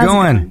 How's it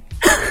going?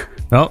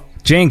 Well,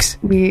 Jinx.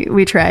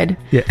 We tried.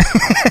 Yeah.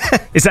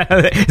 Is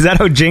that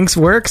how Jinx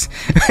works?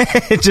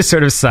 Just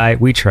sort of sigh.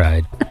 We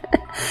tried.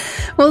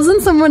 Well,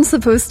 isn't someone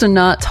supposed to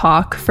not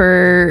talk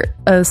for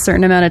a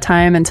certain amount of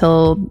time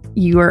until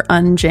you are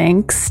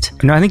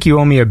unjinxed? No, I think you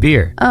owe me a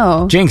beer.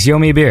 Oh. Jinx, you owe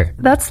me a beer.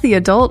 That's the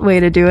adult way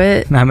to do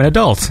it. I'm an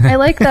adult. I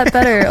like that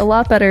better, a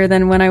lot better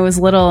than when I was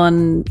little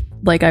and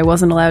I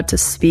wasn't allowed to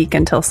speak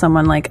until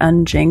someone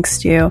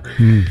unjinxed you.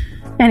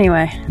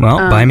 Anyway. Well,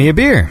 buy me a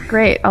beer.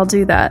 Great, I'll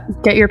do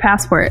that. Get your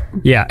passport.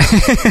 Yeah.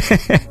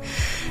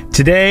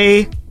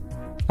 Today,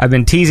 I've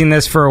been teasing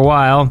this for a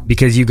while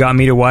because you got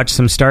me to watch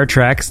some Star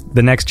Treks,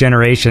 The Next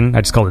Generation.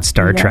 I just called it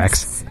Star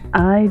Treks.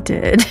 I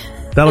did.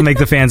 That'll make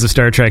the fans of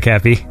Star Trek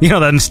happy. You know,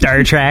 them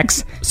Star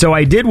Treks. So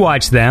I did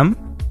watch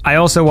them. I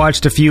also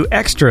watched a few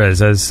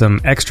extras as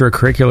some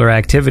extracurricular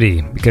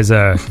activity because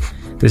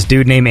this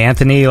dude named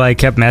Anthony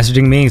kept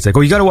messaging me. He's like,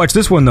 oh, you gotta watch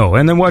this one though,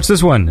 and then watch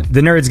this one.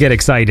 The nerds get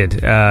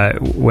excited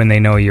when they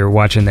know you're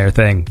watching their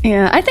thing.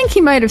 Yeah, I think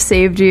he might have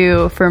saved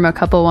you from a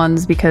couple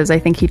ones because I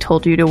think he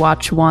told you to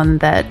watch one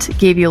that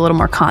gave you a little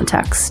more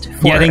context.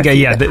 Yeah, I think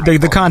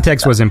the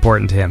context was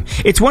important to him.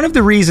 It's one of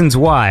the reasons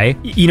why,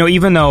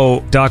 even though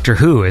Doctor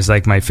Who is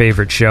my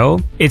favorite show,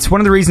 it's one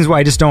of the reasons why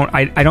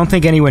I don't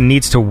think anyone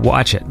needs to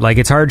watch it.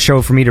 It's a hard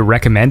show for me to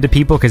recommend to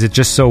people because it's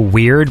just so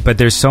weird, but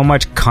there's so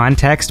much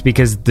context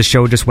because the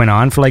show just went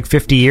on for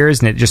 50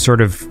 years and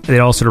it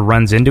all sort of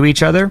runs into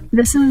each other.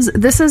 This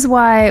is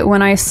why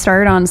when I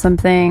start on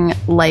something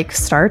like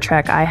Star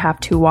Trek, I have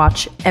to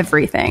watch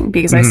everything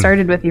because I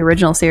started with the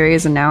original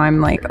series and now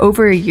I'm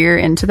over a year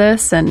into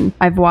this and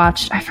I've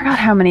watched, I forgot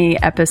how many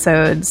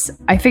episodes.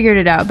 I figured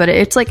it out, but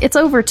it's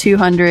over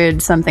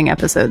 200 something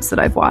episodes that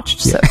I've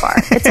watched so far.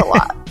 It's a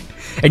lot.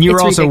 And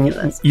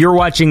you're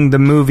watching the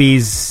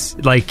movies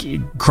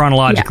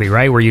chronologically,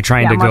 right? Where you're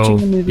trying to go. I'm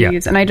watching the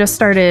movies, and I just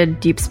started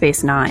Deep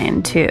Space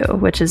Nine too,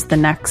 which is the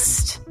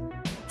next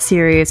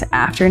series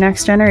after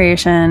Next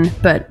Generation.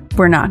 But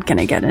we're not going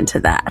to get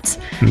into that.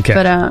 Okay.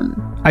 But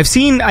I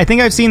think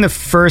I've seen the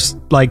first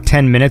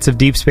 10 minutes of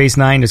Deep Space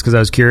Nine just because I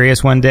was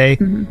curious one day.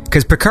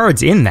 Because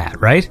Picard's in that,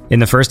 right? In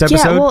the first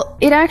episode. Yeah. Well,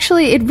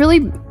 it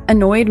really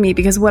annoyed me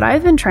because what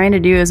I've been trying to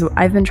do is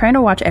I've been trying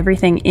to watch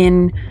everything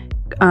in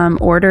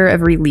order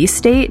of release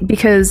date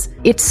because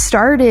it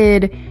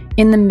started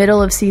in the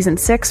middle of season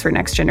 6 for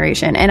Next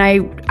Generation and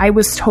I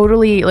was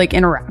totally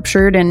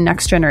enraptured in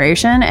Next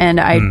Generation and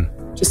I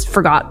just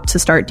forgot to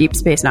start Deep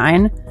Space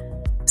Nine,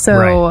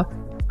 so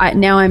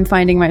now I'm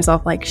finding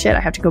myself shit,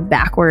 I have to go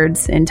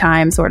backwards in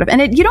time sort of,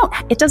 and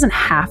it doesn't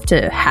have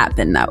to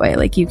happen that way.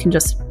 You can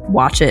just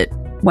watch it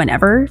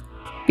whenever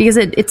because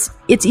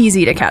it's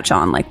easy to catch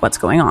on what's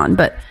going on,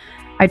 but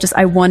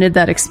I wanted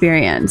that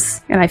experience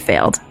and I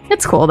failed.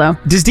 It's cool though.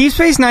 Does Deep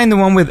Space Nine the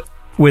one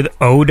with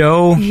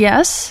Odo?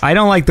 Yes. I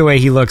don't like the way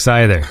he looks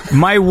either.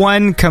 My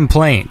one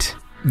complaint,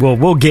 well,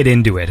 we'll get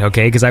into it,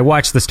 okay? Because I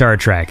watched the Star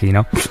Trek,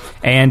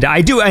 and I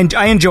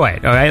enjoy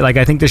it, all right?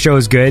 I think the show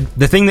is good.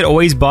 The thing that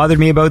always bothered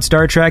me about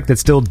Star Trek, that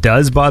still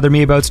does bother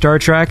me about Star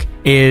Trek,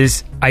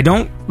 is I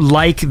don't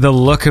like the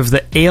look of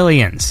the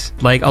aliens.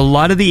 A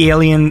lot of the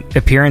alien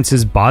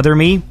appearances bother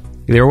me.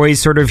 They're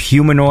always sort of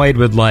humanoid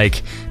with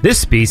this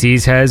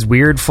species has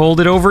weird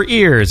folded over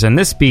ears and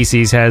this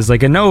species has a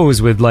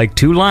nose with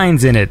 2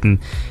 lines in it and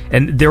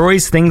there are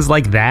always things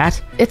like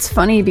that. It's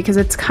funny because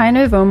it's kind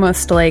of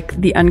almost like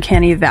the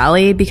uncanny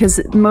valley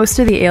because most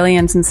of the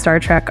aliens in Star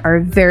Trek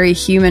are very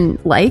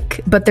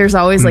human-like, but there's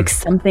always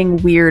something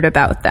weird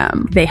about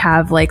them. They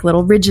have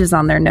little ridges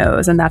on their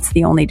nose and that's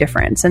the only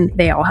difference, and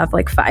they all have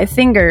 5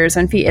 fingers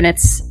and feet, and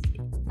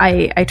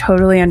I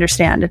totally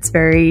understand. It's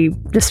very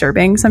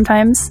disturbing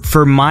sometimes.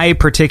 For my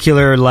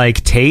particular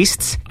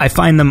tastes, I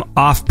find them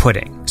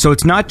off-putting. So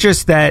it's not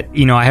just that,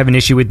 I have an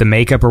issue with the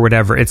makeup or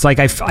whatever. It's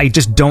I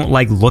just don't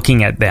like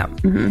looking at them.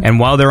 And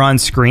while they're on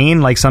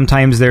screen,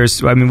 sometimes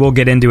we'll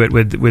get into it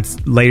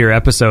with later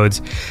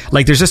episodes.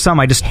 There's just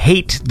some I just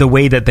hate the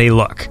way that they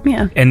look.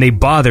 Yeah. And they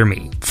bother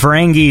me.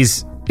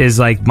 Ferengis is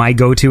my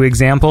go-to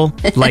example.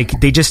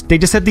 They just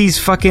have these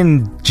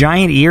fucking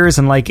giant ears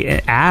and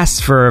ass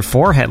for a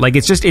forehead.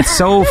 It's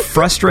so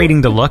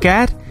frustrating to look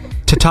at.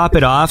 To top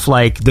it off,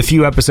 the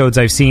few episodes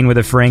I've seen with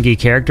a Ferengi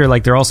character,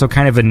 they're also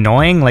kind of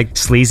annoying,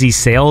 sleazy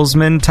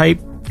salesman type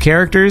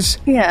characters.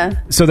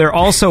 Yeah. So they're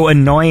also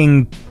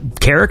annoying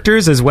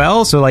characters as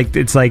well. So like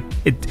I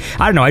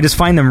don't know. I just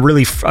find them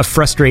really a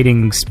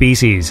frustrating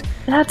species.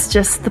 That's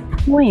just the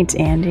point,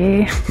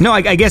 Andy. No,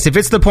 I guess if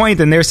it's the point,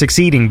 then they're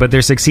succeeding, but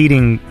they're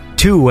succeeding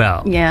too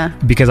well. Yeah.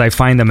 Because I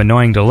find them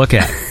annoying to look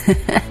at.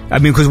 I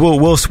mean, because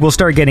we'll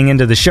start getting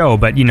into the show,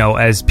 but you know,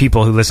 as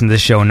people who listen to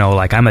this show know,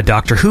 like I'm a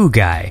Doctor Who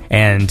guy,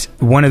 and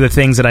one of the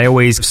things that I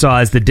always saw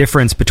as the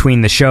difference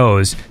between the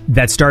shows,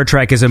 that Star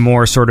Trek is a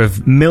more sort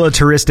of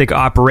militaristic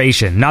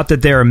operation. Not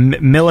that they're a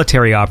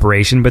military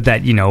operation, but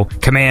that, you know,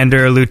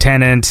 commander,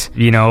 lieutenant,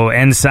 you know,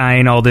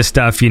 ensign, all this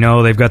stuff, you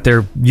know, they've got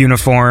their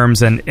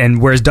uniforms,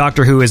 and whereas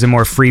Doctor Who is a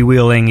more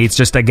freewheeling, he's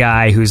just a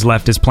guy who's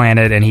left his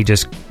planet and he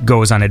just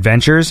goes on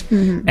adventures.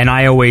 Mm-hmm. And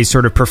I always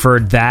sort of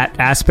preferred that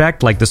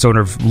aspect, like the sort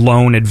of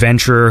lone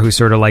adventurer who's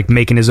sort of like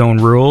making his own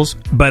rules.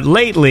 But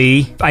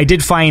lately, I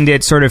did find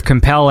it sort of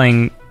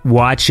compelling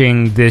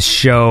watching this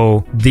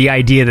show, the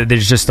idea that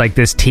there's just like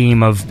this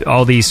team of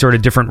all these sort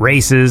of different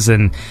races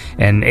and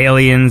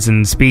aliens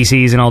and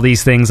species and all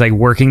these things like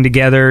working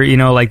together, you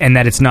know, like, and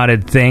that it's not a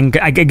thing.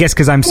 I guess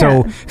because I'm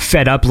so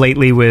fed up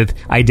lately with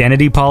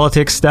identity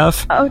politics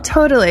stuff. Oh,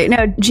 totally.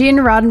 No, Gene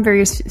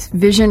Roddenberry's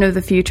vision of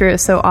the future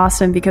is so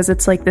awesome because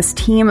it's like this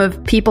team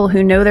of people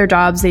who know their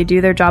jobs, they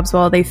do their jobs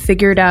well, they have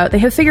figured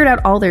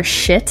out all their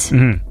shit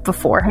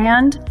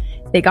beforehand.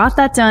 They got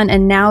that done,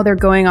 and now they're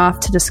going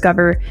off to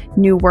discover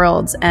new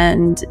worlds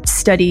and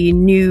study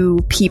new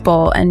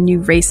people and new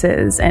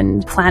races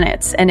and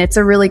planets. And it's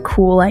a really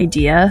cool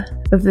idea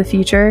of the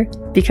future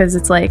because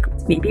it's like,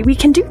 maybe we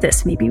can do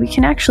this. Maybe we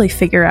can actually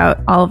figure out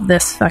all of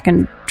this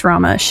fucking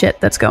drama shit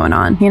that's going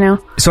on, you know?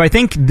 So I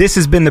think this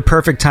has been the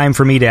perfect time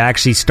for me to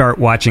actually start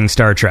watching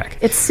Star Trek.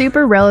 It's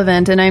super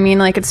relevant, and I mean,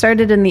 like, it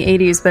started in the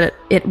 80s, but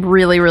it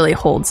really, really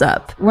holds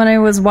up. When I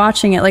was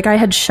watching it, like, I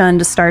had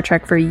shunned Star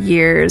Trek for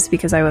years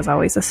because I was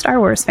always a Star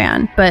Wars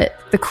fan. But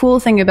the cool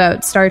thing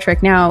about Star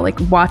Trek now, like,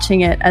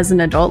 watching it as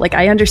an adult, like,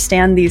 I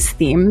understand these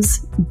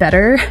themes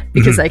better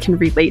because I can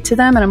relate to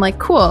them, and I'm like,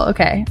 cool,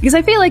 okay. Because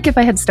I feel like if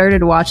I had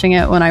started watching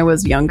it when I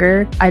was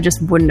younger, I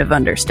just wouldn't have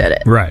understood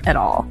it at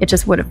all. It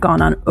just would have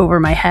gone on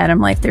over my head. I'm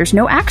like, there's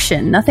no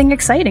action, nothing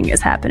exciting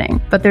is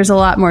happening. But there's a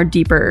lot more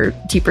deeper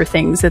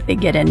things that they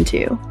get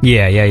into.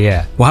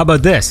 Yeah. Well, how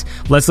about this?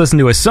 Let's listen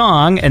to a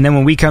song, and then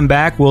when we come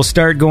back, we'll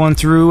start going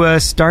through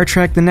Star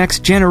Trek The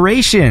Next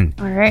Generation.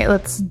 All right,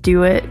 let's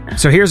do it.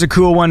 So here's a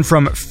cool one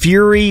from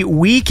Fury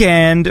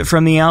Weekend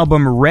from the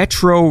album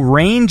Retro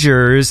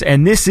Rangers,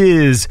 and this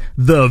is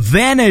The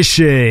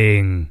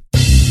Vanishing.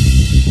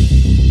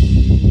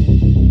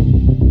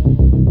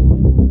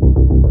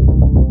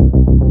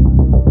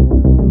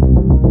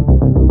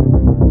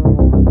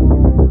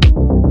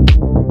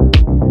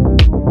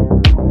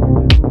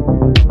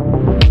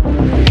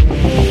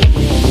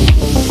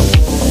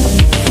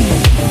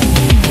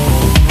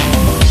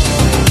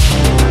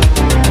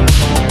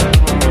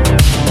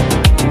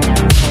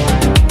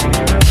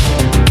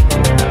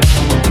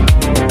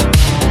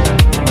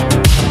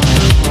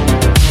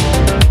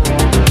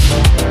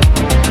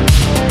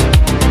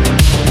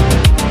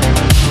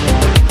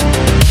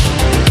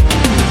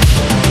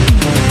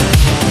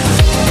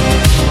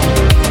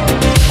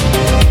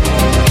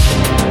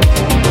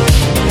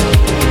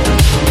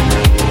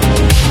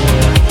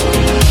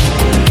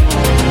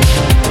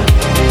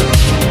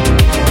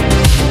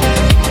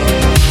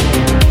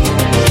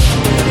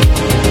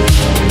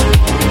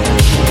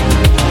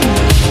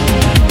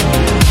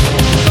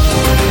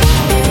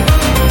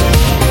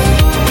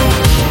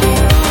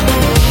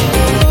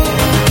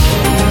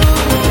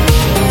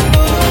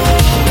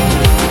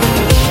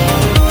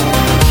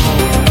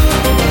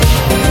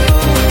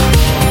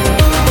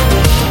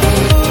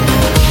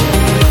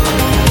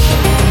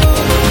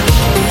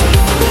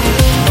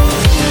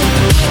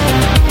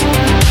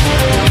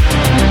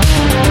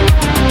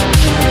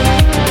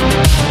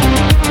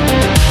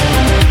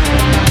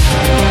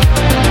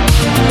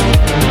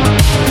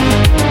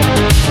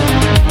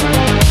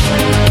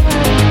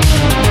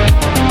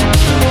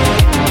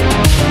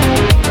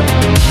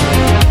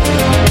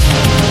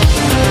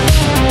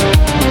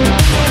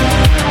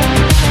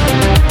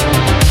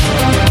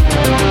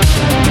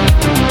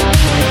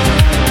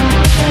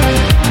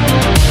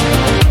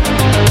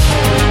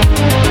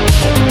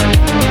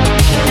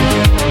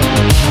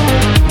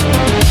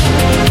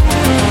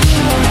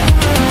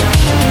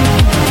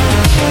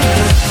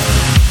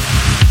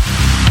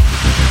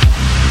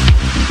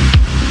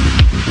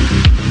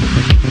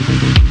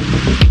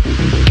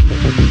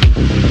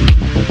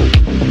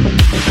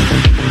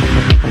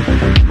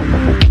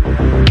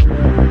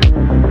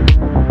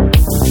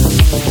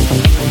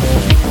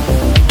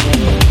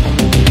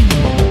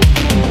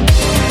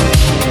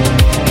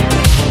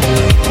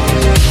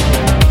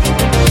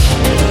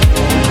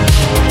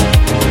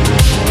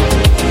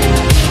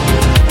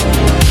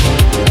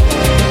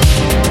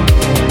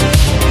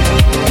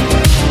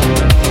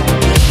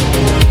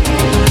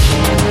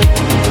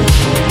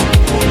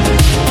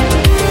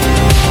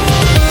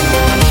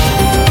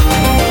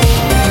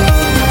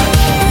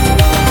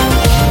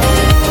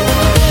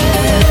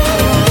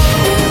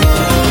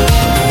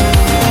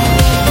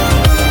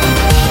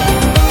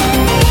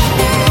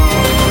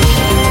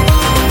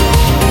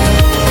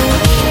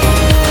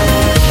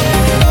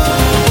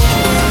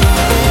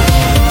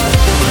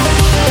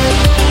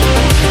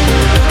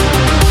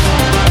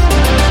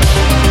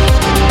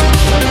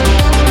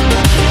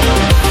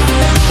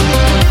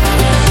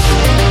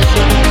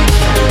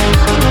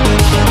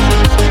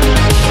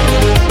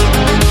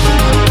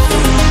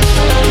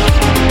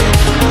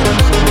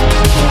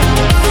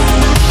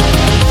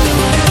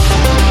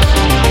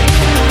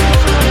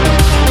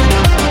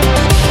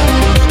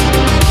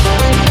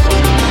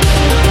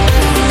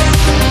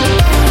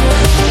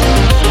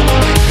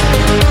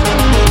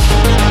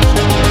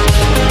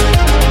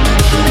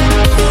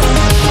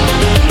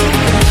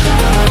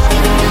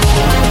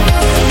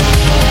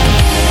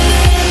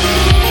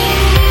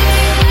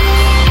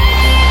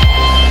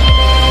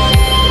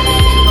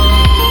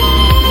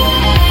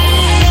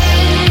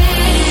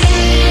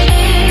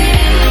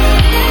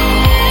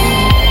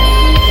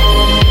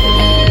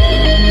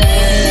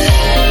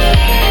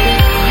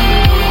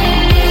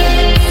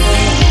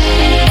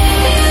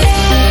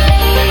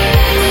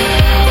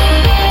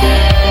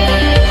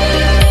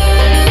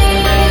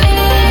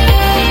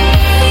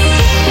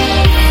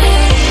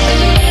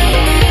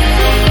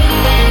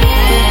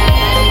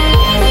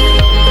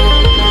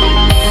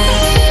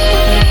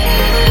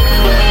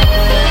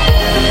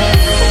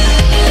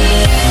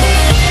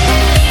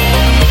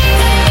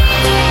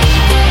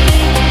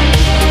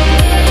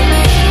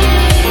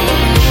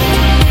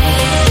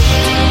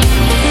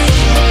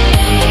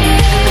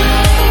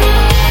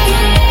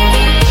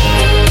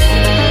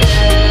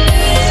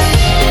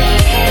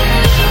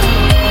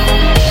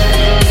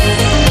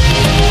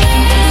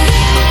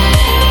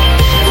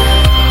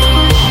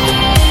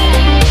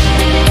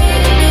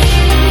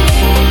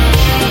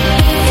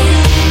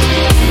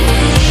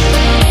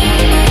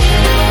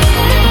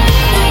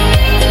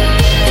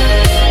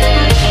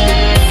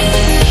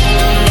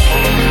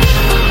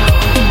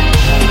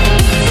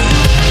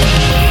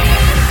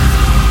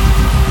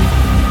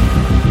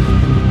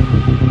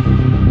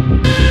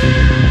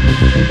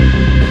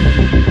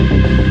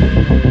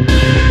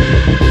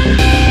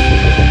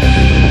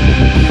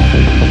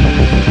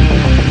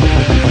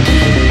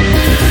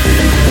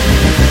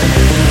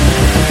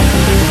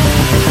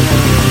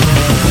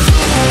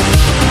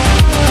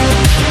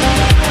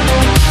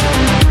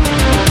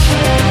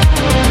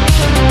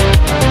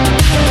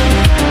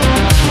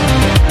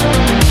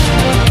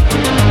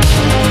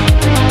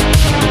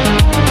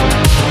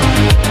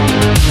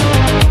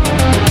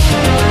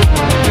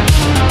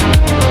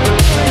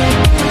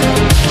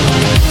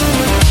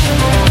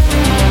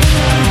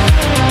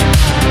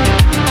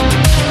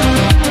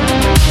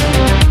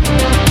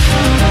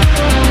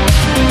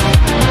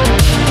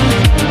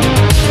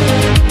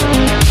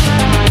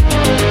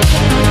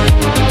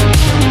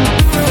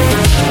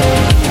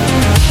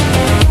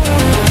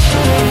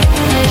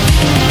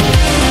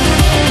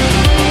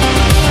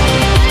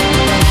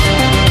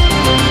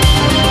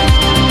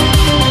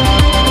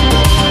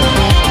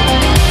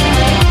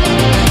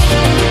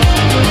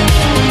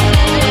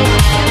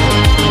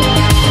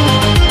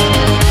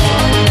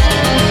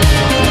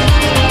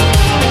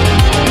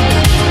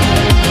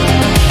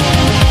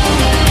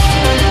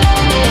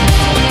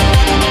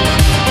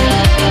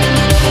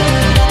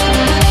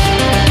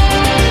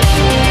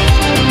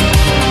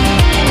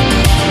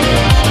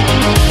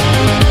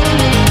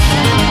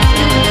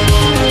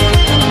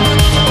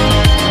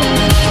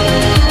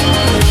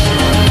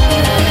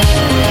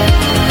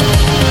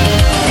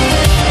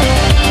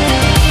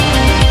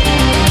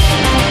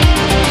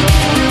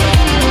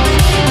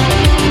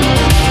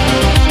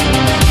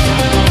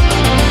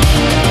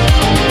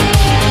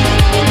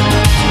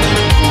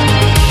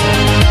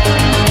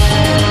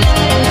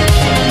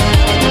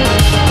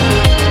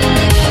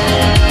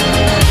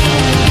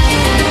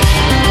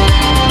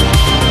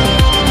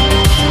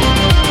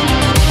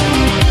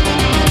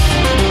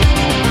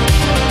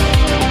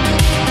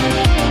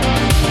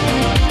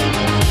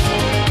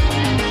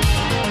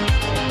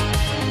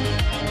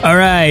 All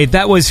right,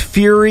 that was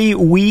Fury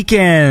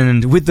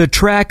Weekend with the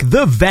track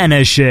The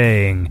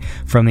Vanishing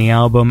from the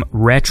album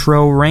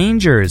Retro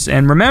Rangers.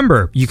 And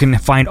remember, you can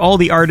find all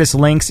the artist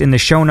links in the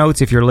show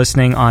notes. If you're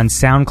listening on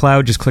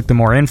SoundCloud, just click the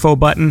More Info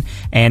button.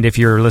 And if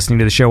you're listening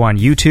to the show on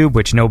YouTube,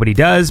 which nobody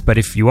does, but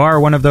if you are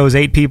one of those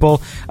 8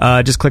 people,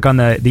 just click on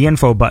the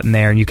info button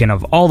there and you can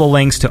have all the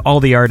links to all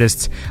the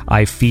artists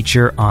I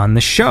feature on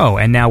the show.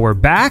 And now we're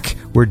back.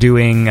 We're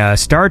doing a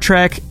Star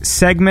Trek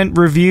segment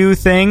review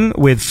thing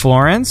with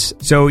Florence.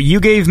 So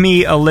you gave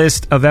me a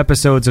list of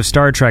episodes of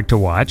Star Trek to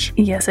watch.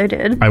 Yes, I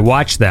did. I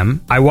watched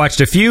them. I watched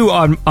a few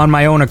on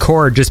my own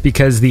accord just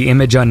because the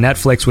image on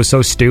Netflix was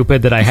so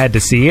stupid that I had to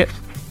see it.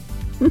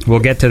 We'll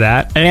get to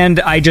that.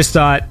 And I just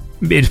thought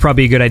it's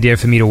probably a good idea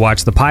for me to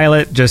watch the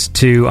pilot just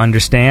to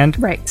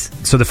understand. Right.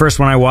 So the first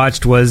one I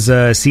watched was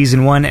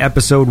Season 1,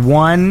 Episode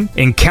 1,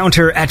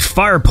 Encounter at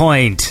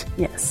Farpoint.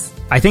 Yes.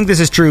 I think this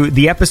is true.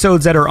 The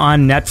episodes that are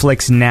on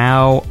Netflix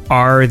now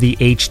are the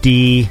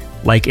HD,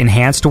 like,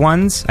 enhanced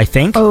ones, I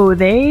think. Oh,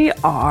 they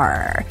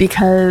are.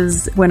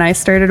 Because when I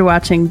started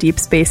watching Deep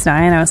Space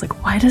Nine, I was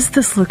like, why does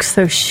this look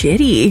so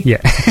shitty?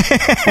 Yeah.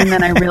 And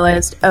then I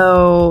realized,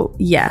 oh,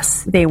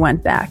 yes, they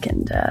went back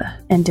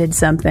and did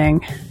something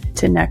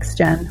to next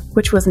gen,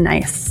 which was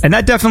nice. And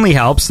that definitely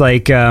helps.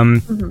 Like,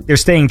 they're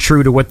staying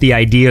true to what the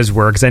ideas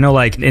were. Because I know,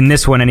 like, in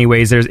this one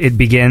anyways, it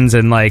begins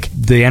and, like,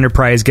 the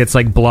Enterprise gets,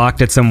 like,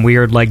 blocked at some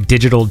weird, like,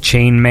 digital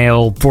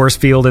chainmail force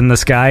field in the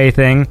sky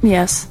thing.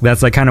 Yes.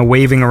 That's, like, kind of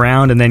waving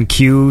around, and then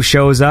Q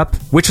shows up,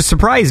 which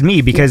surprised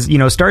me because, you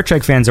know, Star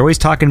Trek fans are always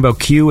talking about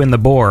Q and the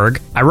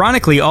Borg.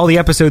 Ironically, all the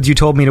episodes you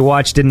told me to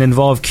watch didn't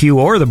involve Q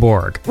or the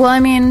Borg. Well,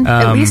 I mean,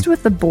 at least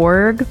with the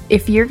Borg,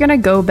 if you're going to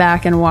go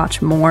back and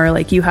watch more,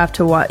 like, you have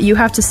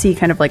to see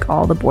kind of like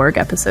all the Borg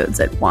episodes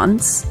at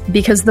once,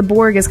 because the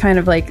Borg is kind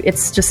of like,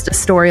 it's just a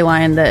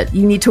storyline that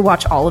you need to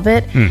watch all of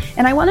it.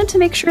 And I wanted to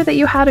make sure that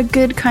you had a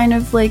good kind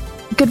of like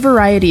good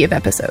variety of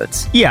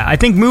episodes. Yeah, I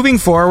think moving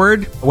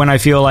forward, when I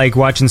feel like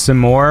watching some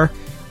more,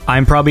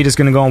 I'm probably just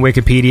going to go on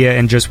Wikipedia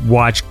and just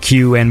watch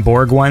Q and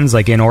Borg ones,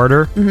 like, in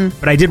order.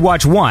 But I did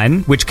watch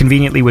one, which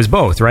conveniently was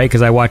both, right?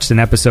 Because I watched an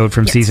episode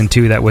from Season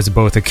 2 that was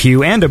both a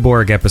Q and a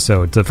Borg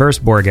episode, the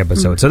first Borg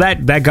episode. So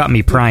that got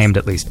me primed,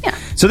 at least. Yeah.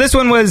 So this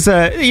one was,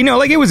 you know,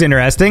 like, it was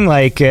interesting.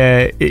 Like,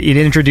 it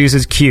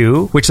introduces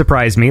Q, which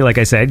surprised me, like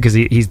I said, because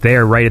he's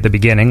there right at the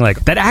beginning.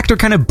 Like, that actor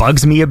kind of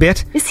bugs me a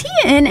bit. Is he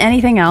in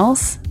anything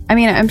else? I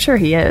mean, I'm sure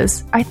he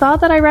is. I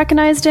thought that I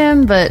recognized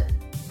him, but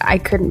I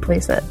couldn't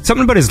place it.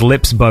 Something about his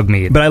lips bugged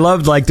me. But I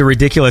loved, like, the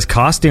ridiculous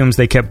costumes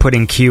they kept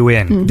putting Q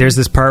in. There's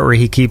this part where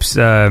he keeps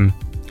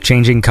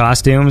changing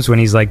costumes when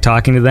he's, like,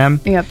 talking to them.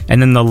 Yep. And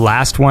then the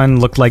last one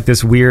looked like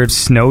this weird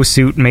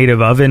snowsuit made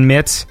of oven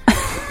mitts.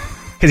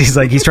 Because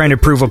he's trying to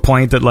prove a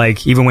point that,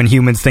 like, even when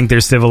humans think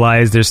they're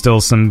civilized, there's still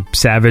some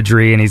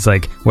savagery. And he's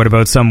like, what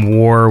about some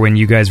war when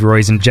you guys were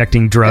always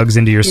injecting drugs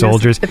into your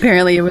soldiers?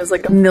 Apparently it was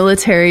like a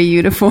military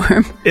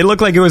uniform. It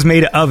looked like it was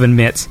made of oven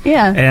mitts.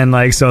 Yeah. And,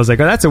 like, so I was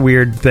like, oh, that's a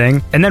weird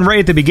thing. And then right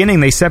at the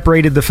beginning, they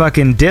separated the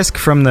fucking disc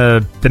from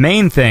the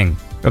main thing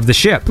of the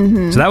ship. So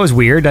that was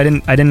weird. I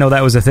didn't know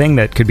that was a thing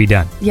that could be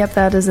done. Yep,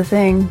 that is a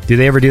thing. Do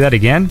they ever do that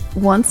again?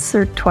 Once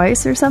or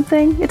twice or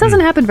something. It doesn't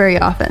happen very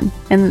often.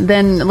 And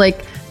then,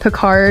 like,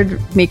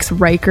 Picard makes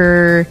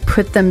Riker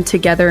put them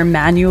together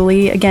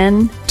manually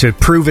again. To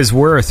prove his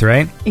worth,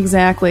 right?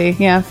 Exactly.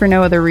 Yeah, for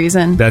no other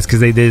reason. That's because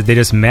they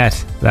just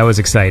met. That was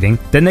exciting.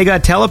 Then they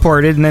got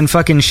teleported, and then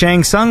fucking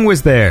Shang Tsung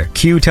was there.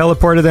 Q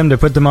teleported them to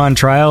put them on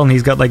trial, and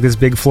he's got, like, this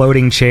big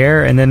floating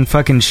chair. And then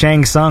fucking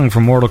Shang Tsung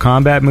from Mortal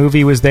Kombat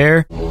movie was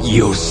there.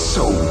 Your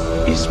soul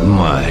is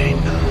mine.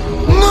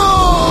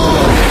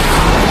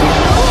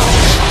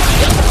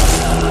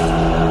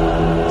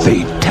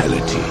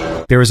 Fatality.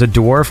 There was a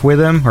dwarf with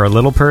him, or a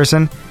little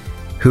person,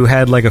 who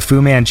had, like, a Fu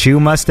Manchu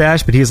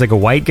mustache, but he was, like, a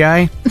white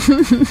guy.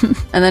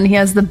 And then he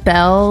has the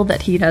bell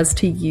that he has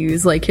to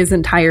use, like, his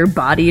entire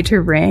body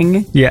to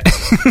ring. Yeah.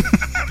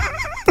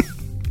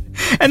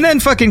 And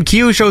then fucking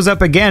Q shows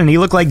up again, and he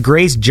looked like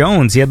Grace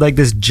Jones. He had, like,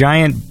 this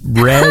giant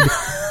red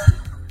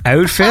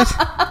outfit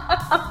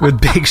with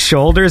big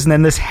shoulders, and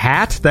then this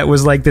hat that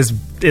was like this,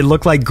 it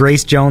looked like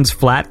Grace Jones'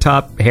 flat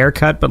top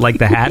haircut, but like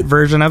the hat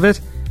version of it.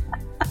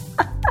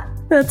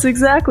 That's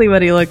exactly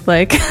what he looked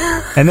like.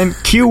 And then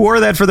Q wore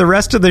that for the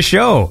rest of the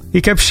show.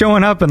 He kept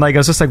showing up, and, like, I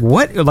was just like,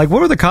 what? Like,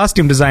 what were the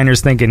costume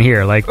designers thinking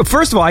here? Like,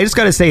 first of all, I just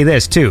got to say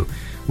this too.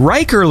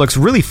 Riker looks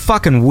really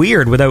fucking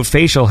weird without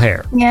facial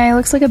hair. Yeah, he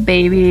looks like a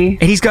baby.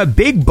 And he's got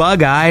big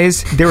bug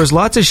eyes. There was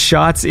lots of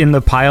shots in the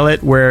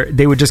pilot where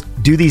they would just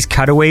do these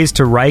cutaways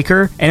to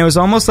Riker, and it was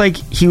almost like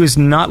he was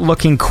not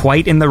looking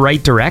quite in the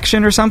right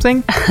direction or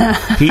something.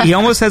 He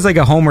almost has like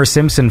a Homer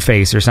Simpson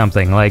face or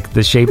something, like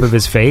the shape of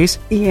his face.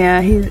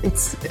 Yeah,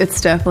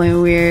 it's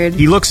definitely weird.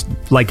 He looks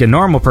like a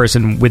normal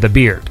person with a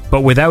beard,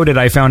 but without it,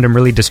 I found him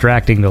really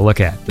distracting to look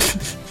at.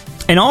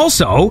 And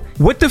also,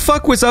 what the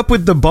fuck was up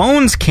with the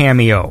Bones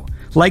cameo?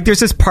 Like, there's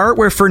this part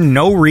where for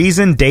no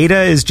reason,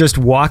 Data is just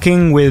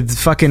walking with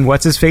fucking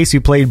what's-his-face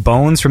who played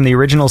Bones from the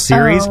original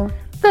series. Oh,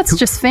 That's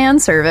just fan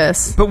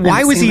service. But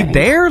why was he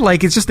there?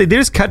 Like, it's just, they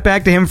just cut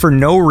back to him for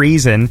no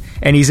reason,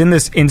 and he's in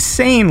this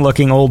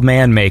insane-looking old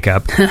man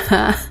makeup.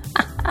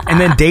 And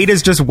then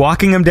Data's just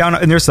walking him down,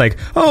 and they're just like,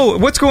 oh,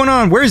 what's going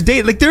on? Where's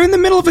Data? Like, they're in the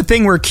middle of a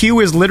thing where Q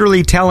is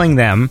literally telling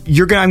them,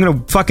 I'm gonna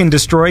fucking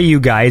destroy you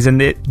guys,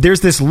 and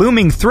there's this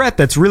looming threat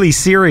that's really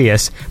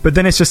serious, but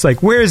then it's just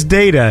like, where's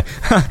Data?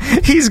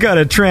 He's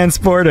gotta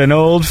transport an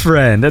old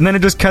friend. And then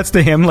it just cuts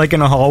to him, like,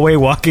 in a hallway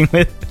walking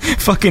with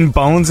fucking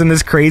Bones in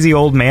this crazy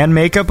old man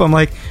makeup. I'm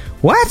like,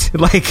 what?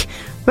 Like,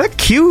 that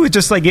Q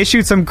just, like,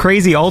 issued some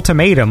crazy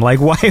ultimatum. Like,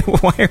 why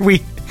are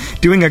we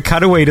doing a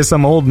cutaway to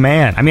some old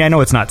man? I mean, I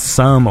know it's not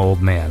some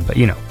old man, but,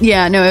 you know.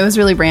 Yeah, no, it was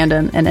really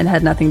random, and it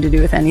had nothing to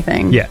do with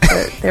anything. Yeah.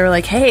 But they were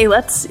like, hey,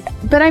 let's...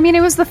 But, I mean,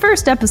 it was the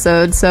first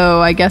episode,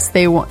 so I guess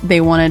they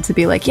wanted to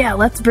be like, yeah,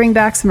 let's bring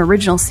back some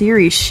original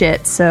series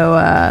shit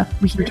so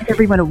we can get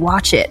everyone to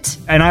watch it.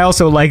 And I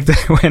also like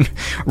that when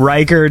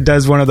Riker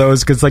does one of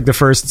those, because, like, the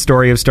first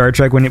story of Star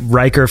Trek, when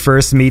Riker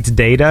first meets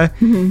Data,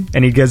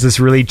 and he gets this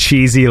really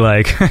cheesy,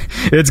 like,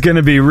 it's going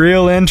to be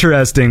real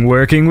interesting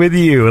working with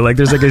you. Like,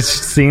 there's, like, a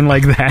scene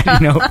like that,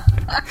 you know?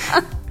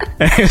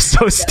 And it was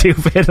so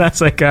stupid. I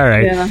was like, all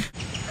right. Yeah.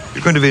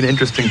 You're going to be an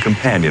interesting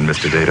companion,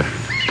 Mr. Data.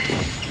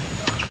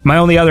 My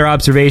only other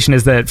observation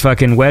is that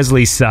fucking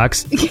Wesley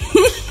sucks.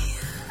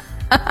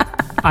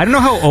 I don't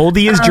know how old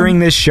he is during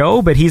this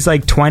show, but he's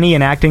like 20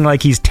 and acting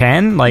like he's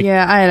 10. Like,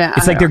 yeah,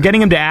 it's like they're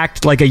getting him to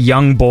act like a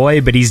young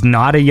boy, but he's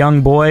not a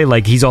young boy.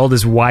 Like, he's all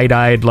this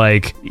wide-eyed,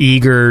 like,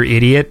 eager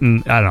idiot,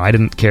 and I don't know, I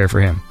didn't care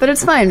for him. But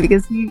it's fine,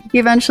 because he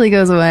eventually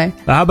goes away.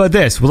 How about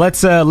this? Well,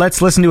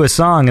 let's listen to a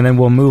song, and then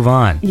we'll move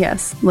on.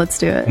 Yes, let's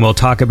do it. We'll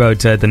talk about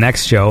the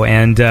next show,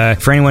 and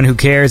for anyone who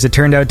cares, it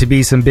turned out to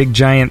be some big,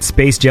 giant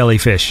space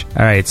jellyfish.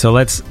 All right, so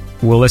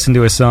we'll listen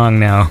to a song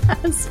now.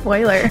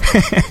 Spoiler.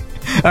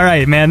 All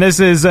right, man, this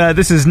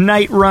is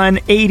Night Run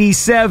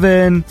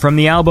 87 from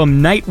the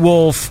album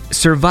Nightwolf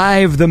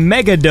Survive the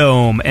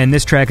Megadome, and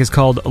this track is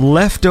called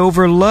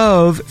Leftover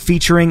Love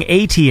featuring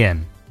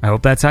Atian. I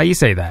hope that's how you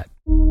say that.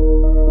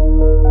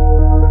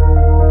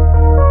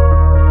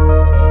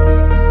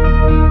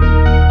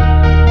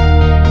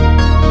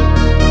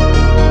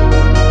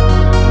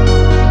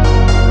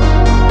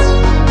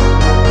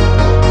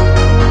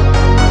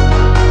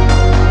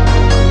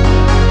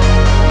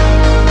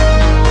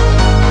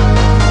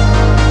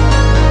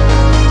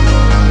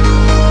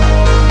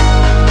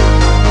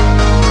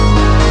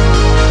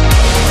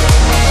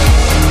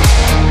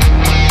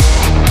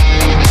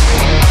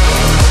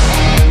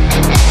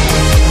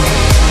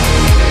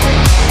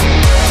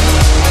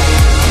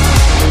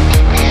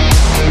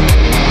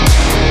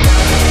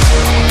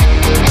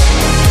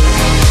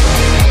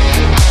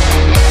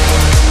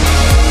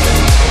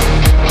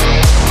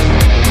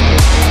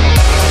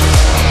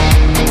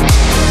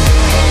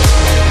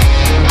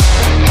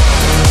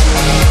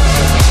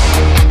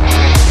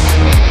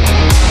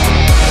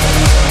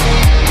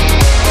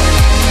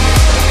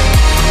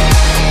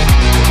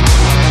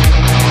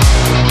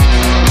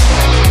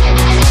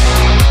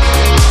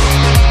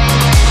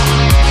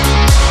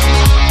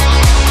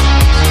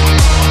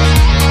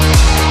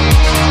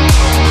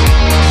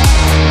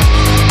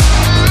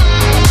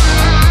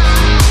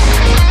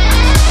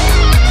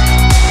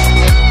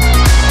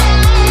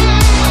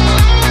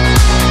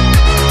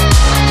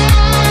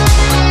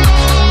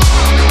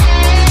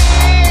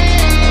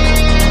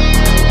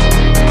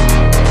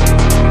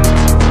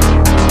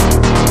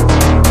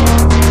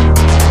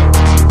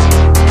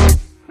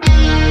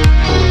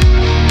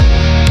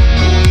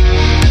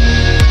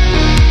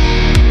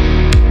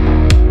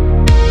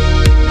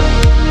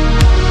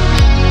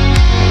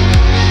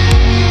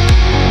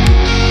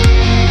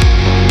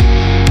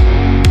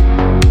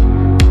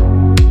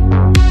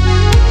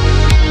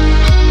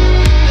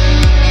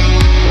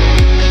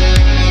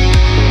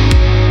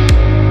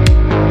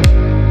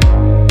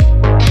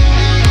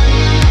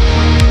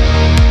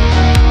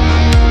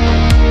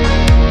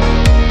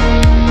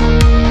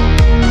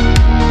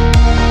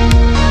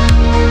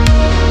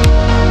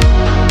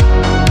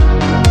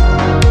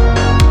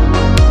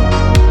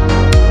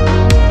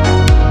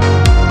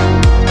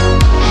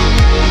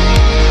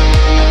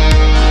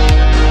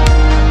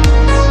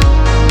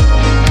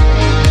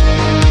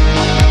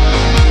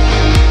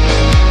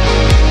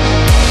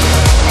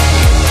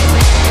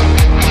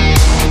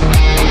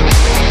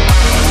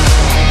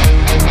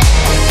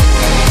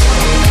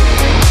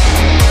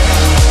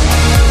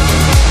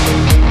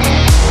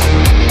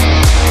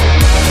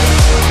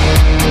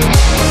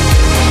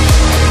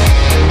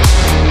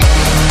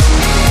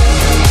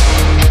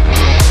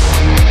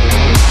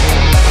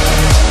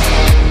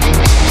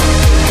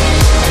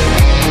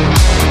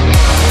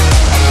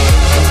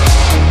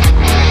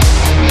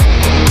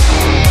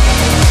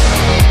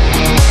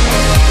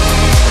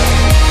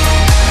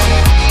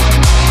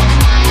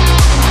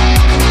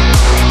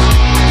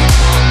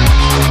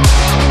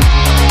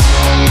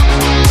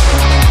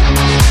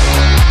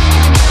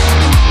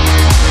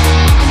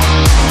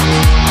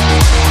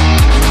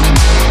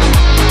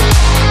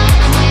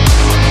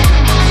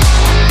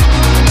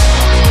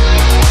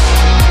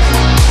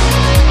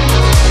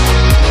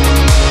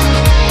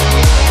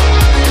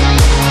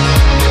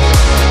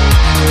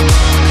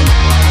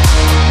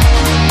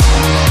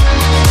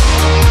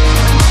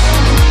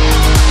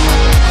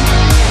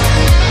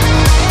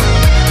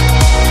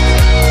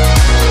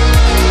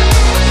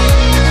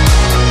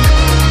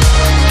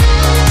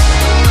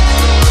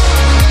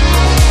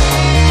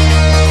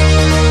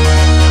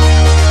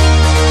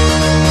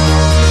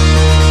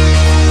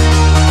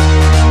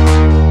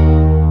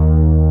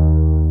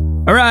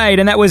 All right,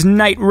 and that was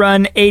Night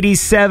Run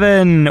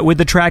 87 with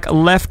the track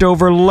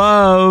Leftover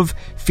Love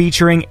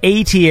featuring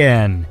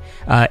Atian.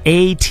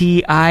 A-T-I-A-N.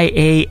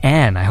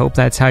 I hope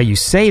that's how you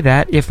say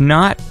that. If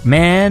not,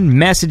 man,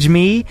 message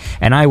me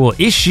and I will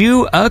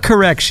issue a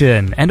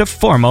correction and a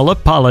formal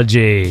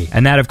apology.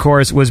 And that, of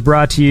course, was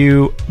brought to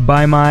you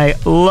by my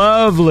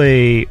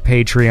lovely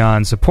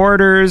Patreon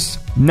supporters,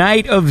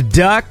 Night of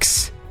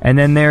Ducks, and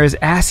then there's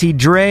Assy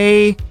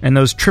Dre, and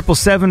those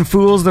 777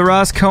 fools, the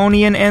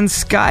Rosconian, and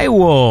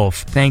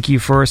Skywolf. Thank you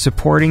for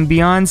supporting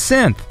Beyond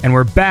Synth. And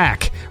we're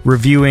back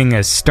reviewing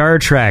a Star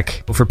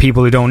Trek. For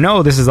people who don't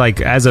know, this is like,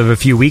 as of a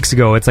few weeks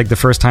ago, it's like the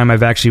first time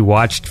I've actually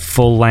watched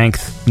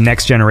full-length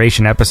Next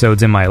Generation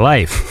episodes in my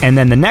life. And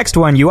then the next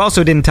one, you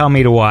also didn't tell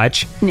me to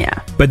watch. Yeah.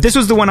 But this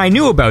was the one I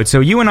knew about,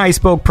 so you and I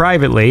spoke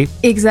privately.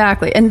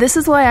 Exactly. And this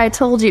is why I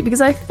told you, because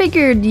I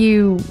figured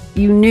you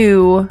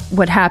knew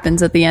what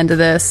happens at the end of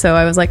this, so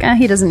I was like,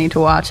 he doesn't need to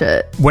watch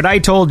it. What I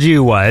told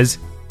you was,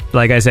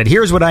 like I said,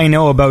 here's what I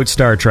know about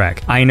Star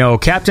Trek. I know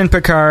Captain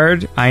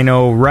Picard, I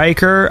know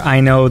Riker,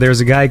 I know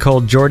there's a guy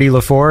called Geordi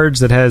LaForge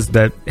that has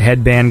the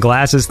headband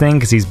glasses thing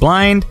because he's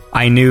blind.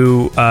 I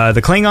knew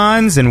the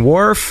Klingons and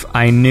Worf.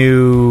 I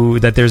knew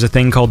that there's a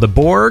thing called the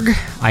Borg.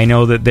 I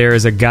know that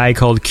there's a guy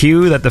called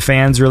Q that the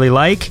fans really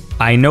like.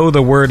 I know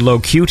the word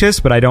Locutus,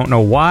 but I don't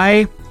know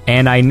why.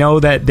 And I know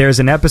that there's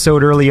an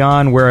episode early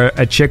on where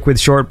a chick with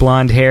short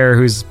blonde hair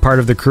who's part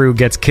of the crew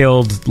gets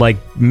killed like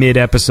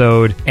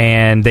mid-episode,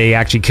 and they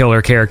actually kill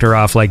her character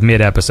off like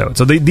mid-episode.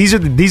 So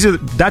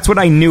that's what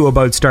I knew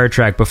about Star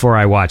Trek before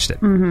I watched it.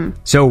 Mm-hmm.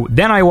 So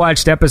then I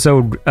watched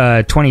episode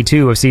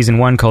 22 of season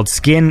 1 called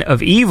Skin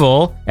of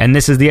Evil, and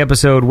this is the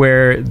episode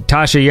where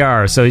Tasha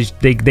Yar, so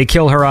they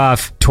kill her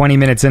off 20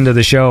 minutes into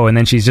the show, and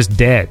then she's just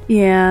dead.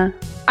 Yeah.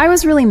 I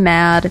was really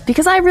mad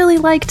because I really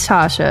liked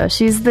Tasha.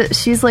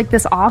 She's like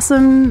this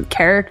awesome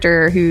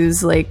character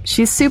who's like,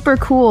 she's super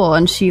cool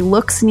and she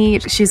looks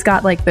neat. She's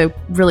got like the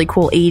really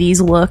cool 80s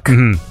look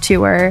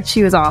to her.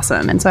 She was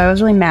awesome. And so I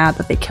was really mad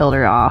that they killed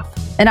her off.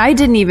 And I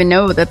didn't even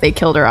know that they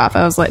killed her off.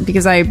 I was like,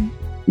 because I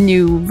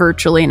knew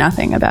virtually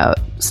nothing about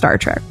Star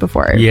Trek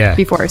before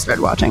I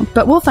started watching.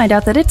 But we'll find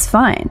out that it's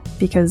fine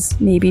because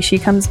maybe she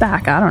comes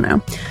back. I don't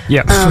know.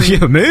 Yeah,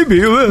 yeah,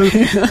 maybe.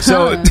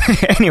 So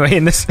anyway,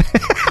 in this...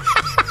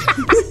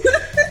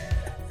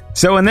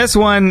 So in this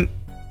one,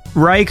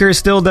 Riker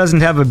still doesn't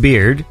have a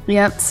beard.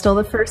 Yep, still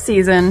the first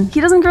season. He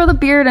doesn't grow the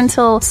beard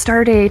until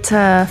Stardate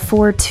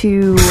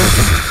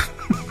 4-2...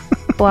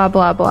 blah,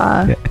 blah,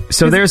 blah. Yeah.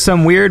 So there's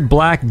some weird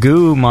black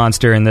goo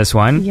monster in this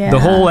one. Yeah.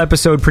 The whole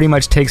episode pretty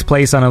much takes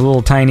place on a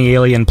little tiny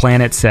alien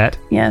planet set.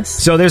 Yes.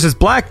 So there's this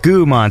black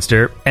goo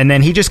monster, and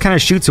then he just kind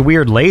of shoots a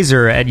weird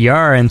laser at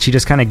Yar, and she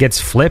just kind of gets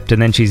flipped, and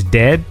then she's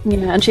dead.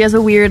 Yeah, and she has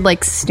a weird,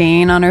 like,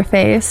 stain on her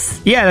face.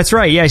 Yeah, that's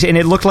right. Yeah, and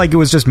it looked like it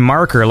was just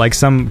marker. Like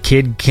some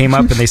kid came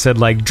up and they said,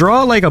 like,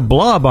 draw like a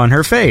blob on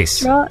her face.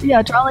 Draw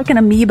like an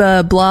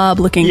amoeba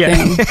blob-looking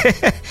thing.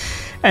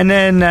 And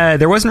then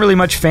there wasn't really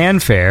much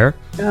fanfare.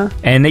 Yeah.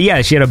 And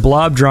she had a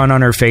blob drawn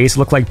on her face,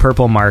 looked like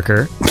purple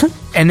marker.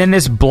 And then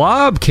this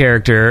blob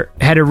character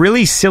had a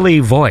really silly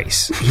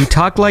voice. He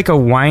talked like a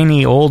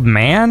whiny old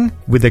man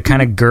with a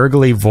kind of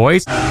gurgly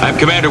voice. I'm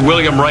Commander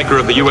William Riker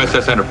of the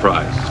USS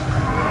Enterprise.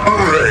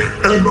 I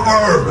am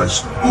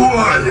Armus.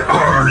 Why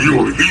are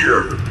you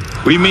here?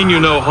 We mean you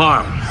no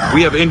harm.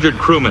 We have injured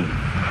crewmen.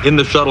 In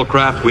the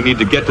shuttlecraft, we need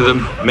to get to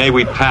them. May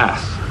we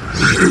pass?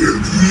 You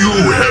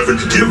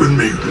haven't given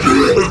me a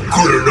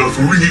good enough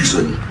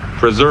reason.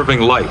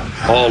 Preserving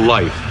life, all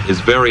life, is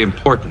very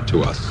important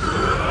to us.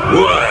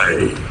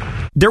 Why?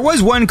 There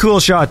was one cool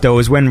shot, though,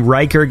 is when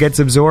Riker gets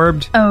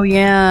absorbed. Oh,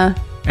 yeah.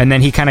 And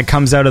then he kind of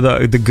comes out of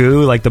the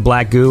goo, like the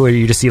black goo, where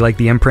you just see like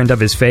the imprint of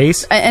his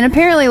face. And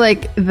apparently,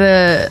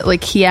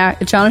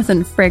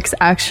 Jonathan Frakes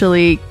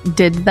actually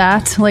did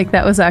that. Like,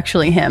 that was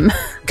actually him.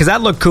 Because that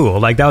looked cool.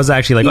 Like, that was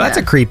actually like, well, that's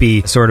a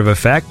creepy sort of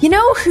effect. You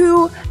know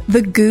who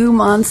the goo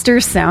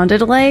monster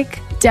sounded like?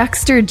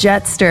 Dexter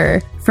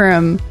Jetster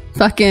from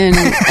fucking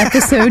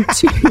episode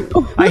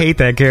 2. I hate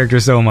that character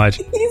so much.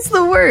 He's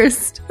the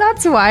worst.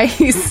 That's why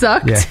he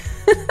sucked. Yeah.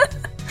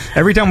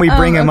 Every time we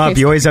bring him up,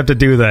 you always have to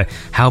do the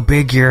how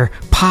big your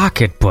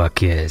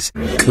pocketbook is.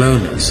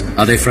 Cloners,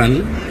 are they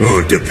friendly?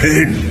 Oh, it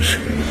depends.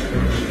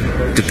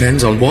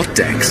 Depends on what,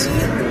 Dex?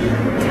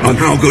 On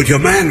how good your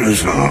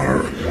manners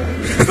are.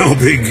 How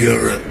big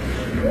your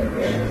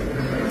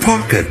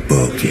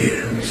pocketbook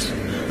is.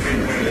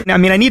 I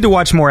mean, I need to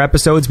watch more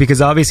episodes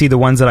because obviously the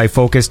ones that I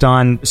focused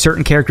on,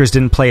 certain characters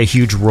didn't play a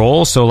huge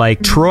role. So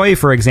like Troy,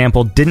 for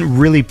example, didn't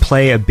really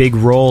play a big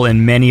role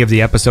in many of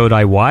the episodes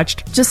I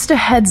watched. Just a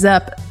heads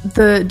up,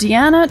 the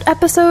Deanna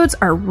episodes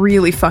are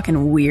really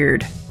fucking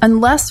weird.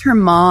 unless her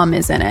mom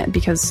is in it,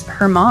 because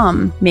her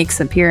mom makes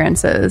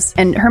appearances,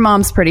 and her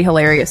mom's pretty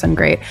hilarious and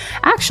great.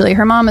 Actually,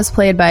 her mom is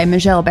played by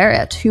Majel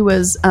Barrett,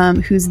 who's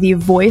the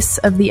voice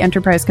of the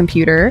Enterprise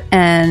computer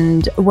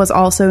and was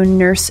also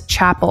Nurse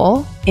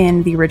Chapel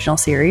in the original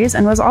series,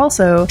 and was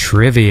also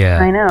trivia.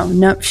 I know.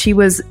 No, she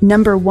was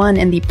number 1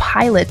 in the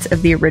pilot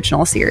of the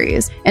original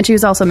series, and she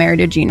was also married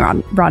to Gene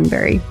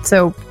Roddenberry.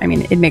 So, I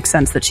mean, it makes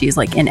sense that she's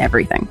like in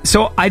everything.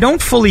 So I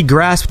don't fully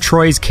grasp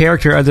Troy's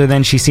character other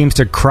than she seems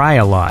to cry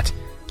a lot.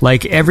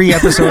 Like every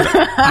episode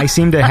I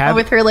seem to have...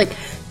 With her like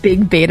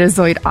big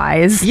Betazoid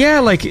eyes. Yeah,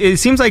 like it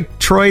seems like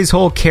Troy's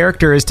whole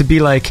character is to be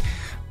like,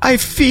 I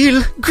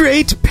feel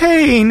great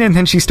pain, and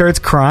then she starts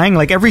crying.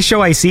 Like every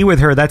show I see with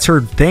her, that's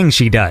her thing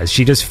she does.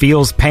 She just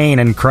feels pain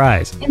and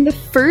cries. In the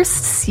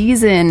first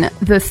season,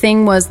 the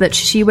thing was that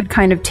she would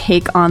kind of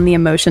take on the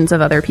emotions of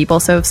other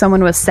people. So if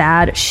someone was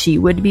sad, she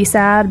would be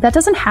sad. That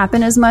doesn't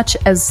happen as much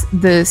as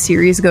the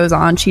series goes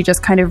on. She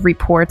just kind of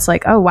reports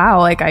like, oh wow,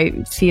 like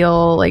I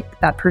feel like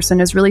that person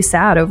is really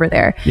sad over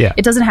there. Yeah.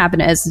 It doesn't happen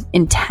as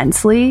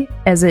intensely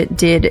as it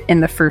did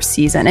in the first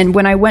season. And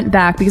when I went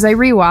back, because I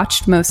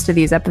rewatched most of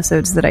these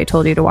episodes that I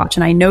told you to watch,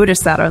 and I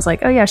noticed that, I was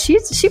like, oh yeah, she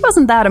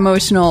wasn't that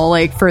emotional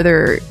like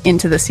further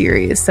into the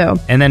series. So,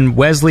 and then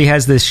Wesley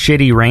has this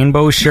shitty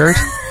rainbow shirt.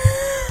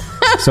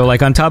 So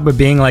like on top of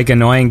being like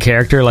annoying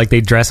character, like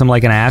they dress him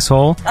like an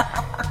asshole.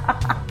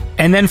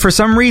 And then for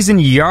some reason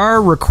Yar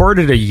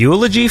recorded a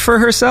eulogy for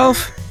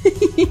herself.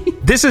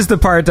 This is the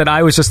part that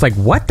I was just like,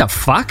 what the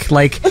fuck?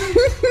 Like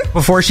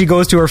before she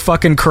goes to her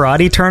fucking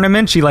karate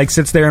tournament, she like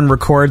sits there and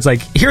records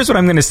like, here's what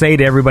I'm going to say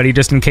to everybody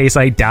just in case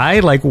I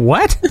die. Like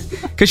what?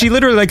 Because she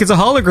literally like, it's a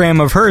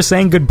hologram of her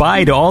saying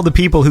goodbye to all the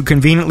people who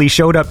conveniently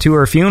showed up to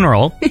her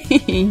funeral.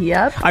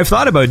 Yep. I've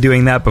thought about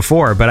doing that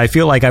before, but I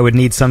feel like I would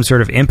need some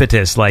sort of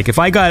impetus. Like if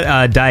I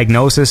got a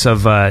diagnosis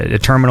of a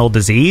terminal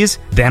disease,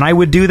 then I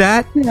would do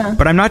that. Yeah.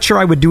 But I'm not sure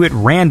I would do it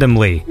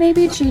randomly.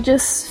 Maybe she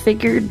just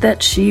figured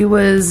that she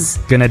was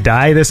gonna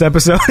die this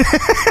episode.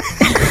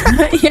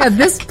 Yeah,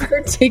 this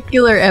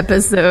particular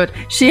episode,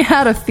 she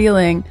had a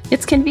feeling.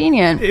 It's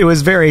convenient. It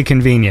was very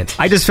convenient.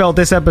 I just felt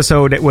this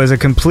episode, it was a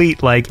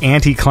complete, like,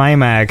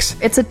 anticlimax.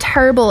 It's a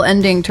terrible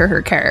ending to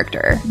her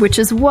character, which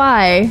is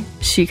why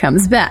she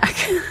comes back.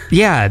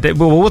 Yeah,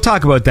 we'll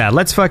talk about that.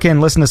 Let's fucking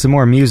listen to some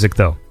more music,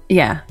 though.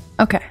 Yeah.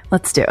 Okay,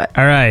 let's do it.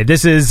 All right,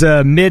 this is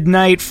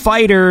Midnight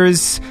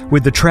Fighters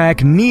with the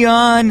track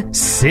Neon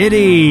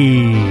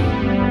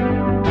City.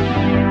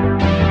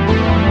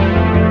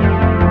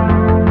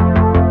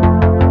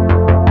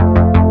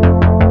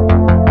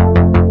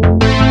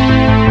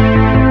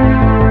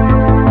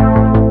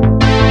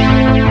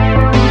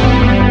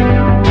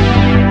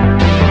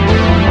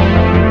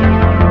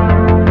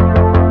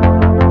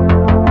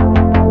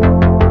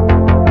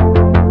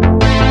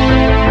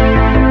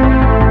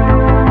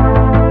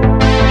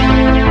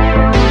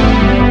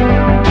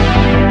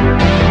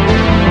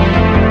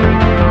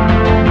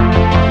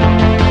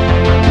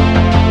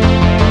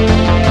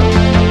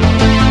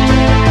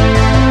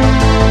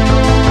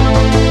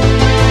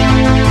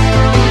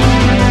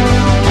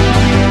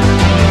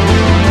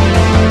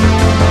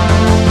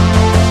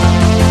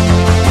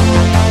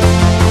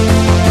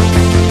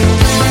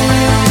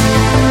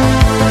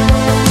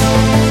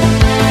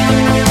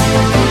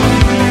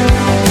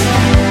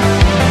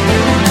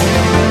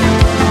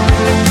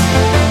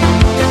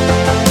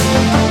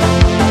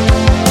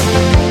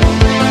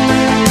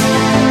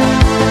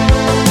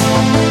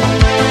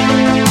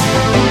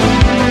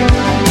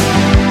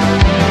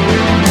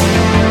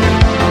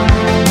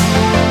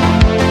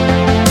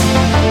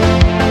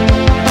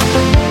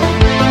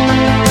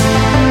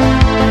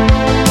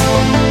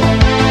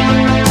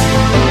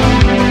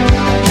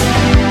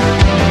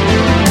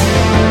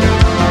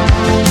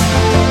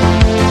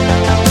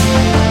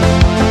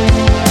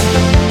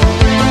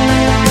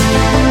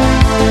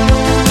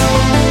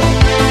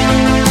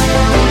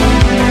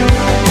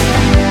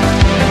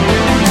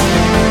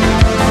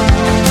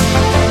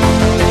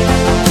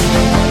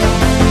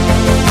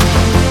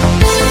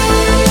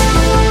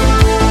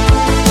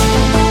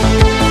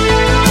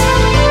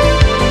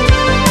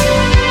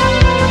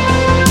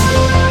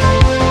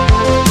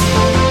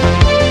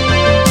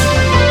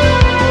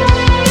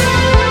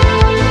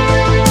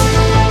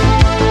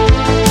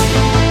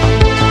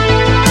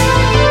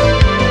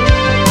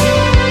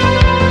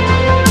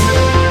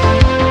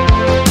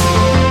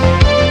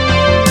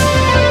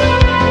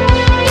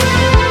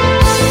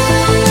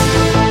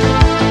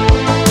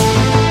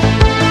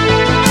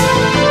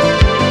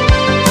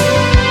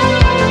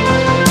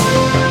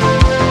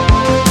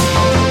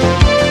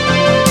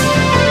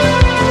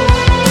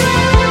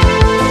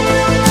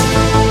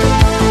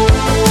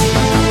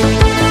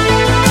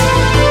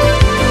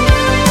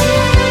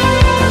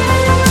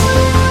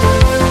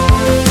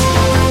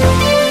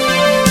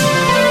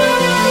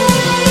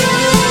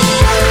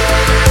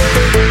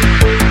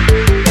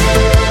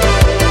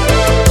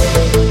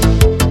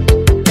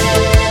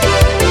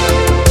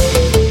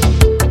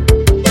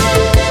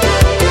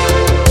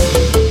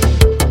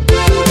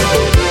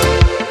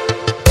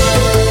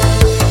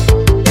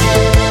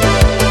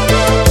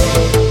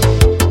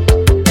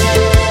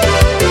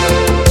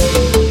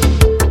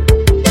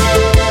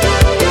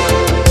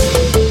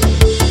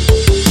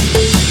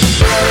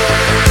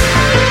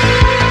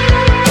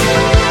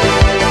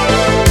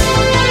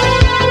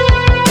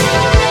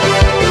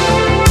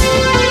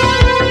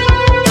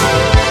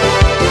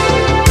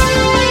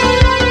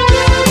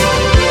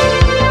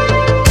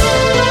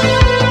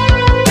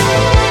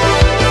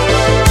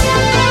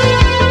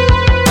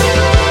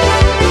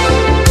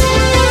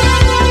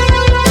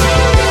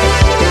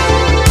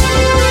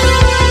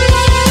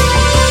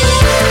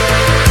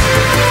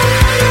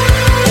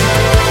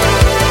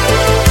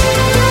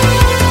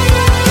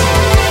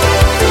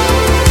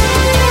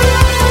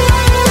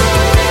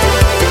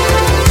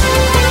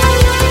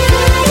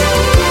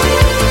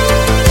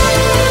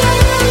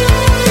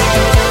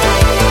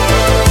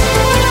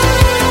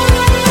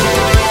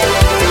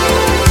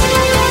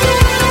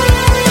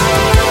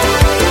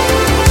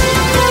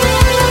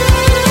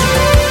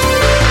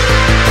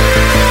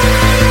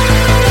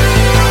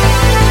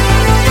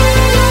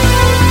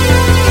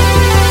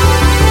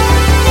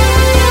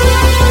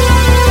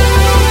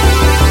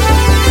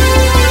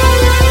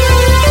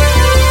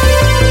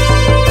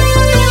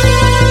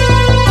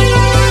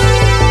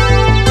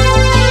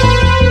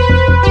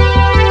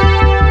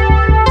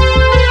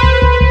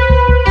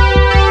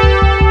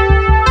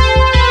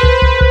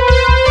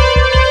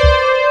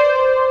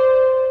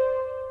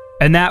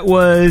 And that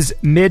was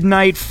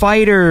Midnight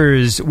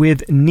Fighters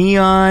with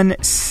Neon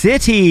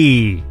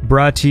City.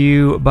 Brought to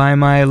you by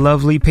my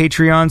lovely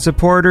Patreon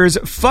supporters,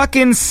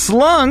 fucking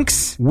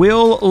Slunks,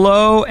 Will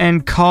Lowe,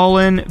 and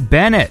Colin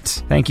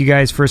Bennett. Thank you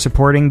guys for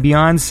supporting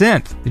Beyond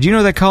Synth. Did you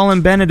know that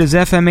Colin Bennett is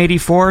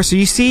FM84? So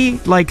you see,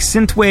 like,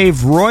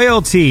 synthwave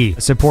royalty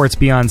supports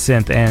Beyond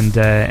Synth,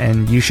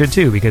 and you should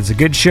too, because it's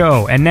a good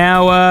show. And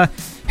now,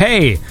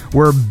 hey,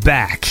 we're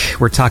back.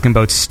 We're talking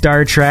about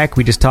Star Trek.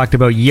 We just talked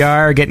about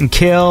Yar getting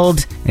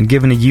killed and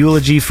giving a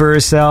eulogy for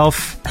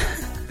herself.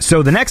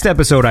 So the next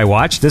episode I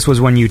watched, this was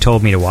one you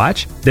told me to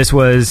watch. This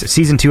was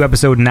Season 2,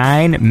 Episode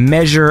 9,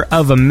 Measure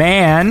of a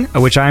Man,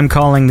 which I'm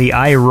calling the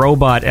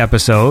iRobot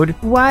episode.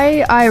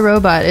 Why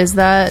iRobot? Is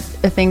that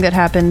a thing that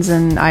happens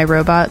in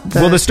iRobot?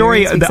 Well, the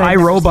story, the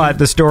iRobot,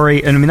 the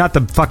story, I mean, not the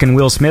fucking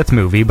Will Smith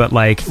movie, but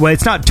like, well,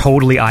 it's not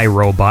totally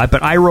iRobot,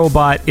 but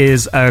iRobot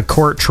is a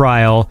court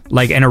trial,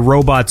 like, and a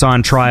robot's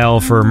on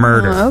trial for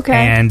murder. Okay.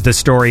 And the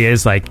story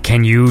is like,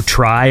 can you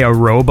try a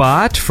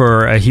robot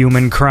for a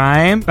human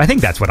crime? I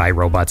think that's what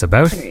iRobot's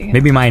about.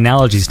 Maybe my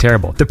analogy's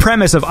terrible. The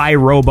premise of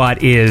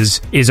iRobot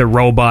is a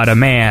robot a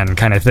man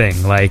kind of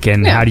thing, like,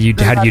 and how do you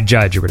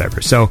judge or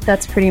whatever. So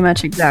that's pretty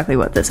much exactly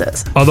what this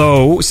is.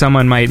 Although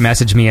someone might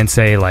message me and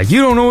say, like,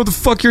 you don't know what the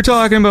fuck you're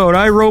talking about.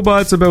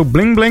 iRobot's about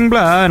bling bling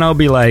blah, and I'll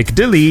be like,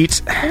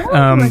 delete.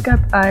 Look up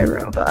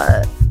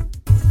iRobot.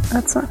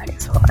 That's not how you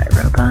spell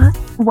iRobot.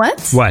 What?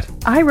 What?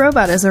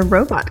 iRobot is a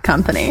robot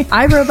company.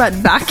 iRobot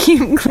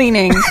vacuum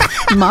cleaning,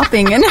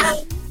 mopping, and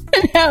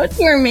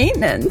outdoor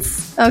maintenance.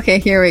 Okay,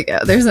 here we go.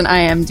 There's an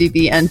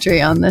IMDb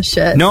entry on this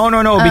shit. No,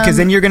 because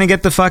then you're going to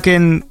get the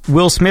fucking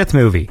Will Smith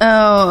movie.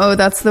 Oh,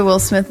 that's the Will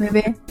Smith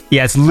movie?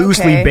 Yeah, it's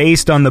loosely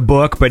based on the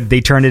book, but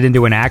they turned it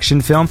into an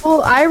action film.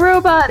 Well,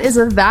 iRobot is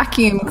a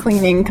vacuum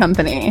cleaning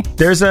company.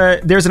 There's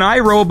an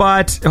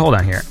iRobot, hold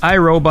on here,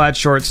 iRobot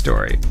short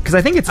story. Because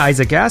I think it's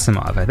Isaac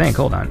Asimov,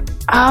 hold on.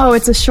 Oh,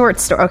 it's a short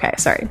story. Okay,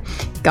 sorry.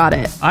 Got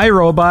it.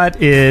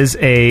 iRobot is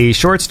a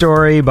short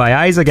story by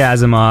Isaac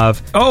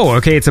Asimov. Oh,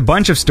 okay, it's a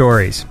bunch of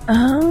stories.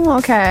 Oh,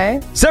 okay.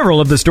 Several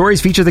of the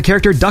stories feature the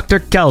character Dr.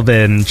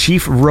 Kelvin,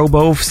 chief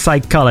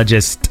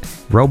robopsychologist.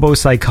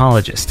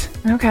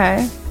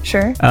 Okay,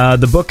 sure.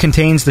 The book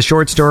contains the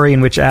short story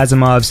in which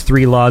Asimov's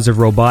 3 laws of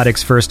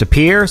robotics first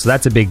appear, so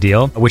that's a big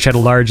deal, which had a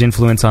large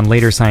influence on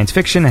later science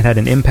fiction and had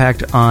an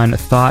impact on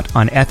thought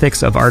on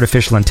ethics of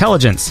artificial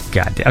intelligence.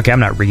 Okay, I'm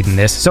not reading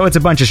this. So it's a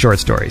bunch of short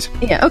stories.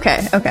 Yeah,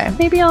 okay.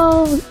 Maybe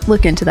I'll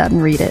look into that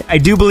and read it. I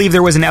do believe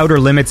there was an Outer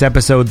Limits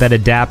episode that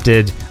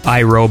adapted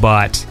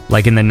iRobot,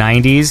 like in the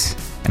 90s.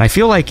 And I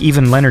feel like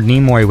even Leonard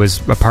Nimoy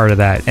was a part of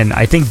that. And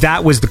I think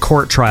that was the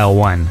court trial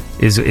one,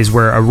 is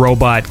where a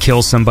robot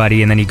kills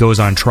somebody and then he goes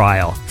on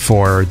trial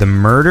for the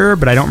murder.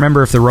 But I don't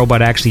remember if the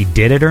robot actually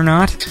did it or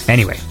not.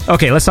 Anyway,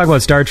 okay, let's talk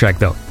about Star Trek,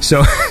 though.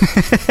 So...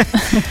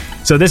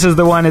 So this is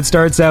the one. It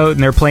starts out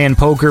and they're playing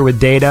poker with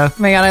Data. Oh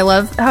my god, I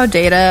love how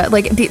Data,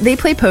 like, they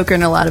play poker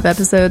in a lot of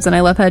episodes, and I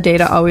love how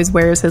Data always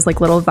wears his,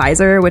 like, little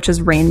visor, which is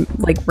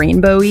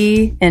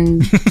rainbowy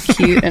and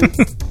cute and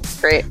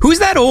great. Who's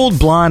that old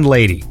blonde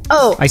lady?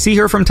 Oh, I see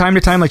her from time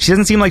to time. Like, she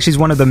doesn't seem like she's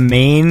one of the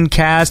main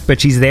cast,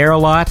 but she's there a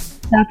lot.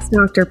 That's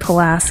Dr.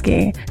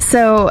 Pulaski.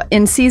 So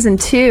in season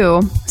 2,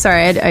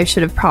 sorry, I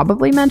should have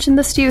probably mentioned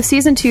this to you.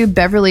 Season 2,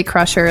 Beverly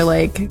Crusher,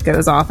 like,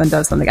 goes off and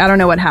does something. I don't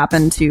know what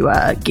happened to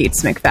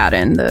Gates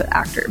McFadden, the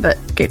actor, but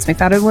Gates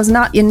McFadden was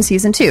not in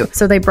season 2.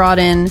 So they brought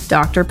in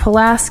Dr.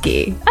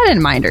 Pulaski. I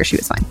didn't mind her. She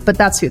was fine. But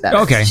that's who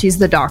that is. She's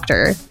the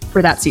doctor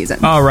for that season.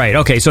 Oh, right.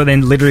 Okay. So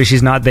then literally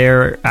she's not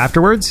there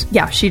afterwards?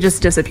 Yeah, she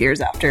just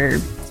disappears after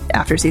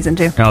season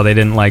 2. Oh, they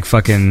didn't, like,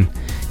 fucking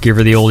give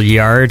her the old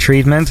Yar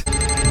treatment?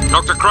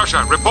 Dr.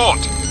 Crusher, report.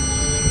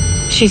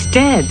 She's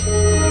dead.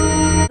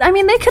 I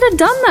mean, they could have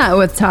done that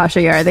with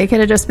Tasha Yar. They could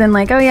have just been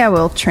like, oh yeah,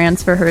 we'll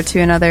transfer her to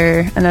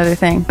another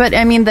thing. But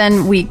I mean,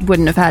 then we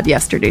wouldn't have had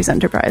Yesterday's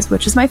Enterprise,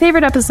 which is my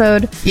favorite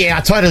episode. Yeah,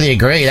 I totally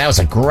agree. That was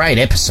a great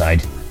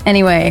episode.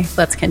 Anyway,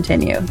 let's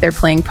continue. They're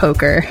playing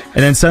poker.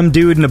 And then some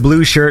dude in a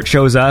blue shirt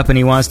shows up and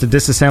he wants to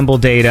disassemble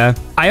Data.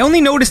 I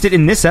only noticed it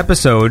in this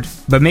episode,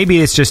 but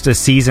maybe it's just a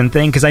season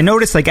thing, because I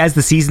noticed, like, as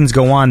the seasons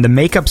go on, the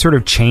makeup sort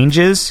of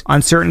changes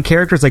on certain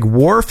characters, like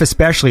Worf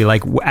especially.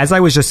 Like, as I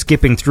was just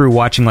skipping through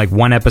watching, like,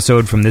 one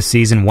episode from this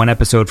season, one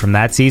episode from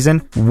that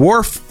season,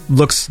 Worf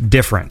looks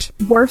different.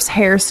 Worf's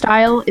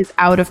hairstyle is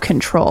out of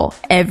control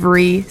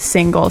every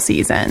single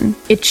season.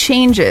 It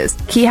changes.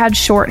 He had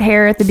short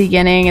hair at the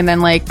beginning, and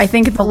then, like, I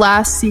think the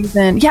last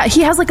season, yeah,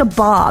 he has like a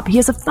bob. He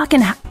has a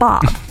fucking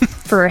bob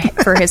for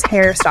his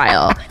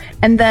hairstyle.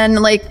 And then,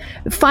 like,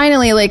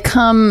 finally, like,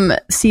 come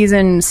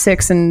season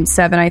 6 and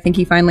 7, I think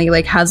he finally,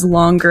 like, has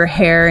longer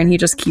hair and he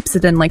just keeps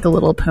it in, like, a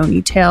little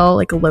ponytail,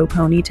 like a low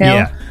ponytail.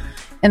 Yeah.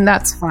 And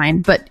that's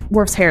fine, but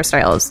Worf's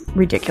hairstyle is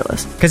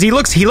ridiculous. Because he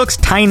looks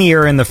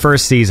tinier in the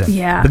first season.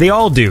 Yeah. But they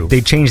all do.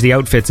 They change the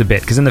outfits a bit.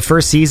 Because in the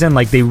first season,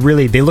 like, they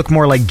look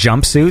more like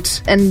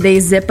jumpsuits. And they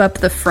zip up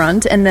the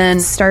front. And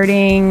then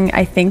starting,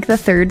 I think, the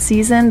 3rd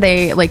season,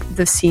 they, like,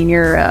 the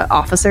senior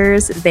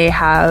officers, they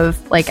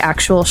have, like,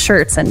 actual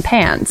shirts and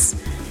pants.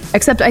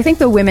 Except I think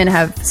the women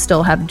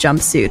still have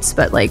jumpsuits,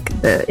 but like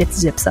it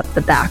zips up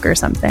the back or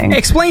something.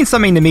 Explain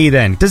something to me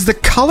then. Does the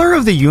color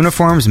of the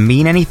uniforms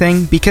mean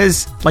anything?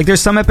 Because like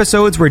there's some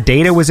episodes where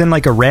Data was in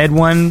like a red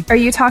one. Are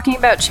you talking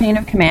about Chain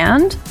of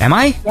Command? Am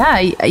I?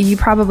 Yeah, you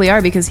probably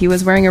are, because he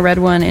was wearing a red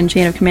one in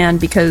Chain of Command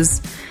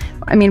because...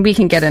 I mean, we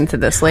can get into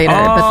this later,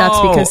 but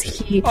that's because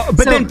he...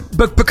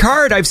 But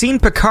Picard, I've seen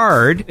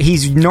Picard.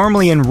 He's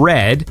normally in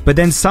red, but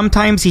then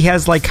sometimes he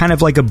has like kind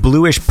of like a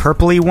bluish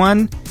purpley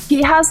one.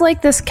 He has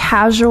like this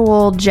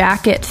casual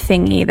jacket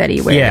thingy that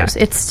he wears.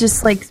 Yeah. It's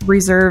just like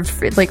reserved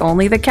for, like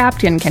only the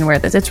captain can wear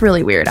this. It's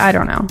really weird. I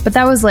don't know. But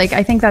that was like,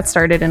 I think that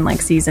started in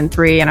like season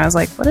 3, and I was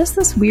like, what is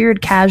this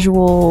weird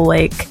casual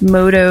like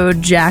moto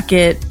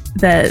jacket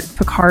that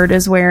Picard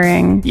is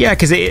wearing? Yeah,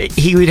 because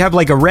he would have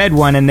like a red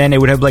one and then it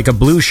would have like a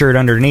blue shirt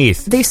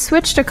underneath. They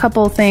switched a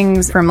couple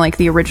things from like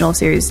the original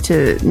series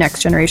to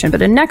Next Generation,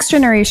 but in Next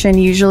Generation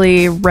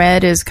usually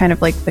red is kind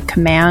of like the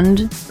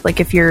command. Like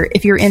if you're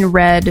in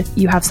red,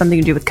 you have something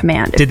to do with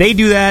command. Did they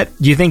do that,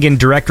 do you think, in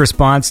direct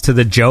response to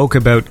the joke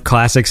about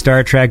classic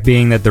Star Trek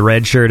being that the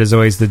red shirt is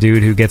always the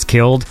dude who gets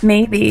killed?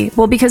 Maybe.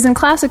 Well, because in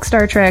classic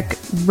Star Trek,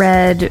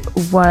 red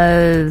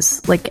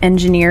was like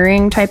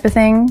engineering type of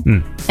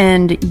thing,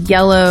 and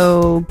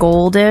yellow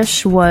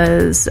goldish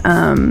was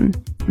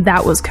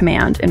that was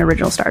command in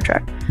original Star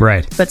Trek.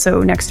 Right. But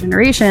so Next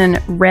Generation,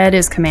 red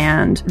is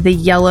command. The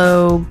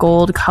yellow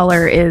gold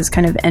color is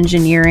kind of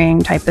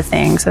engineering type of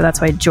thing. So that's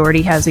why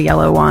Geordi has a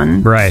yellow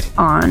one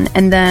on.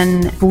 And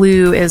then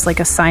blue is like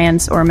a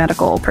science or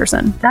medical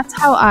person. That's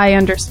how I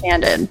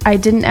understand it. I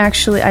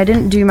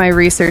didn't do my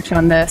research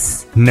on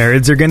this.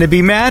 Nerds are going to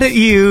be mad at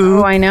you.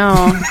 Oh, I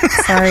know.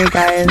 Sorry,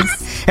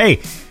 guys. Hey,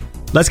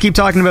 let's keep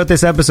talking about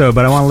this episode,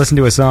 but I want to listen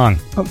to a song.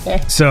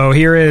 Okay. So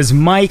here is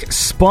Mike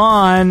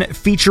Spawn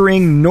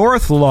featuring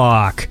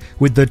Northlock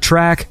with the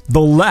track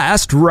The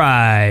Last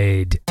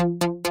Ride.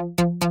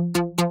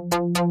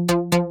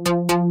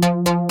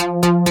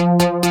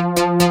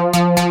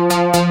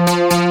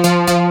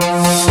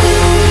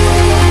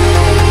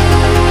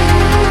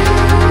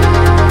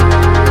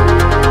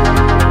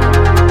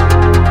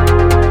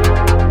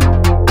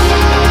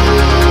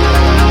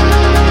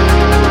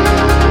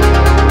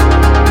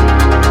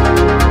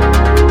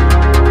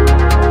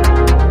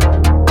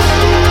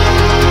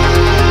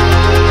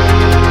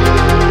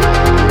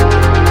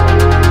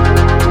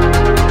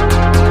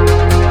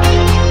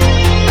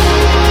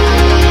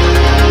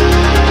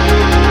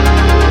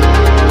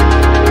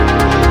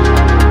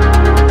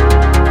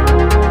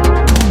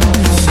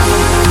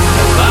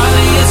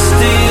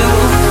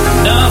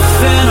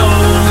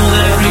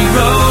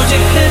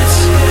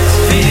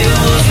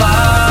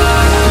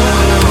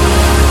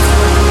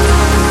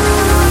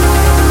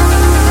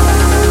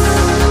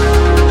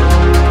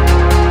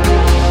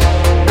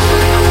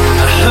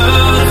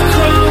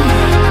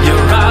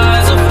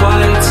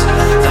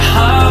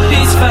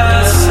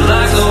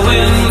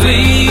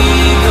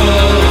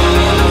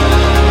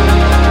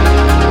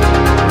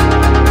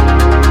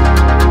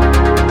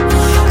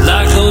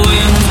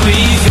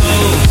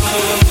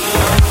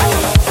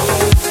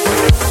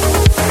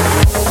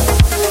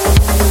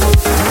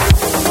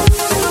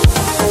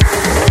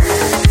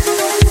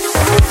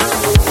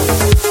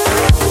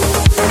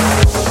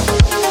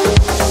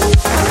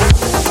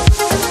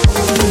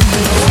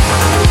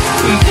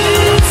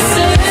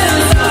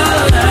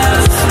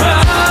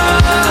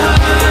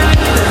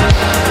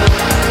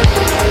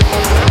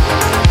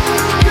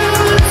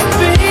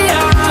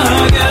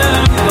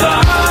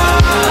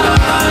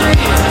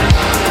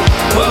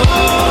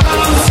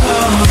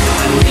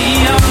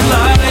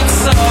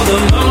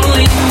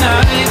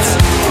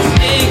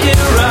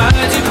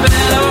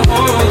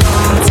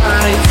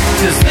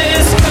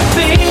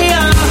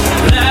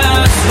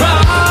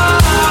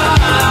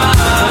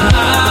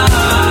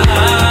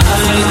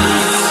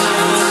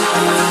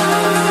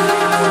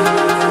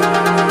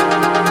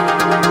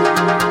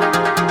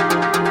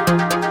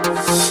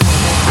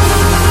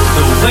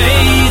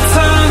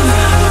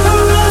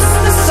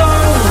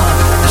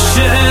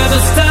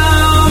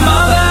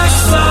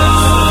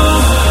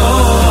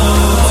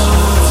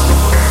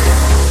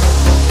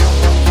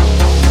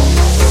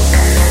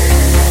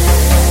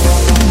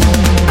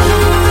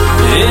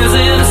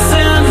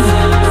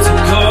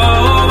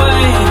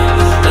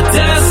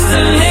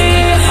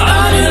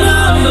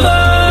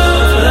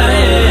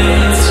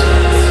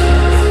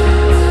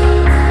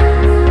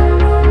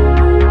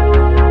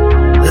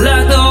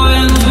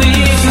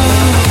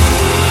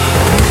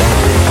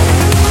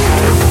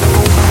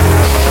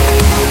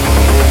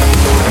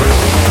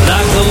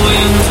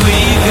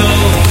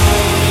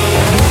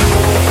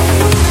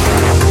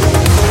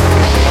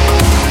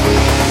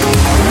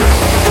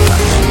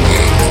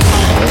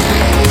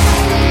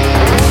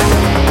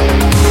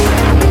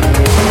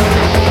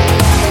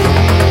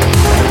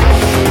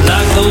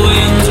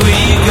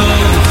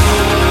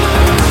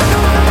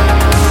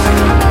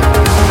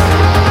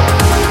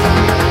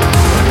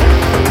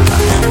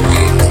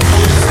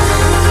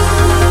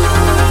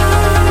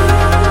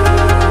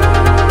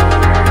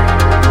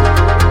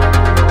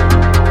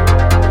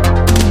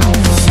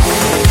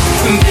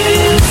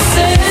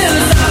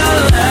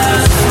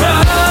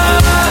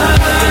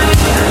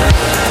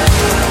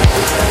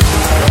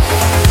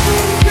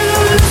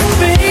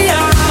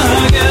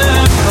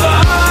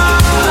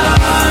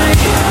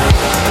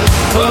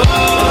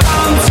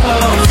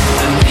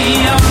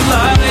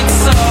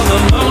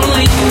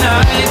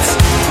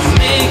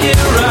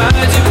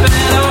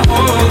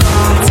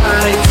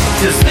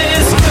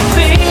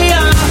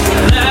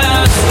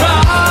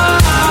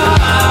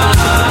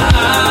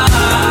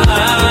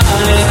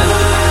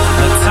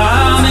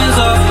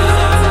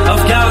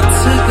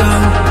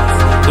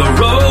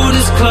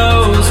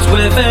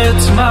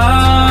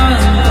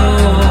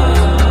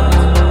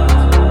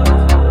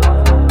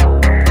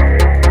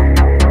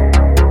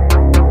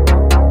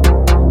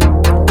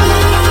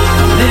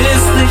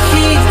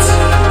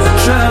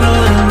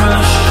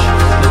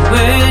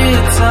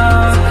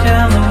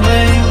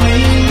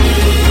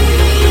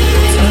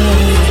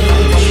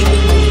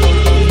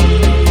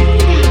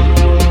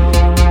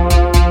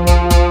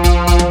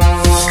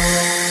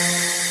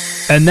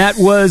 And that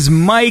was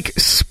Mike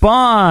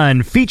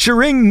Spawn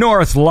featuring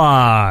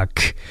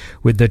Northlock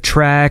with the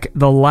track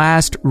The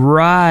Last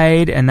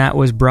Ride, and that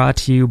was brought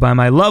to you by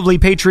my lovely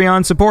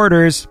Patreon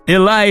supporters,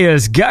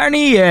 Elias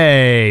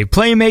Garnier,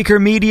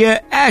 Playmaker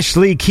Media,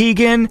 Ashley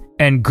Keegan,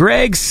 and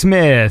Greg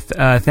Smith.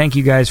 Thank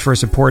you guys for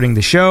supporting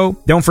the show.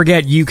 Don't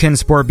forget, you can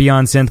support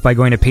Beyond Synth by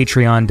going to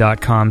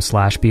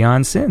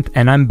patreon.com/BeyondSynth.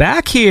 And I'm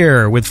back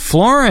here with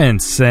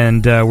Florence,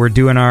 and we're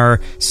doing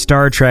our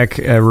Star Trek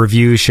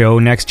review show,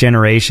 Next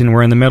Generation.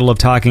 We're in the middle of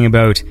talking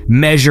about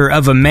Measure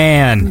of a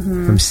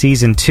Man from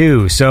season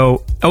 2.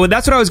 So,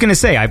 that's what I was going to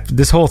say,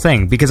 this whole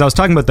thing, because I was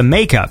talking about the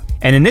makeup.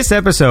 And in this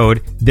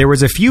episode, there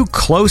was a few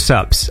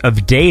close-ups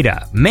of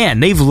Data.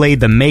 Man, they've laid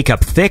the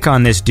makeup thick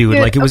on this dude.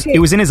 Like, it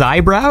was in his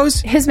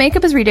eyebrows. His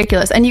makeup is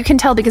ridiculous, and you can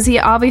tell because he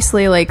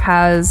obviously like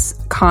has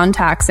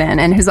contacts in,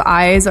 and his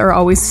eyes are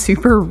always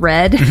super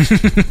red.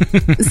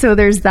 So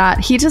there's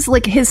that. He just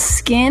like his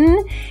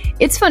skin.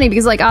 It's funny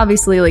because like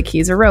obviously like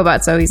he's a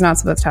robot, so he's not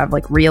supposed to have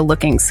like real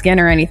looking skin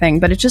or anything,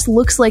 but it just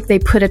looks like they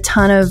put a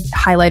ton of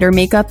highlighter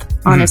makeup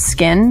on his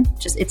skin.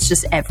 It's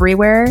just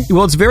everywhere.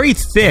 Well, it's very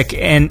thick,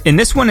 and in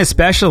this one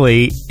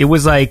especially, it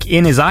was like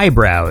in his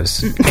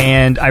eyebrows,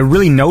 and I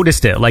really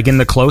noticed it. Like in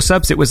the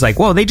close-ups, it was like,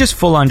 whoa, they just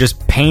full on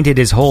just painted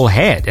his whole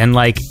head, and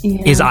like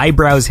his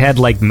eyebrows had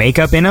like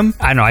makeup in them.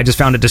 I don't know, I just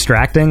found it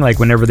distracting, like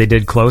whenever they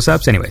did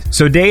close-ups. Anyway,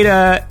 so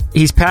Data,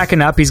 he's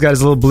packing up. He's got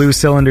his little blue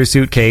cylinder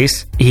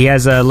suitcase. He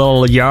has a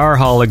little Yar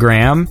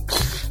hologram.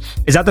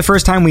 Is that the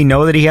first time we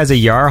know that he has a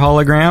Yar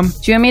hologram?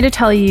 Do you want me to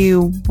tell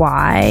you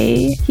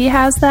why he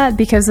has that?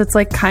 Because it's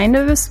like kind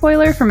of a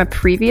spoiler from a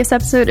previous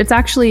episode. It's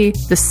actually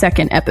the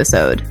second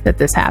episode that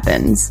this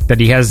happens.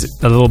 That he has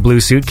a little blue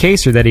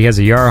suitcase, or that he has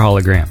a Yar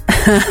hologram?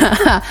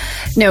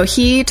 No,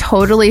 he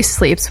totally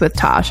sleeps with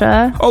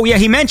Tasha. Oh yeah,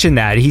 he mentioned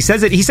that. He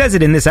says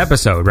it in this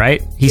episode,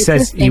 right? He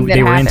says they were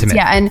intimate.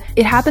 Yeah, and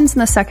it happens in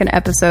the second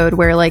episode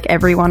where like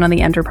everyone on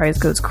the Enterprise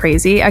goes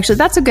crazy. Actually,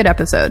 that's a good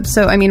episode.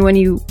 So I mean, when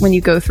you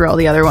go through all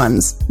the other ones,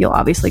 you'll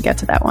obviously get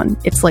to that one.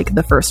 It's like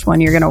the first one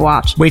you're gonna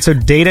watch. Wait, so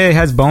Data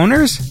has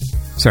boners?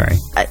 Sorry.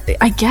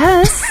 I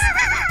guess.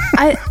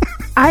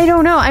 I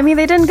don't know. I mean,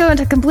 they didn't go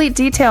into complete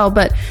detail,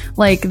 but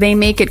like they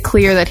make it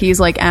clear that he's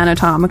like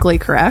anatomically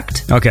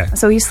correct. Okay.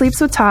 So he sleeps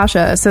with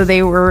Tasha. So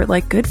they were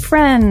like good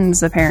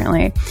friends,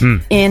 apparently.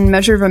 In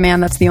Measure of a Man,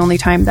 that's the only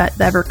time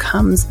that ever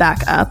comes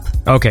back up.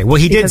 Okay. Well,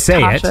 he did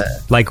say Tasha, it.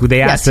 Like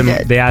they asked him.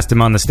 They asked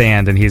him on the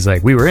stand, and he's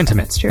like, "We were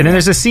intimate." That's true. And then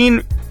there's a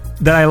scene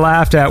that I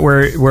laughed at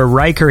where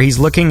Riker, he's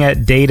looking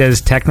at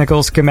Data's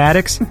technical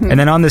schematics, and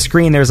then on the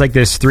screen there's like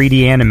this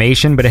 3D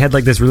animation, but it had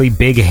like this really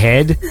big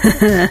head.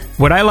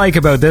 What I like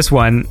about this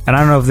one, and I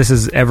don't know if this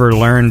is ever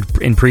learned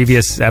in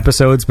previous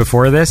episodes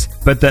before this,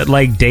 but that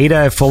like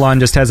Data full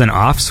on just has an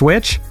off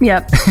switch.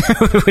 Yep.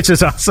 Which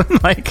is awesome.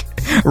 Like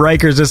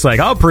Riker's just like,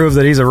 I'll prove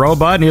that he's a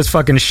robot, and he just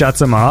fucking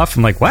shuts him off.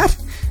 I'm like, what?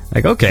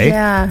 Like, okay.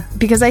 Yeah,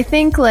 because I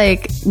think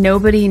like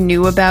nobody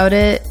knew about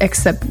it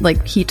except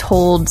like he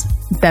told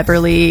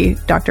Beverly,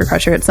 Dr.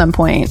 Crusher, at some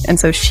point, and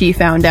so she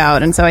found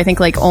out, and so I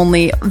think like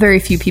only very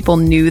few people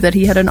knew that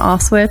he had an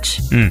off switch.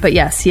 But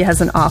yes, he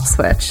has an off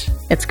switch.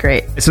 It's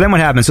great. So then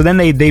what happens? So then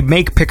they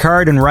make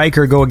Picard and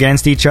Riker go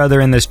against each other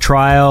in this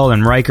trial,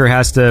 and Riker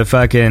has to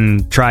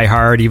fucking try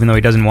hard even though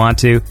he doesn't want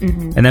to.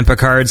 And then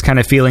Picard's kind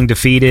of feeling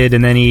defeated,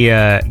 and then he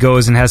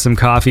goes and has some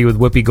coffee with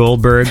Whoopi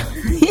Goldberg.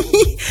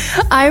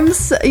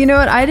 You know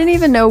what? I didn't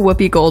even know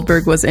Whoopi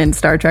Goldberg was in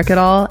Star Trek at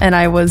all, and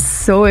I was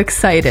so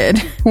excited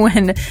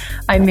when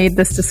I made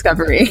this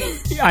discovery.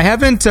 I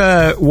haven't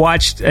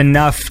watched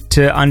enough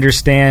to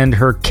understand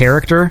her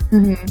character.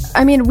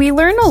 I mean, we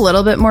learn a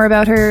little bit more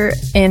about her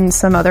in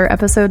some other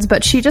episodes,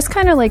 but she just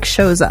kind of like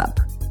shows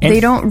up. And they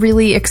don't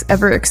really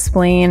ever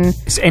explain.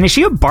 And is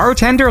she a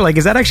bartender? Like,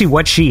 is that actually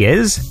what she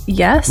is?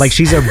 Yes. Like,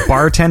 she's a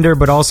bartender,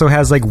 but also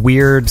has like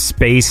weird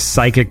space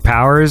psychic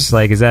powers.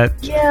 Like, is that?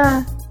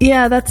 Yeah,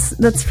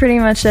 that's pretty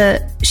much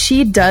it.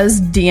 She does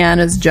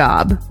Deanna's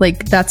job.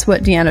 Like, that's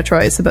what Deanna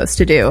Troi is supposed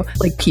to do.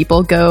 Like,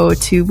 people go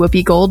to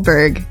Whoopi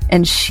Goldberg,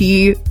 and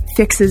she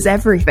fixes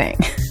everything.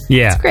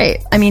 Yeah. It's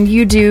great. I mean,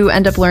 you do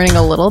end up learning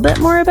a little bit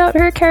more about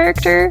her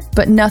character,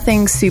 but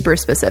nothing super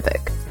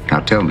specific. Now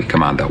tell me,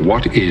 Commander,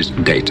 what is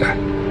Data?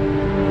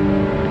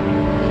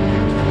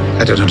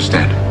 I don't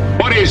understand.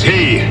 What is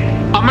he?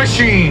 A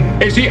machine.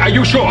 Is he? Are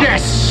you sure?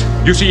 Yes.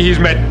 You see, he's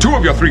met 2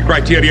 of your 3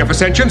 criteria for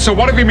sentience, so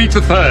what if he meets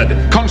the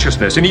 3rd?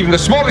 Consciousness in even the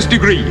smallest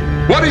degree.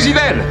 What is he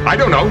then? I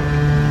don't know.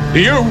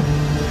 Do you?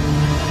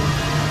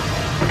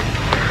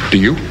 Do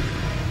you?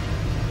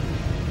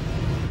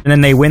 And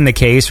then they win the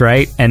case,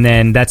 right? And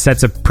then that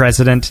sets a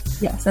precedent.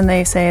 Yes, and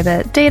they say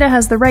that Data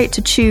has the right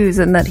to choose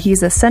and that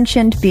he's a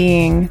sentient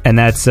being. And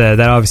that's that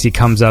obviously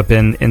comes up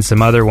in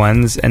some other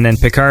ones. And then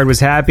Picard was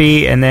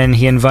happy, and then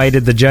he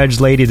invited the judge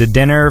lady to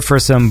dinner for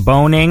some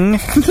boning.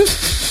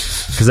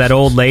 Because that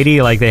old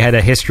lady, like, they had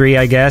a history,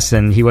 I guess,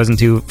 and he wasn't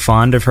too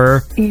fond of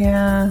her.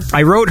 Yeah.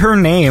 I wrote her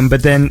name,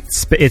 but then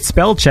it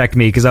spell checked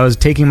me because I was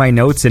taking my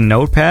notes in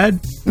Notepad.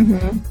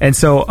 And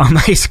so on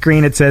my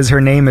screen it says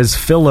her name is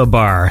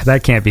Philobar.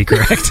 That can't be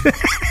correct.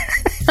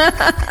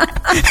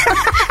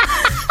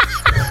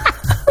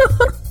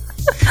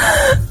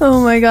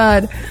 Oh my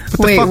god.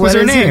 Wait, what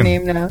her is name? her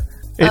name now?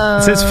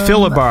 It says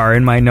Philibert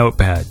in my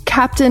notepad.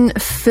 Captain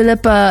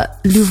Philippa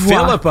Louvois.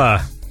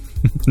 Philippa,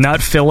 not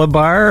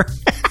Philibert.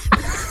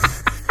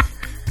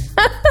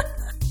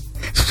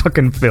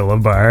 Fucking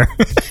Philibert.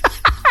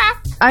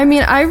 I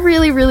mean, I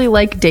really, really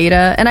like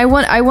Data, and I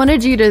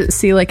wanted you to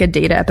see like a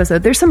Data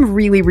episode. There's some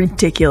really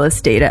ridiculous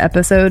Data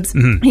episodes.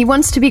 Mm-hmm. He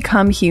wants to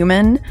become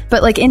human,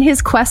 but like in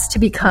his quest to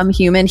become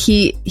human,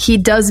 he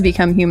does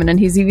become human,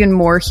 and he's even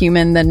more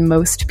human than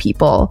most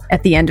people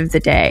at the end of the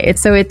day.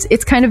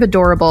 It's kind of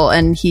adorable,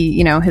 and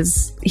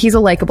he's a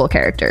likable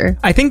character.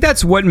 I think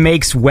that's what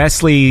makes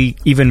Wesley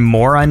even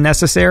more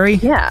unnecessary.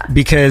 Yeah,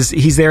 because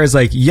he's there as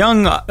like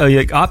young,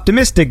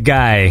 optimistic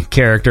guy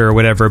character or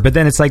whatever. But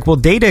then it's like, well,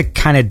 Data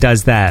kind of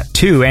does that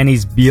too, and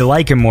you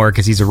like him more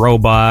because he's a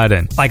robot,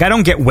 and like I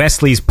don't get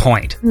Wesley's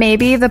point.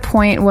 Maybe the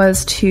point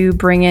was to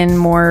bring in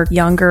more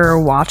younger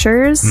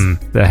watchers.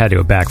 That had to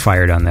have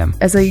backfired on them.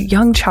 As a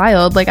young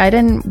child, like I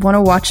didn't want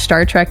to watch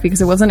Star Trek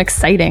because it wasn't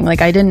exciting.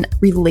 Like I didn't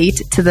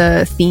relate to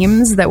the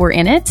themes that were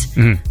in it.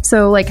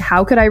 So like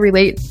how could I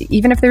relate?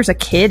 Even if there's a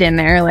kid in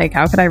there, like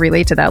how could I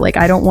relate to that? Like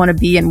I don't want to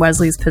be in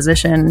Wesley's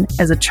position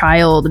as a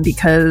child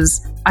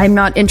because I'm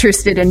not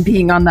interested in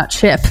being on that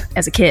ship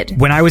as a kid.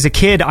 When I was a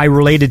kid, I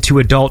related to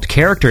adult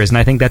characters, and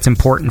I think that's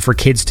important for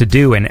kids to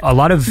do. And a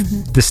lot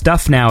of the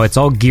stuff now, it's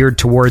all geared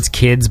towards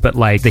kids, but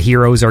like the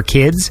heroes are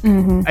kids.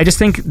 I just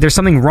think there's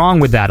something wrong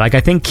with that. Like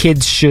I think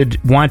kids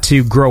should want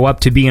to grow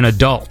up to be an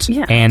adult,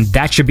 and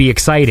that should be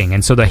exciting.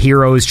 And so the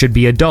heroes should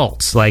be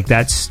adults. Like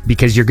that's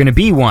because you're going to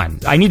be one.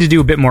 I need to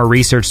do a bit more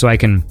research so I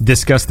can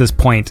discuss this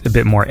point a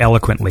bit more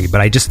eloquently, but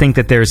I just think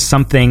that there's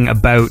something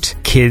about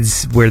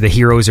kids where the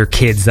heroes are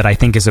kids that I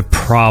think is a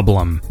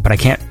problem, but I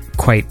can't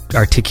quite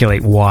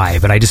articulate why,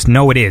 but I just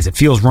know it is. It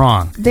feels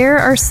wrong. There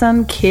are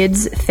some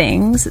kids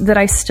things that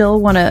I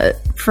still want to,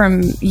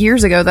 from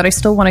years ago, that I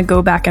still want to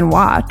go back and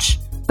watch,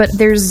 but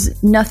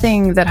there's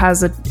nothing that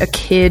has a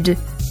kid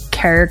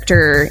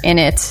character in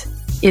it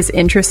is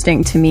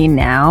interesting to me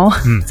now.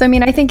 So I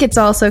mean, I think it's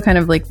also kind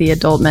of like the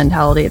adult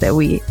mentality that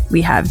we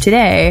have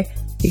today,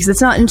 because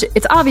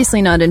it's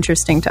obviously not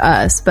interesting to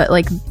us, but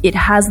like it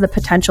has the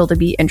potential to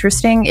be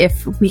interesting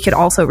if we could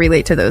also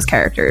relate to those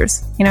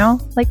characters,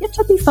 like it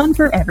should be fun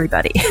for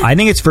everybody. I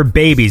think it's for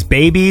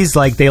babies,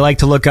 like they like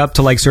to look up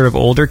to like sort of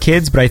older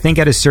kids, but I think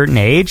at a certain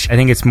age, I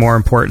think it's more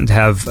important to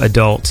have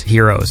adult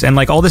heroes. And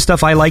like all the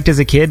stuff I liked as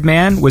a kid,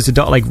 man, was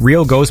adult. Like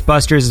Real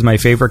Ghostbusters is my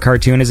favorite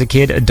cartoon as a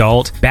kid,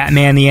 adult.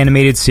 Batman the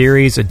Animated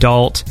Series,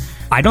 adult.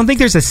 I don't think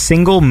there's a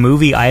single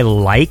movie I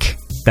like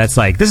that's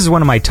like, this is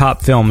one of my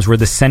top films where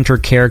the center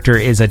character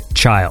is a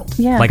child.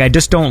 Yeah. Like I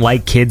just don't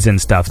like kids and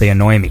stuff. They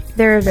annoy me.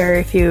 There are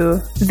very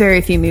few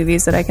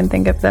movies that I can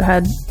think of that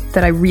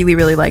I really,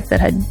 really liked that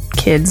had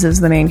kids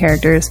as the main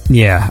characters.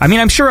 Yeah. I mean,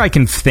 I'm sure I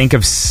can think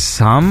of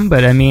some,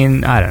 but I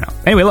mean, I don't know.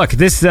 Anyway, look,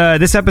 this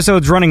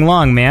episode's running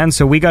long, man,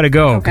 so we gotta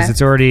go because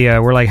it's already,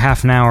 we're like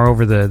half an hour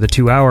over the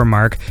 2 hour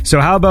mark.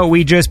 So how about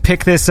we just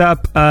pick this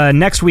up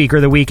next week or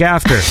the week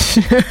after?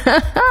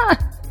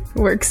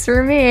 Works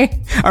for me.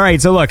 All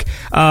right, so look,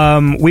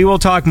 we will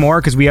talk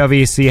more because we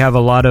obviously have a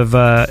lot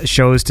of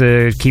shows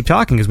to keep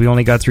talking because we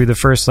only got through the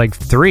first like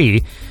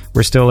 3.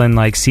 We're still in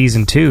like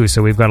season 2,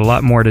 so we've got a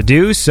lot more to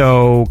do.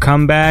 So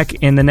come back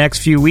in the next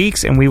few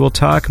weeks and we will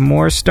talk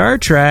more Star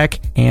Trek,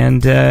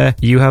 and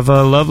you have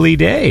a lovely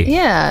day.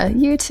 Yeah,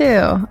 you too.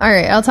 All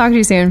right, I'll talk to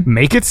you soon.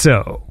 Make it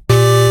so.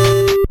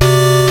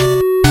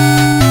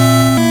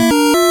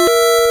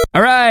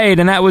 All right,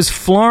 and that was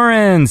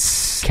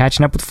Florence.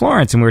 Catching up with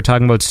Florence, and we were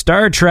talking about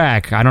Star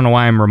Trek. I don't know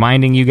why I'm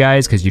reminding you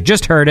guys, because you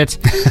just heard it.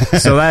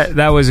 So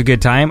that was a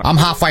good time. I'm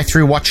halfway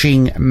through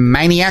watching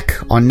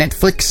Maniac on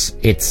Netflix.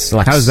 It's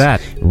like... How's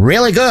that?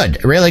 Really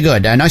good. Really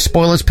good. No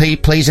spoilers,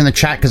 please, in the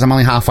chat, because I'm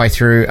only halfway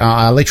through.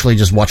 I literally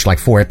just watched like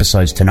 4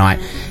 episodes tonight.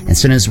 As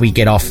soon as we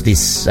get off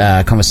this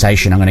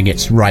conversation, I'm going to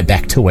get right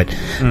back to it.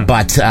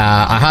 But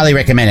I highly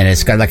recommend it.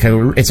 It's got like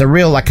it's a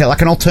real, like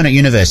an alternate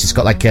universe. It's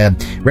got like a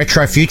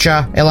retro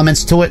future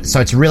elements to it,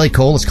 so it's really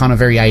cool. It's kind of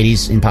very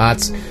 80s in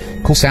parts.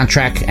 Cool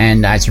soundtrack,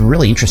 and it's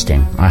really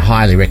interesting. I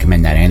highly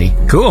recommend that, Andy.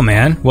 Cool,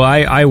 man. Well,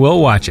 I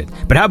will watch it.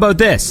 But how about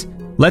this?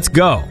 Let's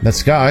go.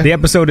 Let's go. The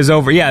episode is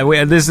over.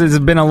 Yeah, this has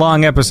been a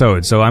long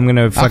episode, so I'm going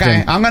to fucking...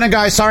 Okay, I'm going to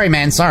go. Sorry,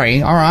 man.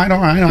 Sorry. All right.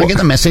 I get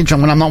the message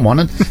when I'm not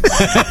wanted.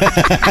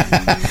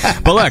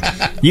 But look,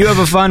 you have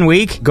a fun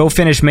week. Go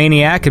finish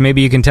Maniac, and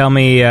maybe you can tell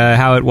me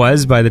how it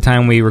was by the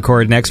time we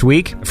record next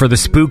week for the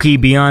spooky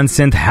Beyond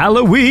Synth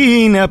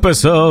Halloween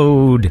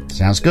episode.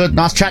 Sounds good.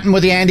 Nice chatting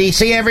with you, Andy.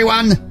 See you,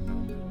 everyone.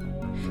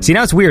 See,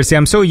 now it's weird. See,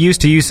 I'm so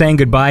used to you saying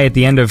goodbye at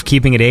the end of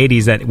Keeping It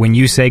 80s that when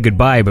you say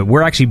goodbye, but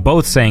we're actually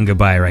both saying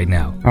goodbye right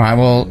now. All right,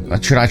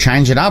 well, should I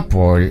change it up,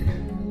 or... Do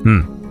you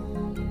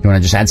want to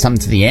just add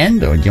something to the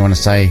end, or do you want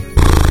to say...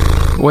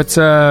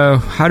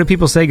 How do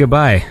people say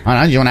goodbye? I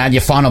don't know, do you want to add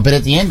your final bit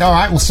at the end? All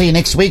right, we'll see you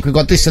next week. We've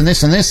got this and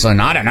this and this,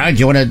 and I don't know, do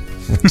you want to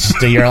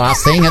do your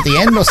last thing at the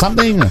end or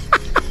something?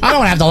 I don't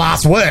want to have the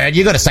last word.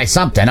 You got to say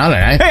something. I don't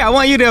know. Hey, I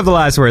want you to have the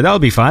last word. That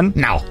would be fun.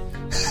 No.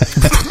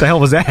 What the hell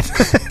was that?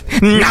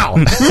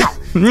 No.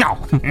 No.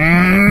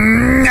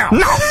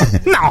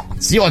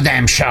 It's your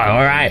damn show,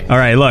 all right? All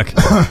right, look.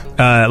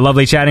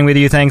 Lovely chatting with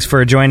you. Thanks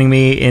for joining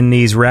me in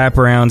these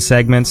wraparound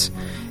segments.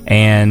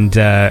 And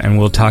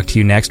we'll talk to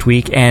you next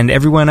week. And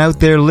everyone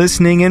out there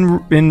listening in I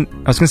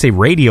was going to say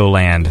Radio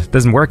Land.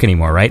 Doesn't work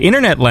anymore, right?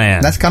 Internet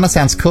Land. That kind of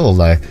sounds cool,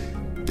 though.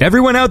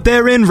 Everyone out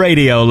there in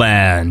Radio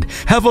Land,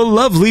 have a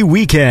lovely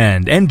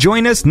weekend and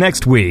join us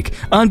next week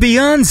on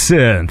Beyond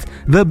Synth,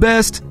 the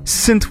best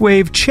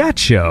synthwave chat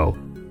show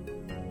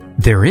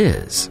there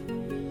is.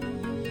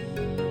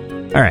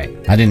 All right.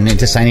 I didn't need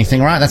to say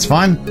anything right. That's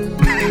fine.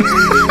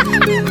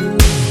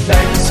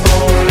 Thanks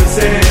for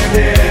listening.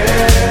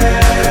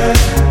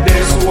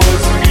 This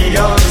was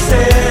Beyond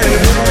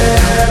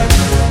Synth.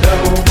 No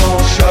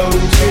more show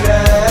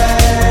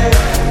today.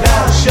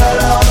 Now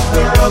shut up,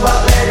 the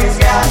robot lady's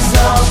got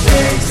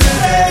something to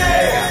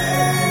say.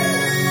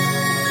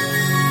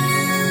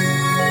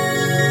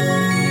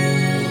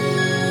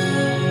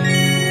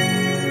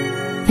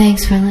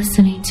 Thanks for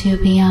listening to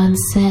Beyond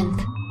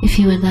Synth. If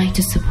you would like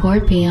to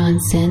support Beyond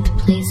Synth,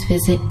 please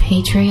visit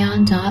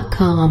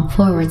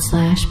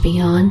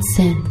patreon.com/Beyond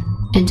Synth.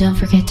 And don't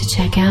forget to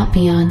check out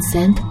Beyond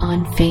Synth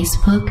on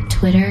Facebook,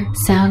 Twitter,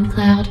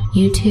 SoundCloud,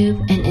 YouTube,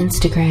 and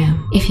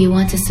Instagram. If you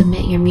want to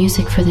submit your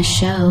music for the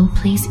show,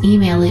 please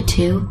email it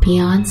to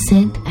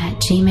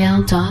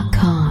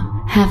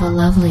beyondsynth@gmail.com. Have a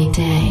lovely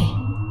day.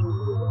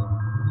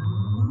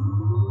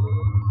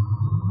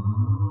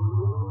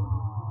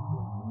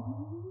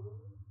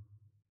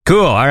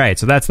 Cool. All right.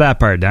 So that's that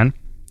part done.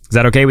 Is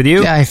that okay with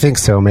you? Yeah, I think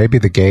so. Maybe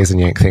the gays and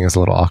yank thing is a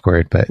little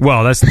awkward, but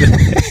well, that's.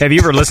 Have you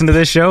ever listened to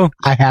this show?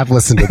 I have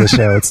listened to the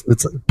show. It's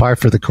par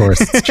for the course.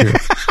 It's true.